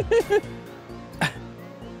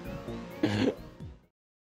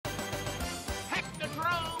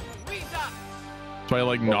 So I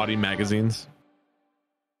like naughty magazines.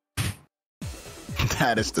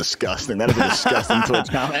 That is disgusting. That is a disgusting Twitch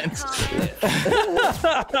comment.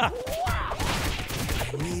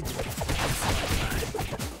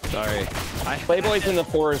 Sorry. Playboys in the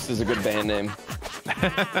Forest is a good band name.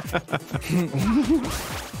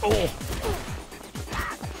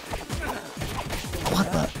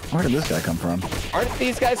 What the? Where did this guy come from? Aren't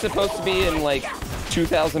these guys supposed to be in like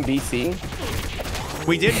 2000 BC?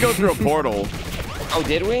 We did go through a portal. Oh,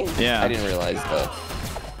 did we? Yeah. I didn't realize that.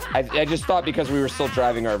 I just thought because we were still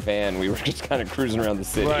driving our van, we were just kind of cruising around the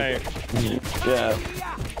city. Right. Yeah.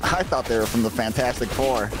 I thought they were from the Fantastic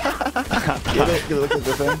Four. Get it? Do they look like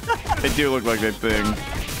the thing? They do look like that thing.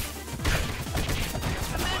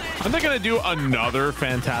 Aren't they gonna do another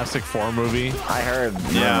Fantastic Four movie? I heard.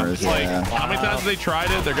 Yeah. Rumors, Like, yeah. how many times have they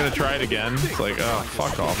tried it? They're gonna try it again. It's like, oh,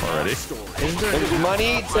 fuck off already. There's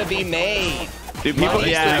money to be made. Dude, people,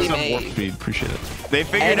 Money yeah, to be Warp made. speed. Appreciate it. they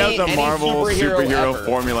figured out the Any Marvel superhero superhero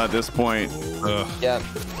formula at this point. Ugh. Yeah.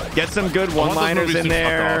 Get some good I want those one-liners movies in to fuck off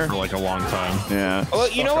there. for like a long time. Yeah. Well,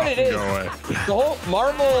 you know what it is? Go away. The whole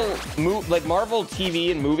Marvel TV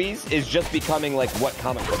and movies is just becoming like what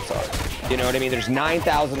comic books are. You know what I mean? There's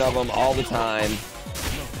 9,000 of them all the time.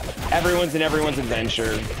 Everyone's in everyone's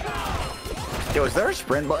adventure. Yo, is there a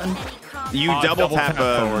sprint button? You double double tap tap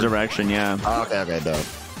a forward. direction, yeah. Oh, okay, dope.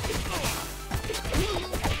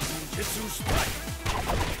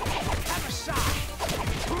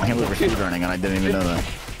 I can't believe we're speedrunning and I didn't even know that.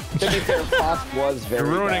 To be fair, Fox was very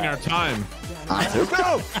You're ruining bad. our time.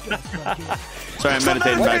 Sorry, I'm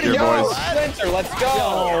meditating back here, Yo, boys. Spencer, let's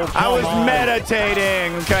go. I was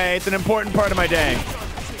meditating. Okay, it's an important part of my day.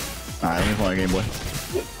 All right, let me play a game, boy.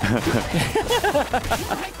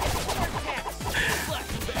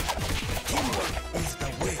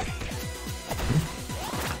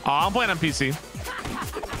 I'm playing on PC.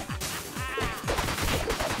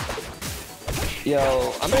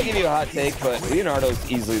 Yo, I'm gonna give you a hot take, but Leonardo's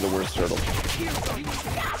easily the worst turtle.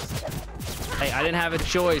 Hey, I didn't have a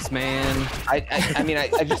choice, man. I mean, I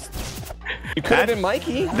just... You could have been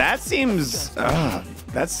Mikey. That seems...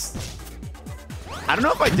 that's... I don't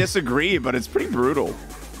know if I disagree, but it's pretty brutal.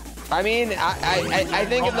 I mean, I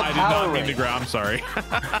think in the I did power not mean to rank. grab. I'm sorry.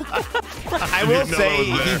 I will say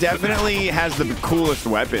he definitely has the coolest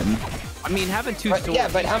weapon. I mean, having two swords. Yeah,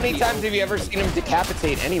 but how many times have you ever seen him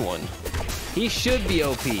decapitate anyone? He should be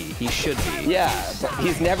OP. He should be. Yeah, but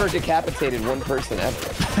he's never decapitated one person ever.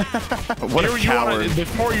 What a coward.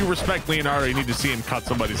 Before you respect Leonardo, you need to see him cut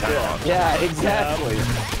somebody's head off. Yeah, exactly.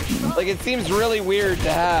 Like, it seems really weird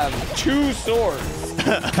to have 2 swords and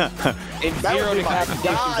 0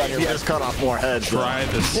 decapitations on your He just cut off more heads. Try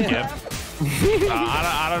the skip.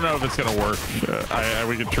 I don't know if it's gonna work.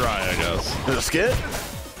 We could try, I guess. There's a skip?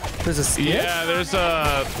 There's a skip? Yeah, there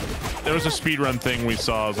was a speedrun thing we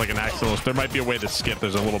saw. It was like an accidental. There might be a way to skip.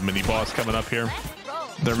 There's a little mini boss coming up here.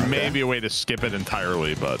 There may be a way to skip it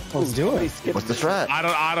entirely, but Let's do it. What's the threat?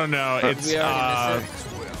 I don't know. It's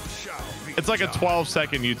it's like a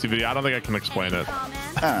 12-second YouTube video. I don't think I can explain it.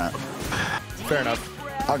 Fair enough.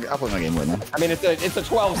 I'll play my game with him. I mean, it's a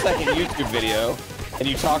 12-second YouTube video, and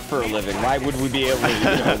you talk for a living. Why would we be able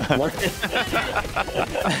to, learn it?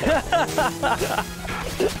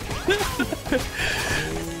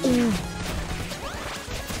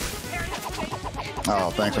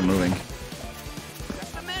 Oh, thanks for moving.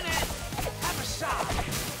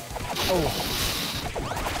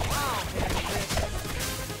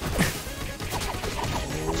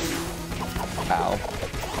 Ow.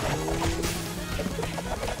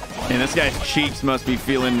 And this guy's cheeks must be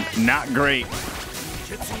feeling not great.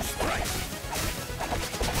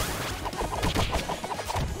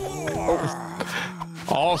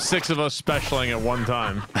 All 6 of us specialing at one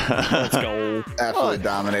time. Let's go. Absolutely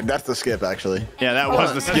dominate. That's the skip, actually. Yeah, that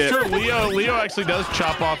was the skip. That's true. Leo actually does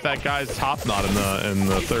chop off that guy's top knot in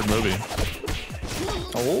the 3rd movie.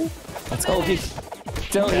 Oh, let's go. He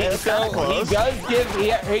does give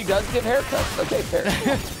haircuts. Okay, fair.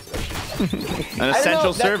 An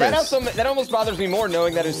essential service. That almost bothers me more,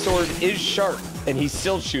 knowing that his sword is sharp and he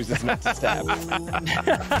still chooses not to stab.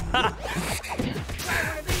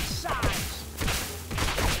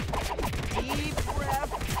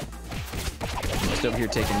 Just over here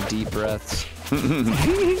taking deep breaths. I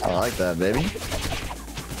like that, baby.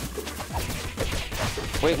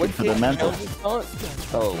 Wait, what? The mental.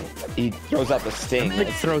 Oh, he throws out the sting. He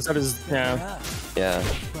throws out his Yeah.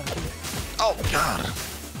 Oh God.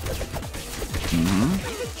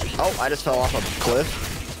 Oh, I just fell off a cliff.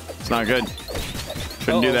 It's not good.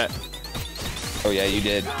 Shouldn't do that. Oh yeah, you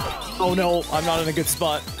did. Oh no, I'm not in a good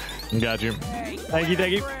spot. Got you. Thank you,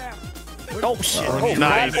 thank you. Oh shit. Oh,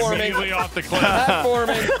 Nice. Immediately off the cliff.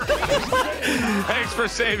 Platforming. Thanks for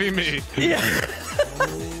saving me. Yeah.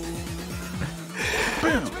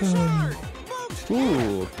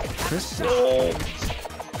 Ooh.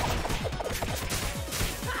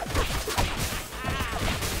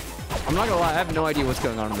 I'm not gonna lie, I have no idea what's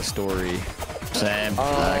going on in the story. Same,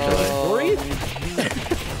 actually.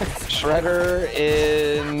 Shredder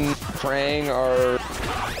and Krang are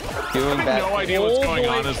doing I that. have no idea what's going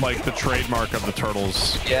on is like the trademark of the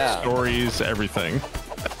Turtles. Yeah. Stories, everything.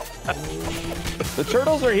 The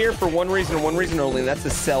Turtles are here for one reason and one reason only, and that's to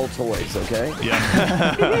sell toys, okay?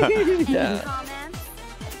 Yeah. Yeah.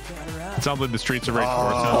 It sounds like the Streets of Rage 4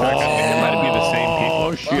 soundtrack. I think it might be the same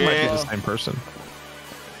people. It might be the same person.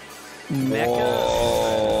 Mecha.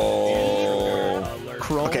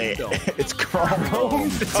 Chrome. Okay, it's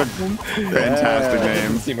Chrome. It's a fantastic name.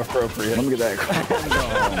 Doesn't seem appropriate. Let me get that Chrome.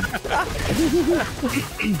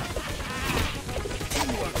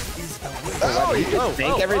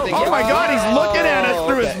 Everything. Oh my God, he's looking at us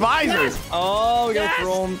through his visor. Oh, we got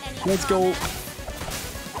Chrome. Let's go.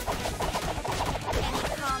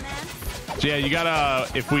 So yeah, you gotta,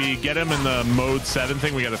 if we get him in the mode 7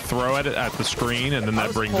 thing, we gotta throw it at the screen, and then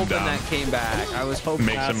that brings him down. that came back. I was hoping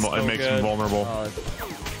Makes him, it makes him vulnerable.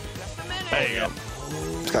 There you go.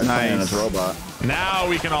 This guy's playing his robot. Now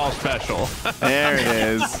we can all special. There it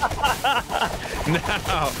is.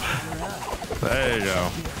 Now. There you go.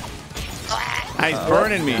 He's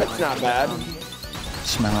burning me. That's not bad.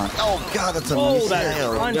 Smell it. Oh God, that's a Oh, that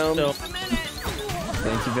missile. crunch though.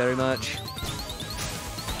 Thank you very much.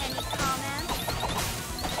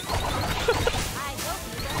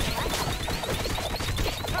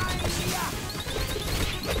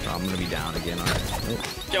 I'm gonna be down again.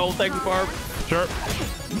 Yo, thank you, Barb. Sure.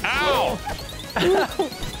 Ow!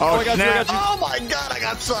 Oh, I got you, I snap. got you. Oh my God, I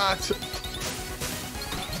got sucked.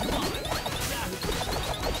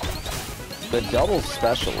 The double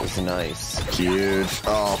special is nice. Huge.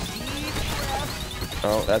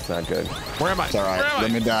 Oh, that's not good. Where am I? it's all right.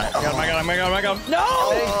 Let me die. Oh my god, oh my god, oh my god. No!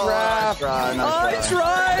 Thanks, Raph. Try, Nice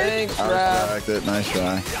try. Thanks, I Raph. respect it. Nice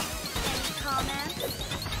try.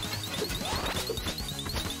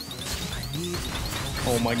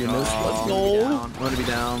 Oh my goodness. Let's go. I'm gonna be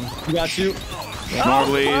down. We got you. More,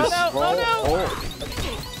 please.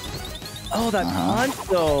 Oh, that punch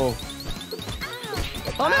though.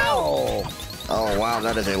 Ow. Oh wow,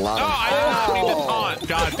 that is a lot Oh, of. I didn't mean to taunt.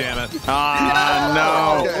 God damn it.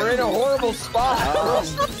 Ah, no. We're in a horrible spot.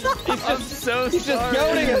 He's just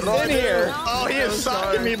goading us in here. Oh, he is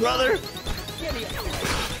sucking me, brother.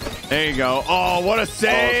 There you go. Oh, what a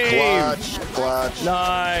save. Clutch.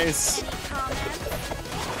 Nice.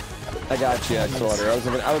 I got you, xwater.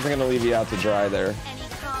 I wasn't gonna leave you out to dry there.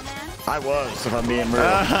 I was, if I'm being real.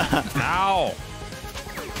 Ow.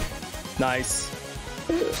 Nice.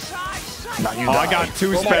 Oh, I got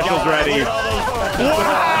two specials ready.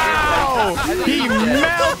 Wow! He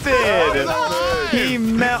melted. He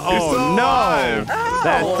melted. Oh no,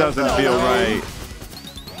 that doesn't feel right.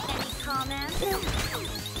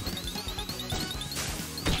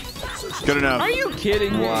 Good enough. Are you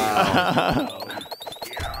kidding me? Wow.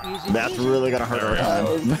 That's really gonna hurt our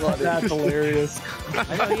time. That's hilarious.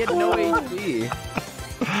 I know he had no HP.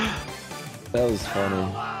 That was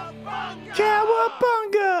funny.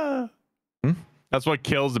 Cowabunga! That's what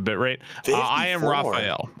kills the bitrate. I am 54.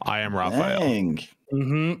 Raphael. I am Raphael. Dang.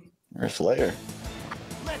 Mm-hmm. You're a Slayer.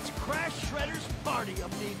 Let's crash Shredder's party,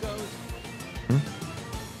 amigos.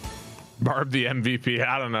 Barb the MVP.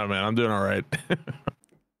 I don't know, man. I'm doing all right.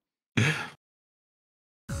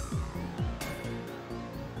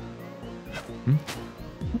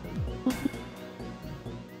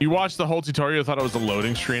 You watched the whole tutorial, thought it was a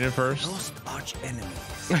loading screen at first? Lost arch enemies.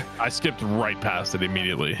 I skipped right past it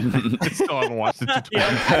immediately. I still haven't watched the tutorial.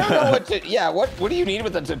 I don't know what to, yeah, what do you need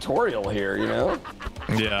with the tutorial here, you know?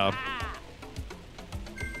 Yeah.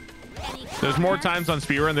 There's more times on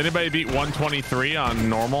speedrun. Did anybody beat 123 on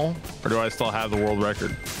normal? Or do I still have the world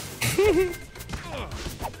record?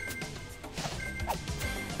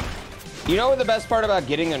 You know what the best part about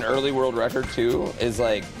getting an early world record too is,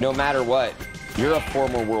 like, no matter what, you're a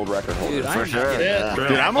former world record holder. Dude, For sure. Yeah.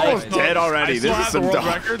 Dude, I'm almost dead already. I still This is have some the world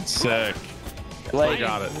dumb. record. Sick. Like, I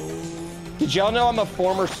got it. did y'all know I'm a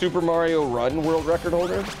former Super Mario Run world record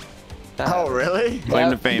holder? Oh, really?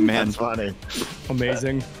 Claim to fame, man. That's funny.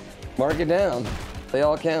 Amazing. Mark it down. They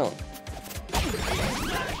all count.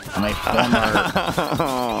 I'm a former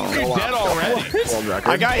You're dead already. world record.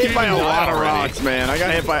 I got hit by a Dude, lot of already. rocks, man. I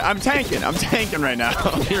got hit by. I'm tanking right now.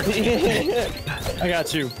 I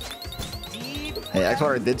got you. Hey,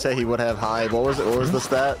 xwater did say he would have high. What was it? What was the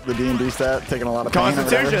stat? The D&D stat? Taking a lot of pain. or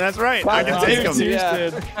Constitution. whatever? That's right. I can take them. Yeah.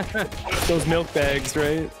 Those milk bags,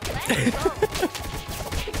 right?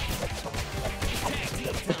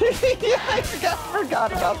 Yeah, I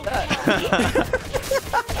forgot about that.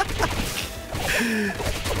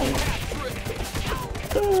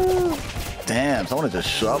 Damn, someone is just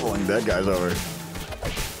shoveling dead guys over.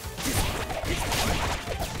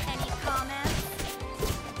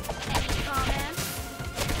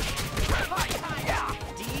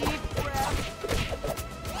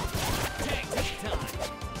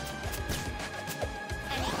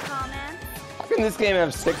 How can this game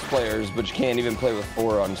have 6 players, but you can't even play with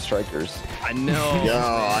 4 on strikers? I know. Yo,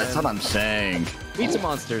 man. that's what I'm saying. Beat some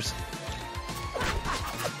monsters.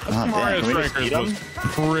 Oh, damn, Mario can we just Strikers beat 'em? was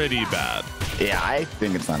pretty bad. Yeah, I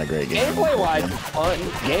think it's not a great game. Gameplay-wise, fun.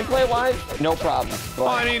 Gameplay-wise, no problem. But,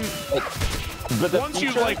 Well, I mean, but the once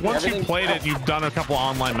you've features, once you've everything- played it, you've done a couple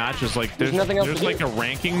online matches. Like there's nothing else there's to like do. a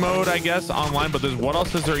ranking mode, I guess, online. But there's what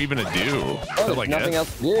else is there even to do? Oh, Is there's like nothing it?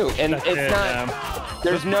 else to do, and That's it's it, not. man.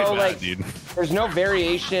 There's That's no pretty bad, like. dude. There's no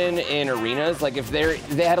variation in arenas. Like if they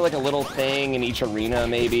had like a little thing in each arena,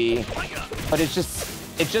 maybe, but it just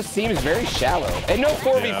seems very shallow. And no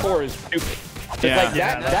 4v4 is stupid. It's Yeah. like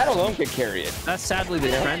that alone could carry it. That's sadly the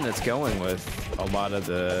trend that's going with a lot of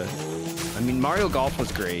the. I mean, Mario Golf was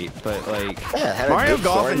great, but like. Yeah, it had a Mario good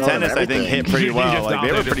Golf story and mode tennis, I think, everything. hit pretty You well. just Like they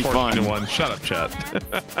were dominated pretty 14 to fun. 1. Shut up, Chet.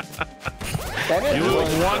 That is You lose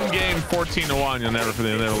really- one game 14 to 1, you'll never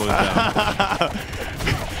lose that.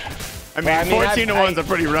 I mean, Well, I mean, 14 to 1's a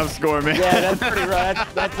pretty rough score, man. Yeah, that's pretty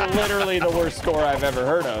rough. That's literally the worst score I've ever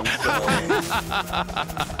heard of.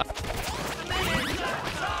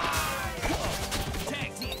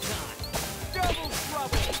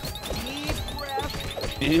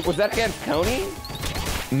 Was that against Coney?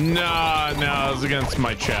 No, it was against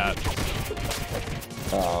my chat.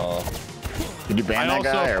 Oh. Did you ban I that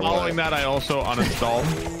guy also, or following what? that, I also uninstalled.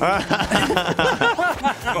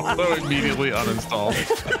 Also immediately uninstalled.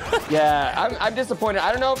 Yeah, I'm disappointed.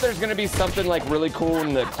 I don't know if there's gonna be something like really cool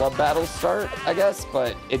when the club battles start, I guess,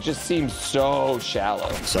 but it just seems so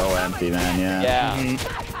shallow. So empty, man. Yeah. Yeah.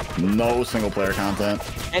 No single player content.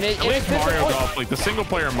 And At least Mario Golf, like the single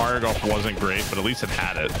player Mario Golf wasn't great, but at least it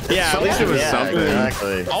had it. Yeah, at least it was something.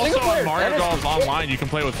 Exactly. Also, on Mario Golf Online, you can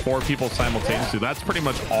play with 4 people simultaneously. That's pretty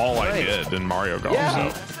much all I did in Mario Golf.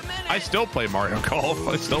 Yeah. So I still play Mario Golf.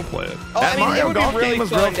 I still play it. That Mario Golf game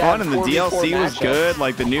was real fun, and the DLC was good.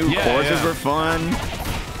 Like the new courses were fun.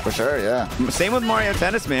 For sure, yeah. Same with Mario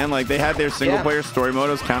Tennis, man. Like they had their single player story mode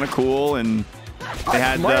was kind of cool, and they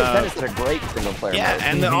had Mario Tennis is a great single player mode.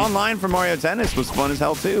 and the online for Mario Tennis was fun as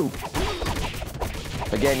hell too.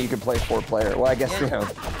 Again, you can play 4-player. Well, I guess you know.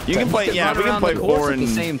 You can play, we can play 4 at the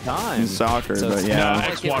same time. in soccer, So but it's yeah. not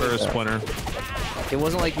xwater is Splinter. It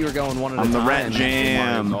wasn't like you were going one at a I'm time. the Rat in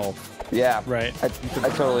Jam. Mario Golf. Yeah, Right. I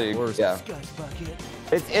totally, yeah.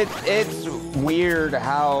 It's weird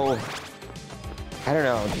how, I don't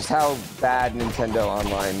know, just how bad Nintendo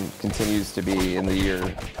Online continues to be in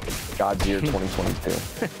the God's year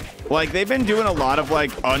 2022. Like they've been doing a lot of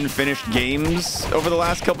like unfinished games over the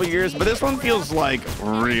last couple of years, but this one feels like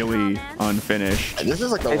really unfinished. This is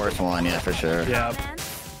like the worst one, yeah, for sure. Yeah.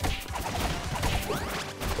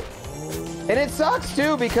 And it sucks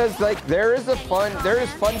too because like there is fun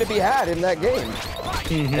to be had in that game.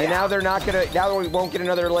 And now now we won't get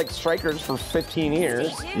another like Strikers for 15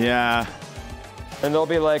 years. Yeah. And they'll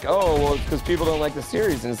be like, oh, well, it's because people don't like the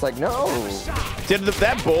series. And it's like, no. Did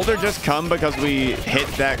that boulder just come because we hit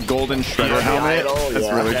that golden shredder helmet?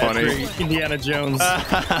 That's really funny. Indiana Jones.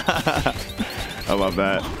 I love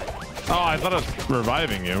that. Oh, I thought I was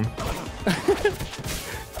reviving you.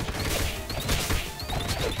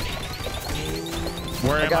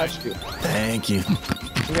 Where am I? You. Thank you.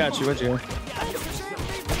 I got you. What you?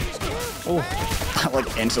 I'm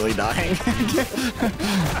like instantly dying.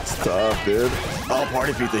 It's tough, dude. Oh,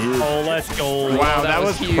 party feet the huge. Oh, let's go. Wow, that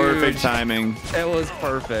was huge. perfect timing. That was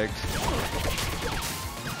perfect.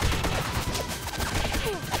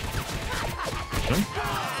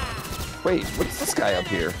 Wait, what's this guy up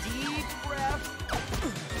here?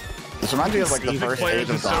 This reminds me of like the Music first players stage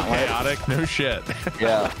of is so Gauntlet. chaotic. No shit.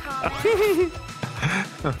 Yeah.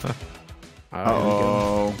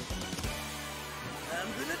 Uh-oh.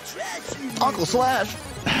 Uncle Slash.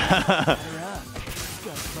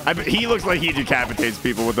 He looks like he decapitates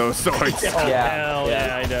people with those swords. Yeah. Hell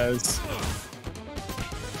yeah, he does.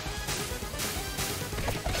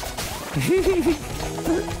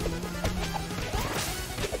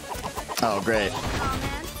 Oh, great.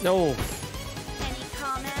 No. Any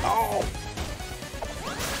comments? Oh.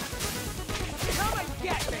 Come and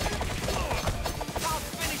get me! I'll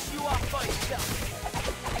finish you off myself.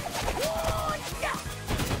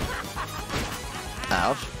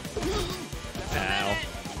 Ouch. Ow.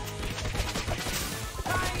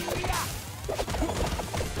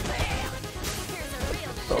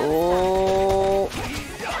 Oh.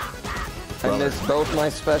 I missed both my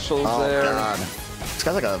specials Oh, there. God. This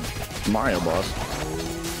guy's like a Mario boss.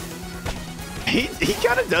 He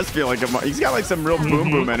kind of does feel like he's got like some real boom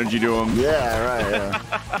boom energy to him. Yeah, right, yeah.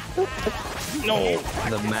 No.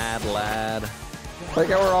 The mad lad. Like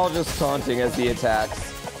how we're all just taunting as he attacks.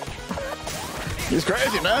 He's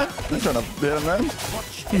crazy, man. I'm trying to hit him, man.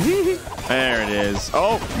 There it is.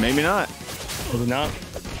 Oh, maybe not. Was it not?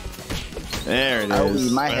 There it Oh,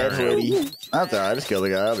 is. my head's ready. That's alright. I just killed the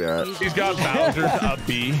guy. I'll be alright. He's got Bowser's up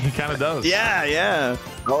B. He kind of does. Yeah, yeah.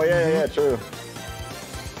 Oh, yeah, true.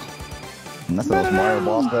 And that's the most Mario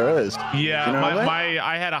boss there is. Yeah, You know what I mean?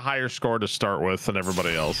 I had a higher score to start with than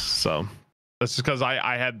everybody else, so that's just because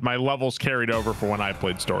I had my levels carried over for when I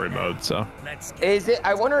played story mode. So Is it?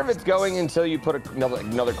 I wonder if it's going until you put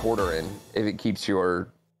another quarter in. If it keeps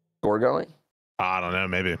your score going. I don't know,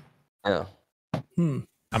 maybe. Yeah.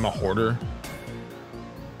 I'm a hoarder.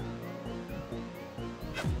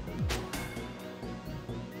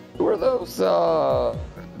 Who are those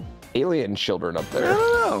alien children up I there? don't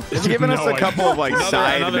know. It's giving us a couple of like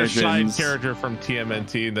side another missions. side character from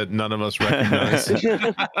TMNT that none of us recognize.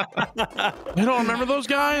 You don't remember those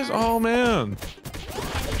guys? Oh man.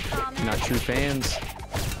 Not true fans.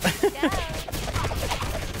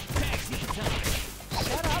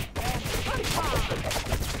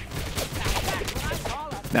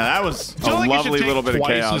 Now that was I feel a like it should lovely take little bit of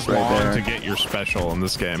twice chaos as right long there. to get your special in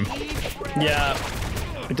this game. Yeah.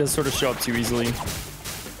 It does sort of show up too easily.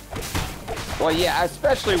 Well, yeah,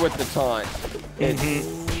 especially with the taunt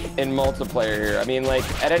in multiplayer here. I mean, like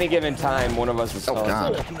at any given time, one of us is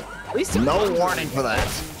taunting. No warning for that.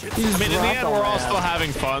 I mean, in the end, we're all still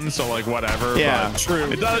having fun, so like whatever. Yeah, but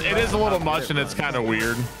true. It is a little much, and it's kind of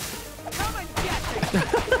weird.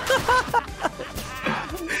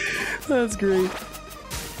 That's great.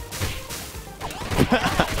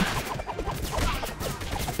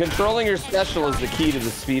 Controlling your special is the key to the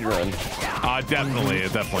speed run. Definitely,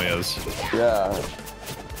 it definitely is. Yeah.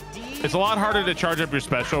 It's a lot harder to charge up your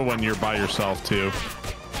special when you're by yourself too.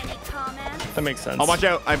 That makes sense. Oh, watch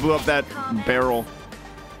out! I blew up that barrel.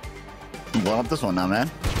 Blow up this one now, man.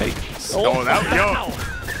 Hey. Oh,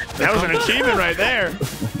 that was an achievement right there.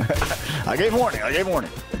 I gave warning. I gave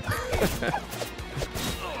warning.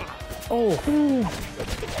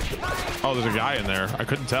 Oh, there's a guy in there. I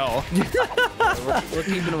couldn't tell. We're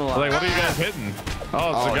keeping him alive. Like, what are you guys hitting?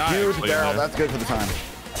 Oh, it's a guy. Huge actually in barrel. there. That's good for the time.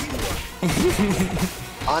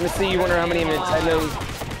 Honestly, you wonder how many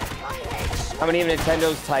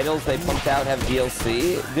Nintendo's titles they pumped out have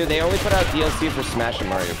DLC? Dude, they only put out DLC for Smash and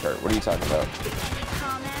Mario Kart. What are you talking about?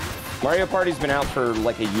 Mario Party's been out for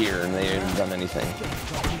like a year and they haven't done anything.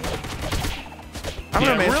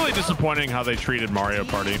 Really disappointing how they treated Mario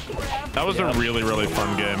Party. That was a really, really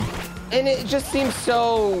fun game. And it just seems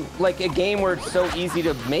so like a game where it's so easy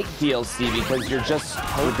to make DLC because you're just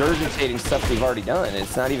regurgitating stuff we've already done.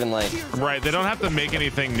 It's not even like... Right, they don't have to make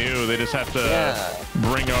anything new. They just have to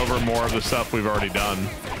bring over more of the stuff we've already done.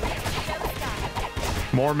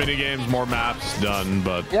 More minigames, more maps done,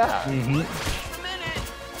 but... Yeah. I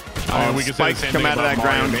mean, we could say the Spikes same come thing out of about that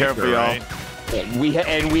Mario ground Maker, careful, y'all. right? We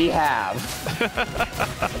have.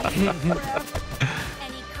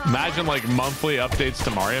 Imagine like monthly updates to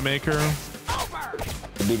Mario Maker.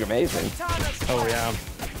 It'd be amazing. Oh yeah.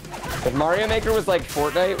 If Mario Maker was like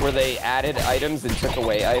Fortnite, where they added items and took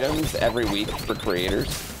away items every week for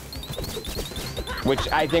creators,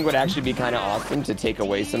 which I think would actually be kind of awesome to take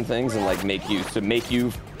away some things and like make you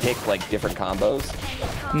pick like different combos.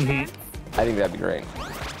 I think that'd be great.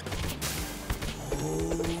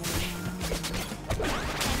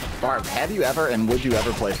 Barb, have you ever and would you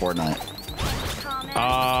ever play Fortnite?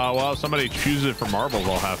 Well, if somebody chooses it for marbles,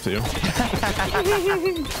 I'll have to.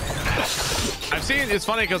 I've seen, it's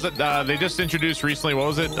funny because they just introduced recently, what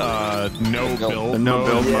was it? No build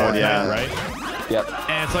mode, yeah. Right? Yep.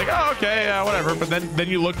 And it's like, oh, okay, whatever. But then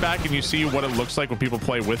you look back and you see what it looks like when people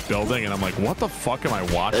play with building, and I'm like, what the fuck am I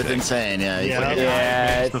watching? It's insane,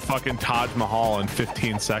 yeah. It's the fucking Taj Mahal in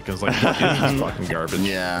 15 seconds. Like, what is this fucking garbage?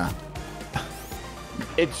 Yeah.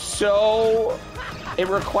 It's so... It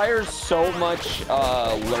requires so much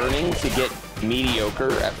learning to get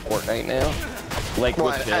mediocre at Fortnite now. Like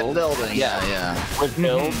with builds. Building, yeah. With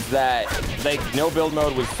builds that, like, no build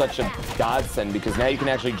mode was such a godsend because now you can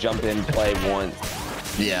actually jump in, play once.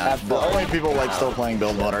 Yeah, the only people like still playing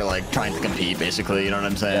build mode are like trying to compete, basically. You know what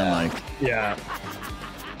I'm saying? Yeah. Like, yeah.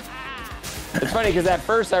 It's funny because at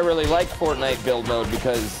first I really liked Fortnite build mode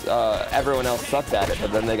because everyone else sucked at it,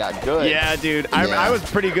 but then they got good. Yeah, dude. I was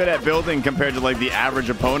pretty good at building compared to like the average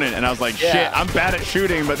opponent, and I was like, shit, I'm bad at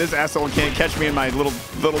shooting, but this asshole can't catch me in my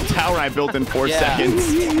little tower I built in 4 seconds.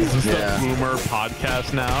 Is this the boomer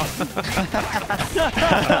podcast now?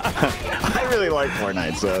 I really like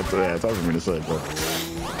Fortnite, so it's hard for me to say, but.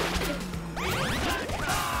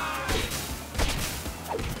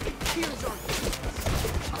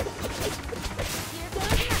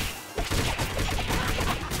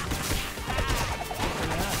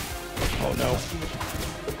 Oh no.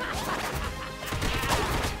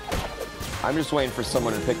 I'm just waiting for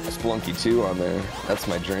someone to pick Splunky 2 on there. That's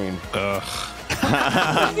my dream. Ugh.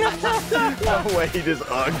 No way, he just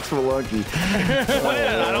ugged Spelunky.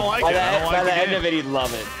 I don't like it. I don't like By the it. end of it, he'd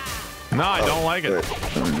love it. No, I don't like it.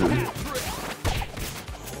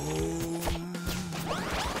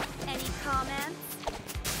 Any comments?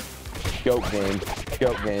 Goat game.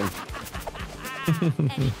 Goat game.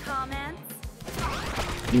 Any comments?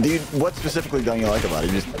 Dude, what specifically don't you like about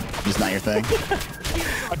it? Just not your thing?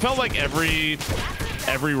 I felt like every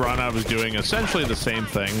run I was doing essentially the same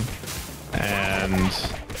thing, and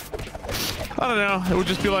I don't know, it would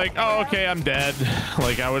just be like, oh, okay, I'm dead.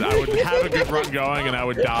 Like I would have a good run going, and I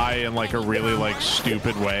would die in like a really like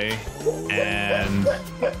stupid way, and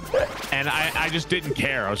I just didn't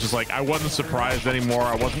care. I was just like, I wasn't surprised anymore.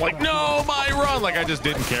 I wasn't like, no, my run. Like I just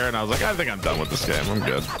didn't care, and I was like, I think I'm done with this game. I'm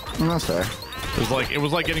good. That's fair. It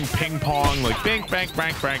was like getting ping pong, like bink, bank,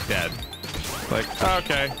 bank, bank, dead. Like,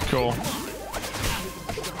 okay, cool.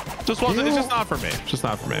 Just wasn't. It's just not for me. It's just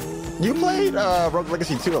not for me. You played Rogue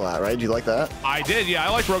Legacy 2 a lot, right? Did you like that? I did. Yeah,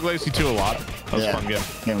 I liked Rogue Legacy 2 a lot. That was a fun game.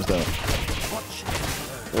 Game was dope.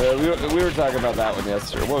 We were talking about that one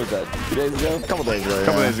yesterday. What was that? 2 days ago? A couple days ago. A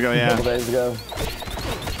couple days ago, yeah. A couple days ago.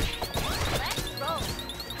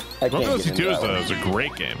 I can't Ghost get into 2 that one. is a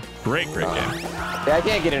great game. Great game. Yeah, I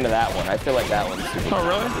can't get into that one. I feel like that one's super Oh,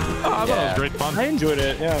 really? Oh, I thought it was great fun. I enjoyed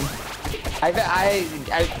it. Yeah. I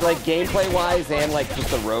like gameplay wise and like just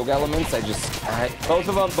the rogue elements. Both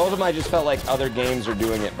of them I just felt like other games are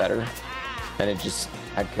doing it better, and I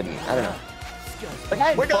don't know. Like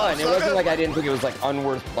I had fun. It wasn't like I didn't think it was like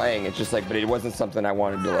unworth playing. It's just like, but it wasn't something I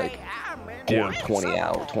wanted to like pour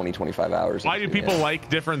 20, 25 hours. Why do people like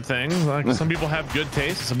different things? Like some people have good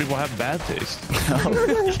taste, some people have bad taste.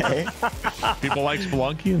 Okay. People like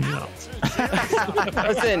Spelunky and no.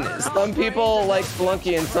 Listen, some people like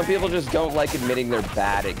Spelunky and some people just don't like admitting they're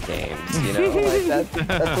bad at games. You know, like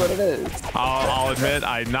that's what it is. I'll admit,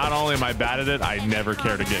 I not only am I bad at it, I never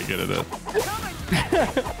care to get good at it.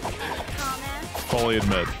 Fully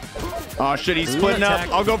admit. Oh shit, he's splitting up.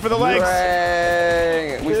 I'll go for the legs.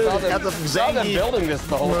 Dang. We saw them building this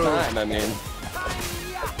the whole time. I mean,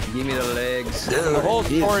 Give me the legs. the whole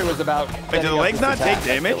story was about. Wait, do the legs not take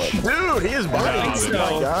damage? Dude, he is biting. so.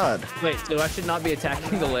 Oh my god. Wait, so I should not be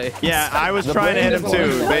attacking the legs? Yeah, I was trying to hit him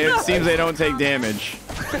too, but it seems they don't take damage.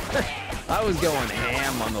 I was going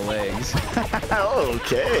ham on the legs.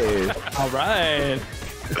 Okay. All right.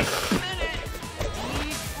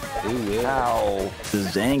 Ooh, Ow. The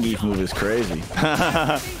Zangief move is crazy.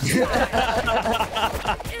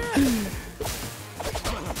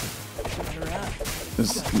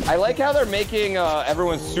 I like how they're making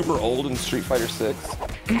everyone super old in Street Fighter 6.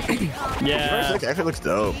 Yeah. It actually looks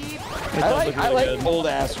dope. I like old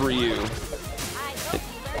ass Ryu.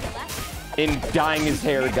 In dyeing his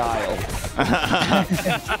hair Guile.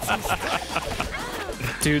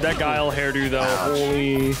 Dude, that Guile hairdo though.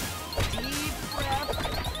 Holy.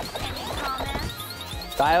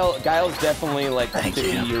 Guile's definitely like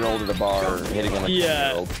 50-year-old at a bar hitting on a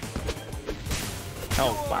 20-year-old.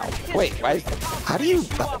 Oh wow. Wait, why?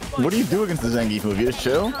 What do you do against the Zangief move? You just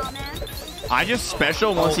chill? I just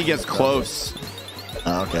special once he gets close.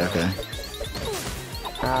 Oh, okay.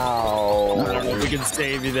 Ow. I don't know if we can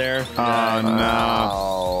save you there. Oh no.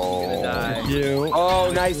 Ow. You.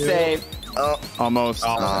 Oh, nice save. Oh, Almost.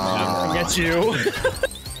 I get you.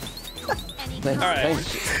 All right.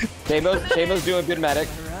 Chambo's doing good medic.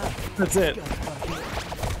 That's it.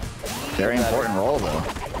 very important role though.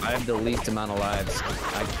 I have the least amount of lives.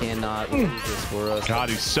 I cannot lose this for us. God,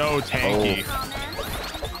 he's so tanky.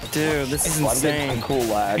 Dude, this is insane. Cool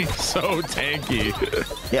lag. He's so tanky.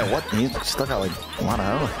 Yeah, what? He still got like a lot of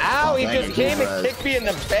health. Ow, he dang, just he came did and res. kicked me in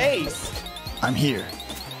the face. I'm here.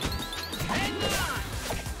 Any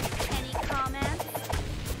comments?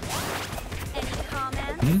 Any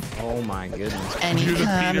comments? Oh my goodness. Do the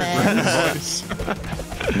Peter Griffin voice.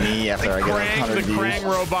 Me after I get like 100 The views. Krang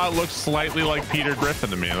robot looks slightly like Peter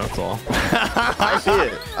Griffin to me, that's all. I see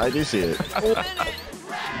it. I do see it.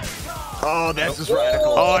 Oh, that's just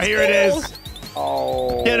radical. Oh, here it is.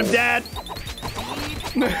 Oh. Get him, Dad.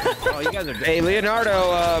 Oh, you guys are dead. Hey,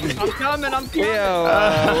 Leonardo. I'm coming. Leo,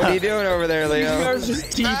 what are you doing over there, You Leo? guys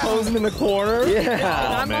just T-posing in the corner.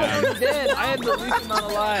 Yeah. I'm already dead. I had the least amount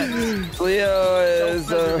of lives. Leo is.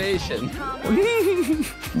 Preservation.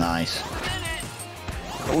 Nice.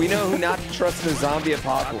 We know who not to trust in a zombie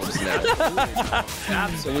apocalypse now.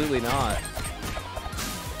 Absolutely not.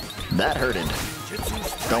 That hurted.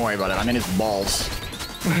 Don't worry about it. I'm in his balls.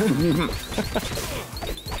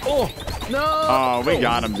 Oh no! Oh, we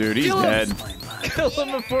got him, dude. He's Kill him. dead. Kill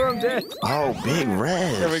him before I'm dead. Oh, big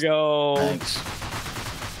red. There we go. Thanks.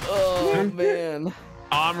 Oh man.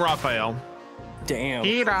 I'm Raphael. Damn.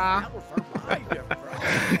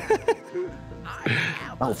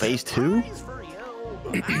 Oh, phase 2?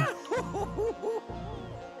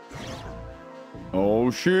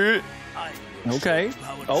 Oh shit. Okay.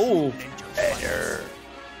 Oh. Here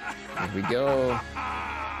we go.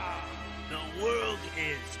 The world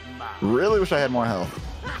is mine. Really wish I had more health.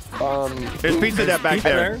 There's pizza that back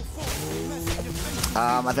there.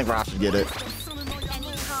 I think Ross should get it.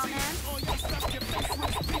 Any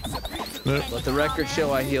comments? Let the record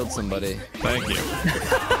show I healed somebody. Thank you.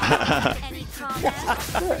 Any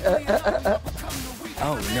comments?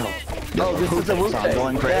 Oh no. Oh, this is a Wu I'm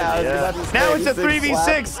going crazy. Yeah, I was Yeah. about to say, Now it's a this thing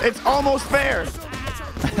 3v6. It's almost fair.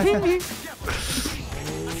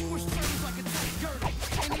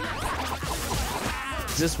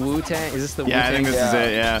 Is this Wu-Tang? Is this the Yeah, I Wu-Tang? think this is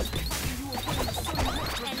it. Yeah.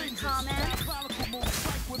 Any comments?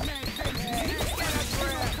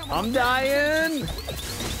 I'm dying.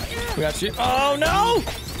 We got you. Oh no!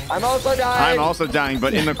 I'm also dying. I'm also dying,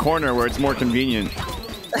 but in the corner where it's more convenient.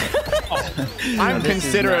 I'm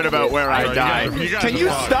considerate about where I die. Can you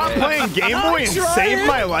stop playing Game Boy and save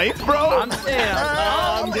my life, bro? I'm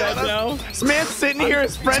dead now. This man's sitting here,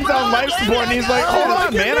 his friend's on life support, and he's like, hold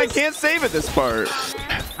on, man, I can't save at this part.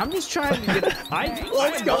 I'm just trying to get.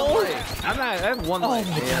 Let's go. I have one life,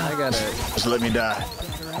 man. I gotta. Just let me die.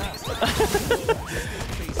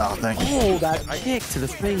 Oh, thank you. Oh, that kick to the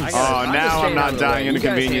face. Oh, now I'm not dying in a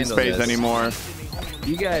convenient space anymore.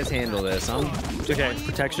 You guys handle this. Okay,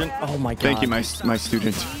 protection. Oh my god. Thank you, my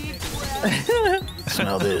student.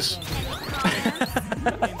 Smell this.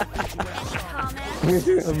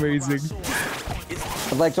 Amazing.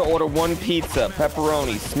 I'd like to order 1 pizza,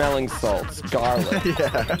 pepperoni, smelling salts, garlic.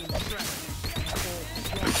 Yeah.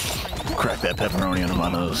 Crack that pepperoni under my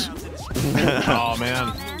nose. Oh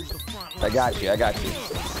man. I got you.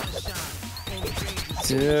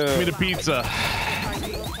 Give me the pizza.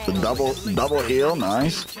 The double heel,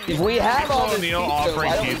 nice. If we have all this Neil pizza, offering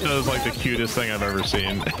why don't we pizza is like the cutest thing I've ever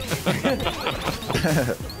seen.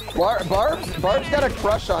 Barb's got a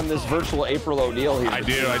crush on this virtual April O'Neil here. I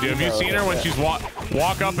do. Have you seen her when she's walk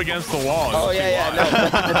up against the wall? Oh yeah. No,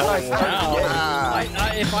 that's what I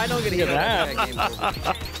started If I don't get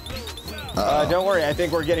that. don't worry. I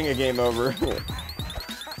think we're getting a game over.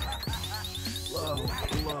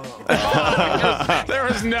 There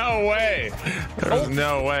was no way.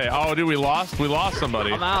 No way. Oh, dude, we lost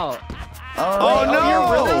somebody. I'm out. Oh, no! You're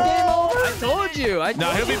really game over? I told you.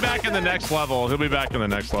 No, he'll be back in the next level.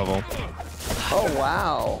 Oh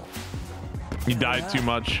wow. He died too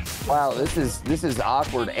much. Wow, this is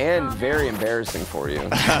awkward and very embarrassing for you.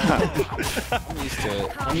 I'm used to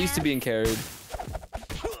it. I'm used to being carried.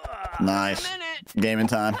 Nice. Gaming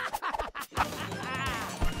time.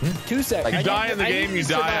 2 seconds. You die in the game, you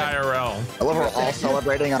die IRL. I love we're all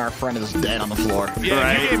celebrating and our friend is dead on the floor.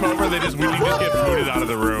 Yeah, if you game over, you just get booted out of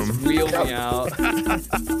the room. Wheel me out.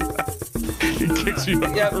 He kicks you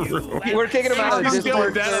out of the room. We're kicking him out of the He's still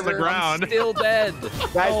Discord dead on the server. ground. Still dead.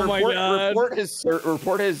 Guys, Oh my God.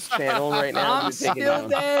 report his channel right now. I'm still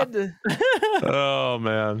dead. Oh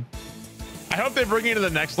man. I hope they bring you to the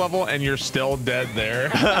next level and you're still dead there.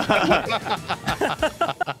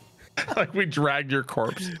 Like we dragged your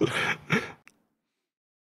corpse.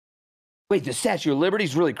 Wait, the Statue of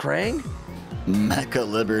Liberty's really Krang? Mecha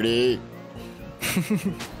Liberty.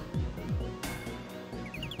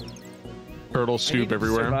 Turtle soup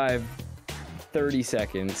everywhere. Survive 30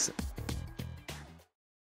 seconds.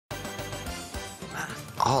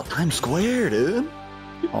 Oh, Times Square, dude.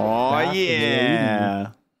 Oh, yeah.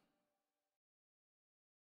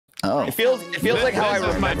 Oh. It feels like how I This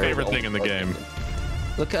is remember. my favorite thing in the game.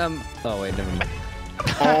 Look, oh wait, never mind.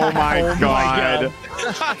 Oh my god.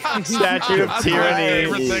 Statue of My Tyranny.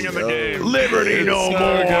 favorite thing in the game. Liberty no So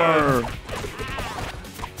more.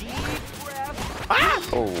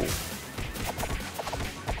 Oh.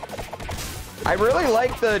 I really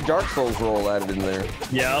like the Dark Souls roll added in there.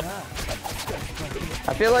 Yep.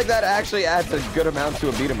 I feel like that actually adds a good amount to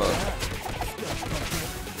a beat 'em up.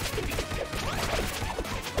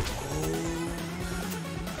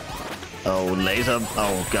 Oh, laser.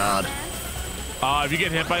 Oh, God. If you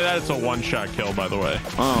get hit by that, it's a one-shot kill, by the way.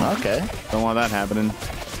 Oh, Okay. don't want that happening.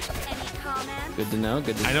 Any comments? Good to know.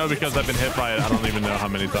 Good to know. I know because I've been hit by it. I don't even know how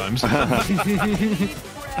many times.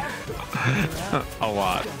 A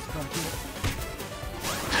lot.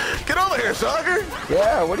 Get over here, sucker.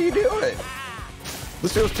 Yeah, what are you doing?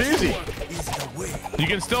 This feels cheesy. You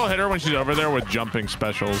can still hit her when she's over there with jumping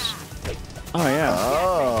specials. Oh, yeah.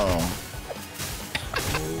 Oh.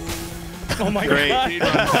 Oh my Great. god. Speed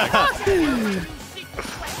run tech.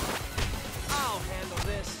 I'll handle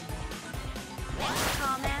this. Any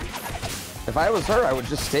comments? If I was her, I would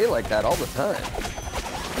just stay like that all the time.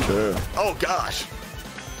 Oh, gosh.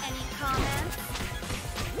 Any comments?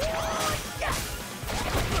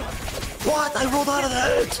 What? I rolled out of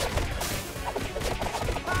that.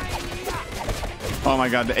 Oh my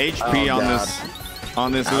god, the HP Oh, on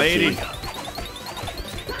God. this Ouchie. lady.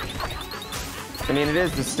 I mean, it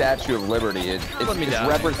is the Statue of Liberty. It's me die.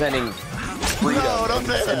 representing freedom. No, don't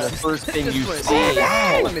say And the that. first thing you Just see.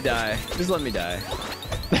 let me die. Just let me die.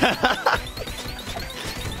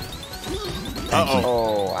 Uh-oh.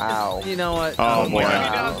 Oh, wow. You know what? Oh, boy.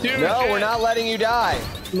 Wow. No, we're not letting you die.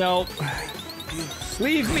 Nope.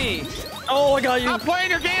 Leave me. Oh, I got you. I'm playing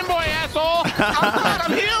your Game Boy, asshole.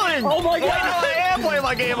 I'm healing. Oh my god. I am playing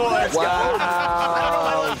my Game Boy.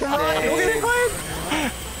 Wow.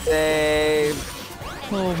 Save.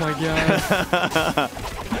 Oh my god.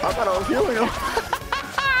 I thought I was healing him.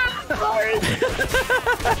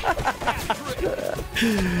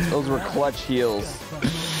 Those were clutch heals.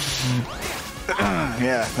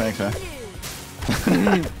 Yeah, thanks,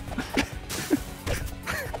 man.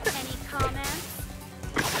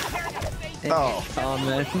 Oh.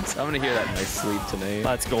 Comments. I'm gonna hear that in my sleep tonight.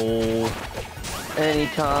 Let's go. Any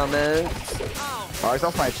comments? I always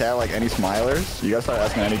ask my chat like any smilers. You guys start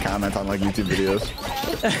asking any comments on like YouTube videos.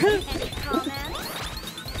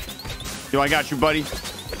 Yo, I got you, buddy.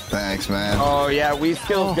 Thanks, man. Oh yeah, we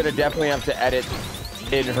skill's gonna definitely have to edit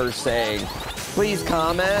in her saying, please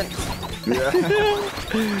comment. Yeah.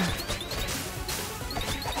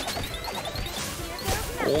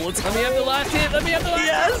 Oh, let's Let me have the last hit. Let me have the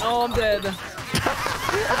last hit. Oh, I'm dead.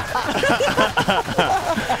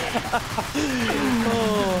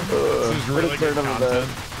 This is really good content.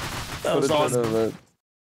 That was awesome.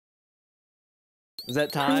 Is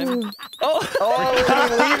that time? Oh, we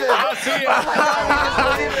didn't leave it. I'll see you.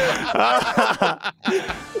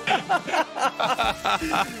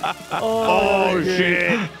 Oh,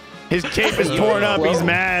 shit. His cape is torn up. He's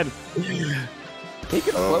mad. He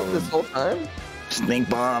can float this whole time? Stink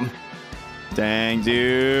bomb. Dang,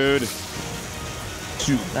 dude.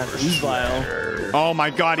 That is vile. Oh my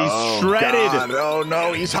God, he's shredded. God. Oh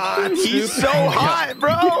no, he's hot. He's so hot,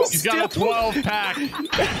 bro. He's got a 12 pack.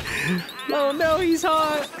 Oh no, he's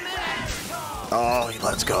hot. Oh,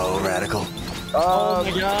 let's go, Radical. Oh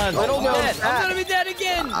my God. I don't know. I'm gonna be dead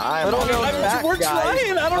again. I'm We're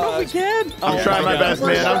trying. I don't know if we can. I'm trying my best,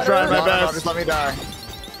 man. I'm trying my Just best. let me die.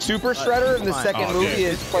 Super Shredder in the second Oh, movie okay.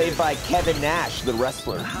 is played by Kevin Nash, the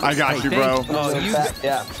wrestler. I got you, bro. Oh, you.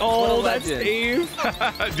 Yeah. Oh, What a that's legend. Dave.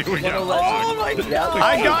 Dude, yeah. Oh my God.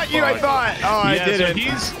 I got you, I thought. Oh, I Yeah, didn't.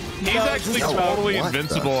 so he's actually totally What the-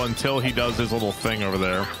 invincible until he does his little thing over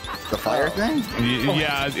there. The fire thing?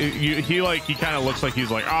 Yeah, he kind of looks like he's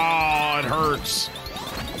like, oh, it hurts.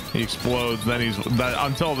 He explodes. Then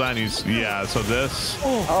until then he's So this.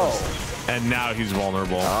 Oh. And now he's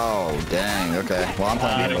vulnerable. Oh, dang. Okay. Well, I'm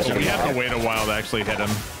playing So we have to wait a while to actually hit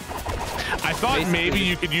him. I thought maybe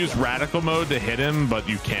you could use radical mode to hit him, but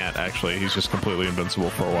you can't actually. He's just completely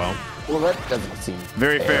invincible for a while. Well, that doesn't seem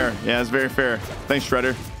Very fair. Yeah, it's very fair. Thanks,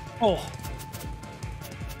 Shredder. Oh.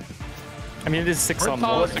 I mean, it is 6 on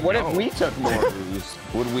Where'd 1. What if we took more moves?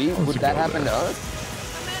 Would that happen to us?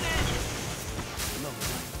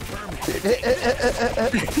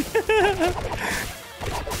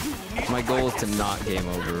 My goal is to not game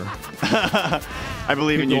over. I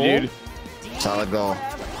believe in you, dude. Solid goal.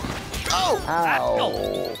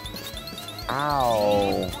 Ow.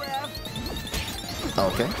 Ow.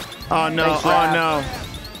 Okay. Oh, no. Oh, no.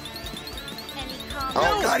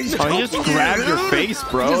 Oh, God, he's Oh, he just grabbed your face,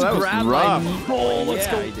 bro. That was rough. Oh, let's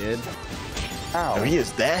go. He did. Oh, he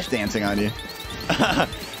is dash dancing on you.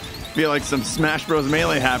 Feel like some Smash Bros.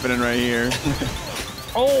 Melee happening right here.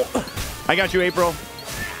 Oh. I got you, April.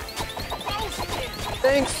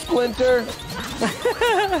 Thanks, Splinter.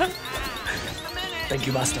 Thank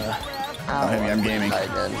you, Master. Oh, hey, I'm gaming.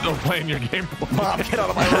 Still playing your game. Mom, get out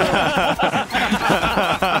of my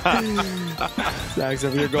room. Thanks,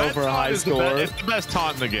 if you're going for a high score. It's the best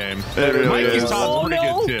taunt in the game. It really Mikey's is. taunt's pretty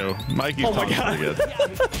no. good too. Mikey's taunt's God. pretty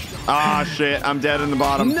good. Ah, shit. I'm dead in the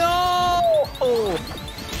bottom. No! Oh.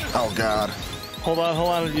 Oh, God. Hold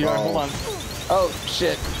on, VR. Hold on. Oh,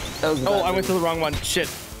 shit. That was Oh, I went to the wrong one. Shit.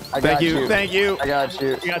 I got Thank you. Thank you. I got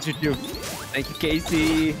you. I got you too. Thank you,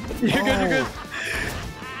 Casey. You're good, you're good.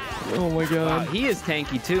 Oh my Wow, God. he is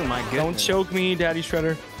tanky too. My goodness. Don't choke me, Daddy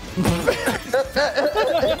Shredder.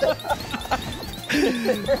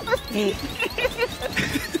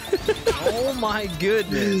 Oh my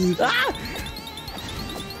goodness.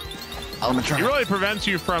 I'm gonna try. He really prevents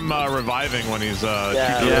you from reviving when he's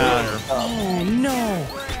Yeah. Oh no.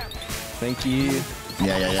 Thank you.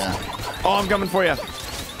 Yeah. Oh, I'm coming for you.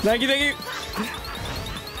 Thank you.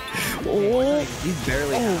 Oh. He's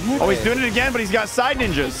barely. Oh, he's doing it again, but he's got side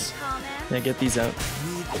ninjas. Yeah, get these out.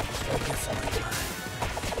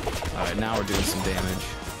 All right, now we're doing some damage.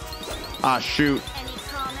 Ah, shoot.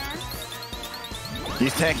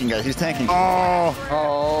 He's tanking, guys. He's tanking. Oh.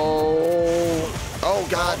 Oh,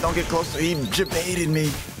 God. Don't get close. He debated me.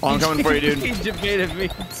 Oh, I'm coming for you, dude. He debated me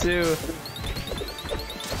too.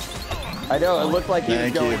 I know, it looked like he was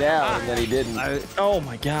Thank going you. down, and then he didn't. Oh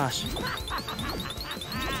my gosh.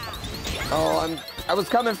 Oh, I was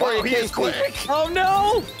coming for you, He is Casey. quick. Oh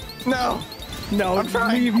no! No. No, I'm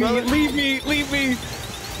trying, leave me, brother. leave me, leave me.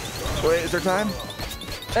 Wait, is there time?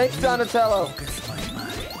 Thanks, Donatello.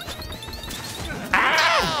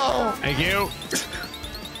 Thank you.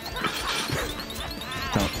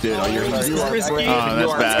 Dude, oh, you are risky. quick. Oh,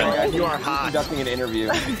 that's bad. You are hot. Conducting an interview.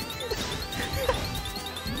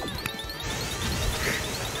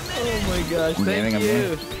 Oh my gosh. I'm gaming, Thank I'm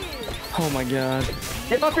you. Oh my God.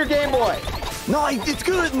 Get off your Game Boy. No, it's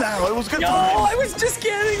good now. It was good. Oh, I was just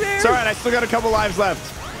getting there. It's all right. I still got a couple lives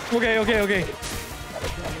left. Okay.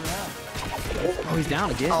 Oh, he's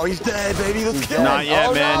down again. Oh, he's dead, baby. Let's go. Not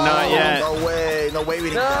yet, man. no. Not yet. No way. No way we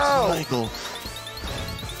didn't No. catch Michael.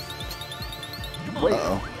 Wait.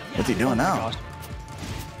 Uh-oh. What's he doing now?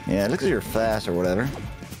 Yeah, it looks like you're fast or whatever.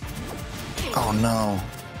 Oh, no.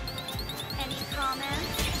 Any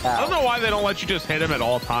comments? I don't know why they don't let you just hit him at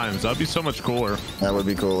all times. That'd be so much cooler. That would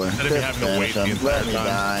be cooler. Instead of you having to wait the Let entire me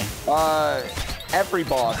time. die. Every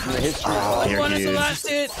boss in the history Oh, of you're One is the huge. last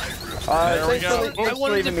hit. There we go. I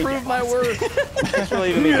wanted to prove my worth. Thanks for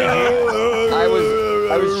leaving me down. I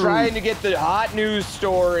was trying to get the hot news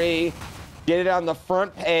story, get it on the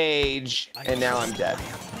front page, and now I'm dead.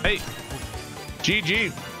 Hey,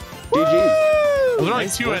 GG. GG. Was there only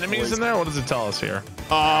 2 enemies in there? What does it tell us here?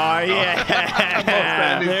 Oh,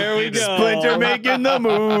 yeah. There we go. Splinter making the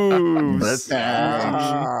moves.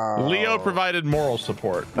 Leo provided moral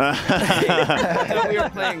support. We were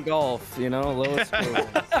playing golf, you know, lowest score.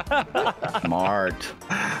 Smart.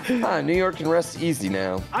 New York can rest easy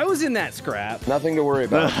now. I was in that scrap. Nothing to worry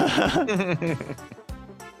about.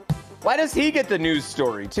 Why does he get the news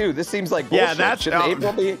story, too? This seems like bullshit. Yeah, that's Shouldn't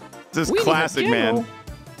April be? This is classic, man.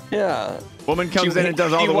 Yeah. Woman comes She- in and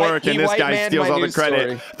does all he the white- work, he and this white guy manned steals my all the news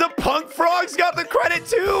credit. story. The punk frog's got the credit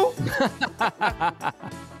too.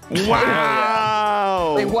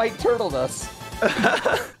 Wow. They white turtled us.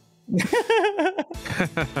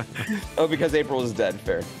 Oh, because April is dead.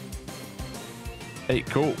 Fair. Hey,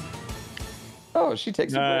 cool. Oh, she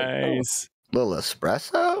takes a break. Nice. Little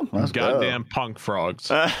espresso? Let's Goddamn punk frogs.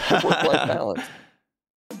 Work-life balance.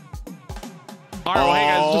 All right, well, hey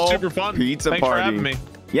guys, this was Oh, super fun. pizza Thanks for party. having me.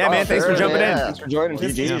 Yeah, man. Thanks for sure, jumping yeah. in. Thanks for joining.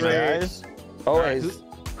 GG, guys. Always.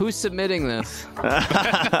 Who's submitting this?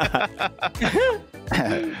 I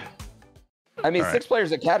mean, All right. 6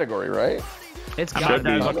 players a category, right? It's I'm gotta out,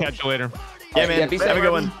 guys. be. I'll catch you later. Yeah, man. be Have a safe.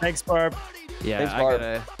 good one. Thanks, Barb. Yeah, Thanks,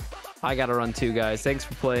 Barb. I gotta run too, guys. Thanks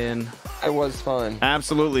for playing. It was fun.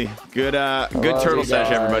 Absolutely. Good love turtle you sesh,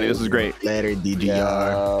 everybody. guys. This was great. Later,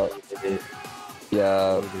 DGR.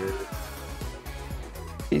 Yeah.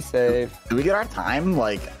 Be safe. Do we get our time,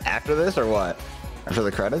 like, after this or what? After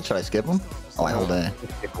the credits? Should I skip them? Oh, my whole day.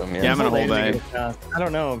 Yeah, I'm gonna hold day. I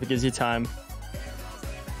don't know if it gives you time.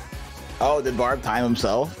 Oh, did Barb time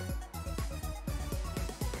himself?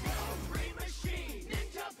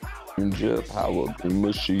 Ninja power green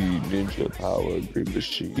machine. Ninja power green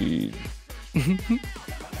machine.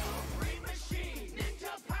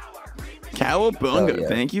 Cowabunga, Oh, yeah.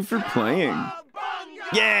 thank you for playing.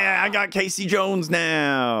 Yeah, I got Casey Jones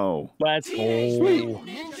now. Let's go.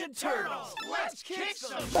 Ninja Turtles, let's kick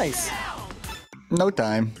some Nice. No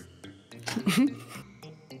time.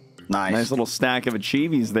 Nice. Nice little stack of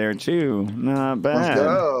achievies there, too. Not bad. Let's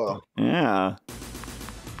go. Yeah.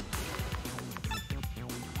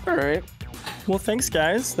 All right. Well, thanks,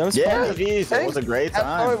 guys. That was Yeah, fun. geez, that was a great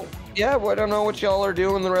time. Yeah, well, I don't know what y'all are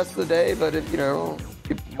doing the rest of the day, but if you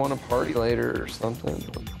want to party later or something,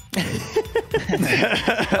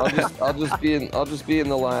 I'll just be in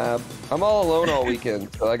the lab. I'm all alone all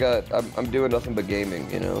weekend, so I'm doing nothing but gaming,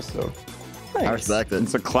 so. I respect it.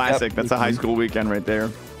 It's a classic. That's a high school weekend right there.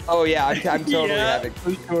 Oh yeah, I'm totally Yeah, having.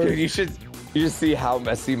 for sure. Dude, you should see how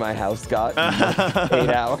messy my house got in 8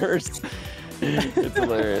 hours. It's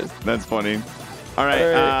hilarious. That's funny. All right.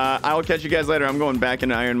 All right. I will catch you guys later. I'm going back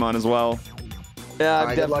into Ironmon as well. Yeah, I'm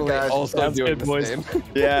Alright, good luck, definitely guys. also Sounds doing good, the boys. same.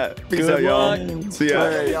 Yeah. Peace Good out, y'all. luck. See ya.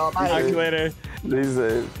 Alright. Talk to you later. Be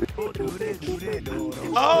safe.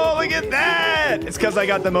 Oh, look at that! It's because I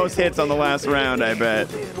got the most hits on the last round, I bet.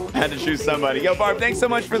 Had to choose somebody. Yo, Barb, thanks so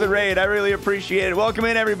much for the raid. I really appreciate it. Welcome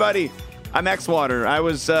in, everybody. I'm xwater. I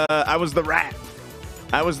was the rat.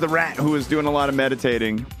 I was the rat who was doing a lot of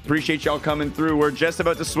meditating. Appreciate y'all coming through. We're just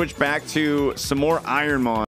about to switch back to some more Ironmon.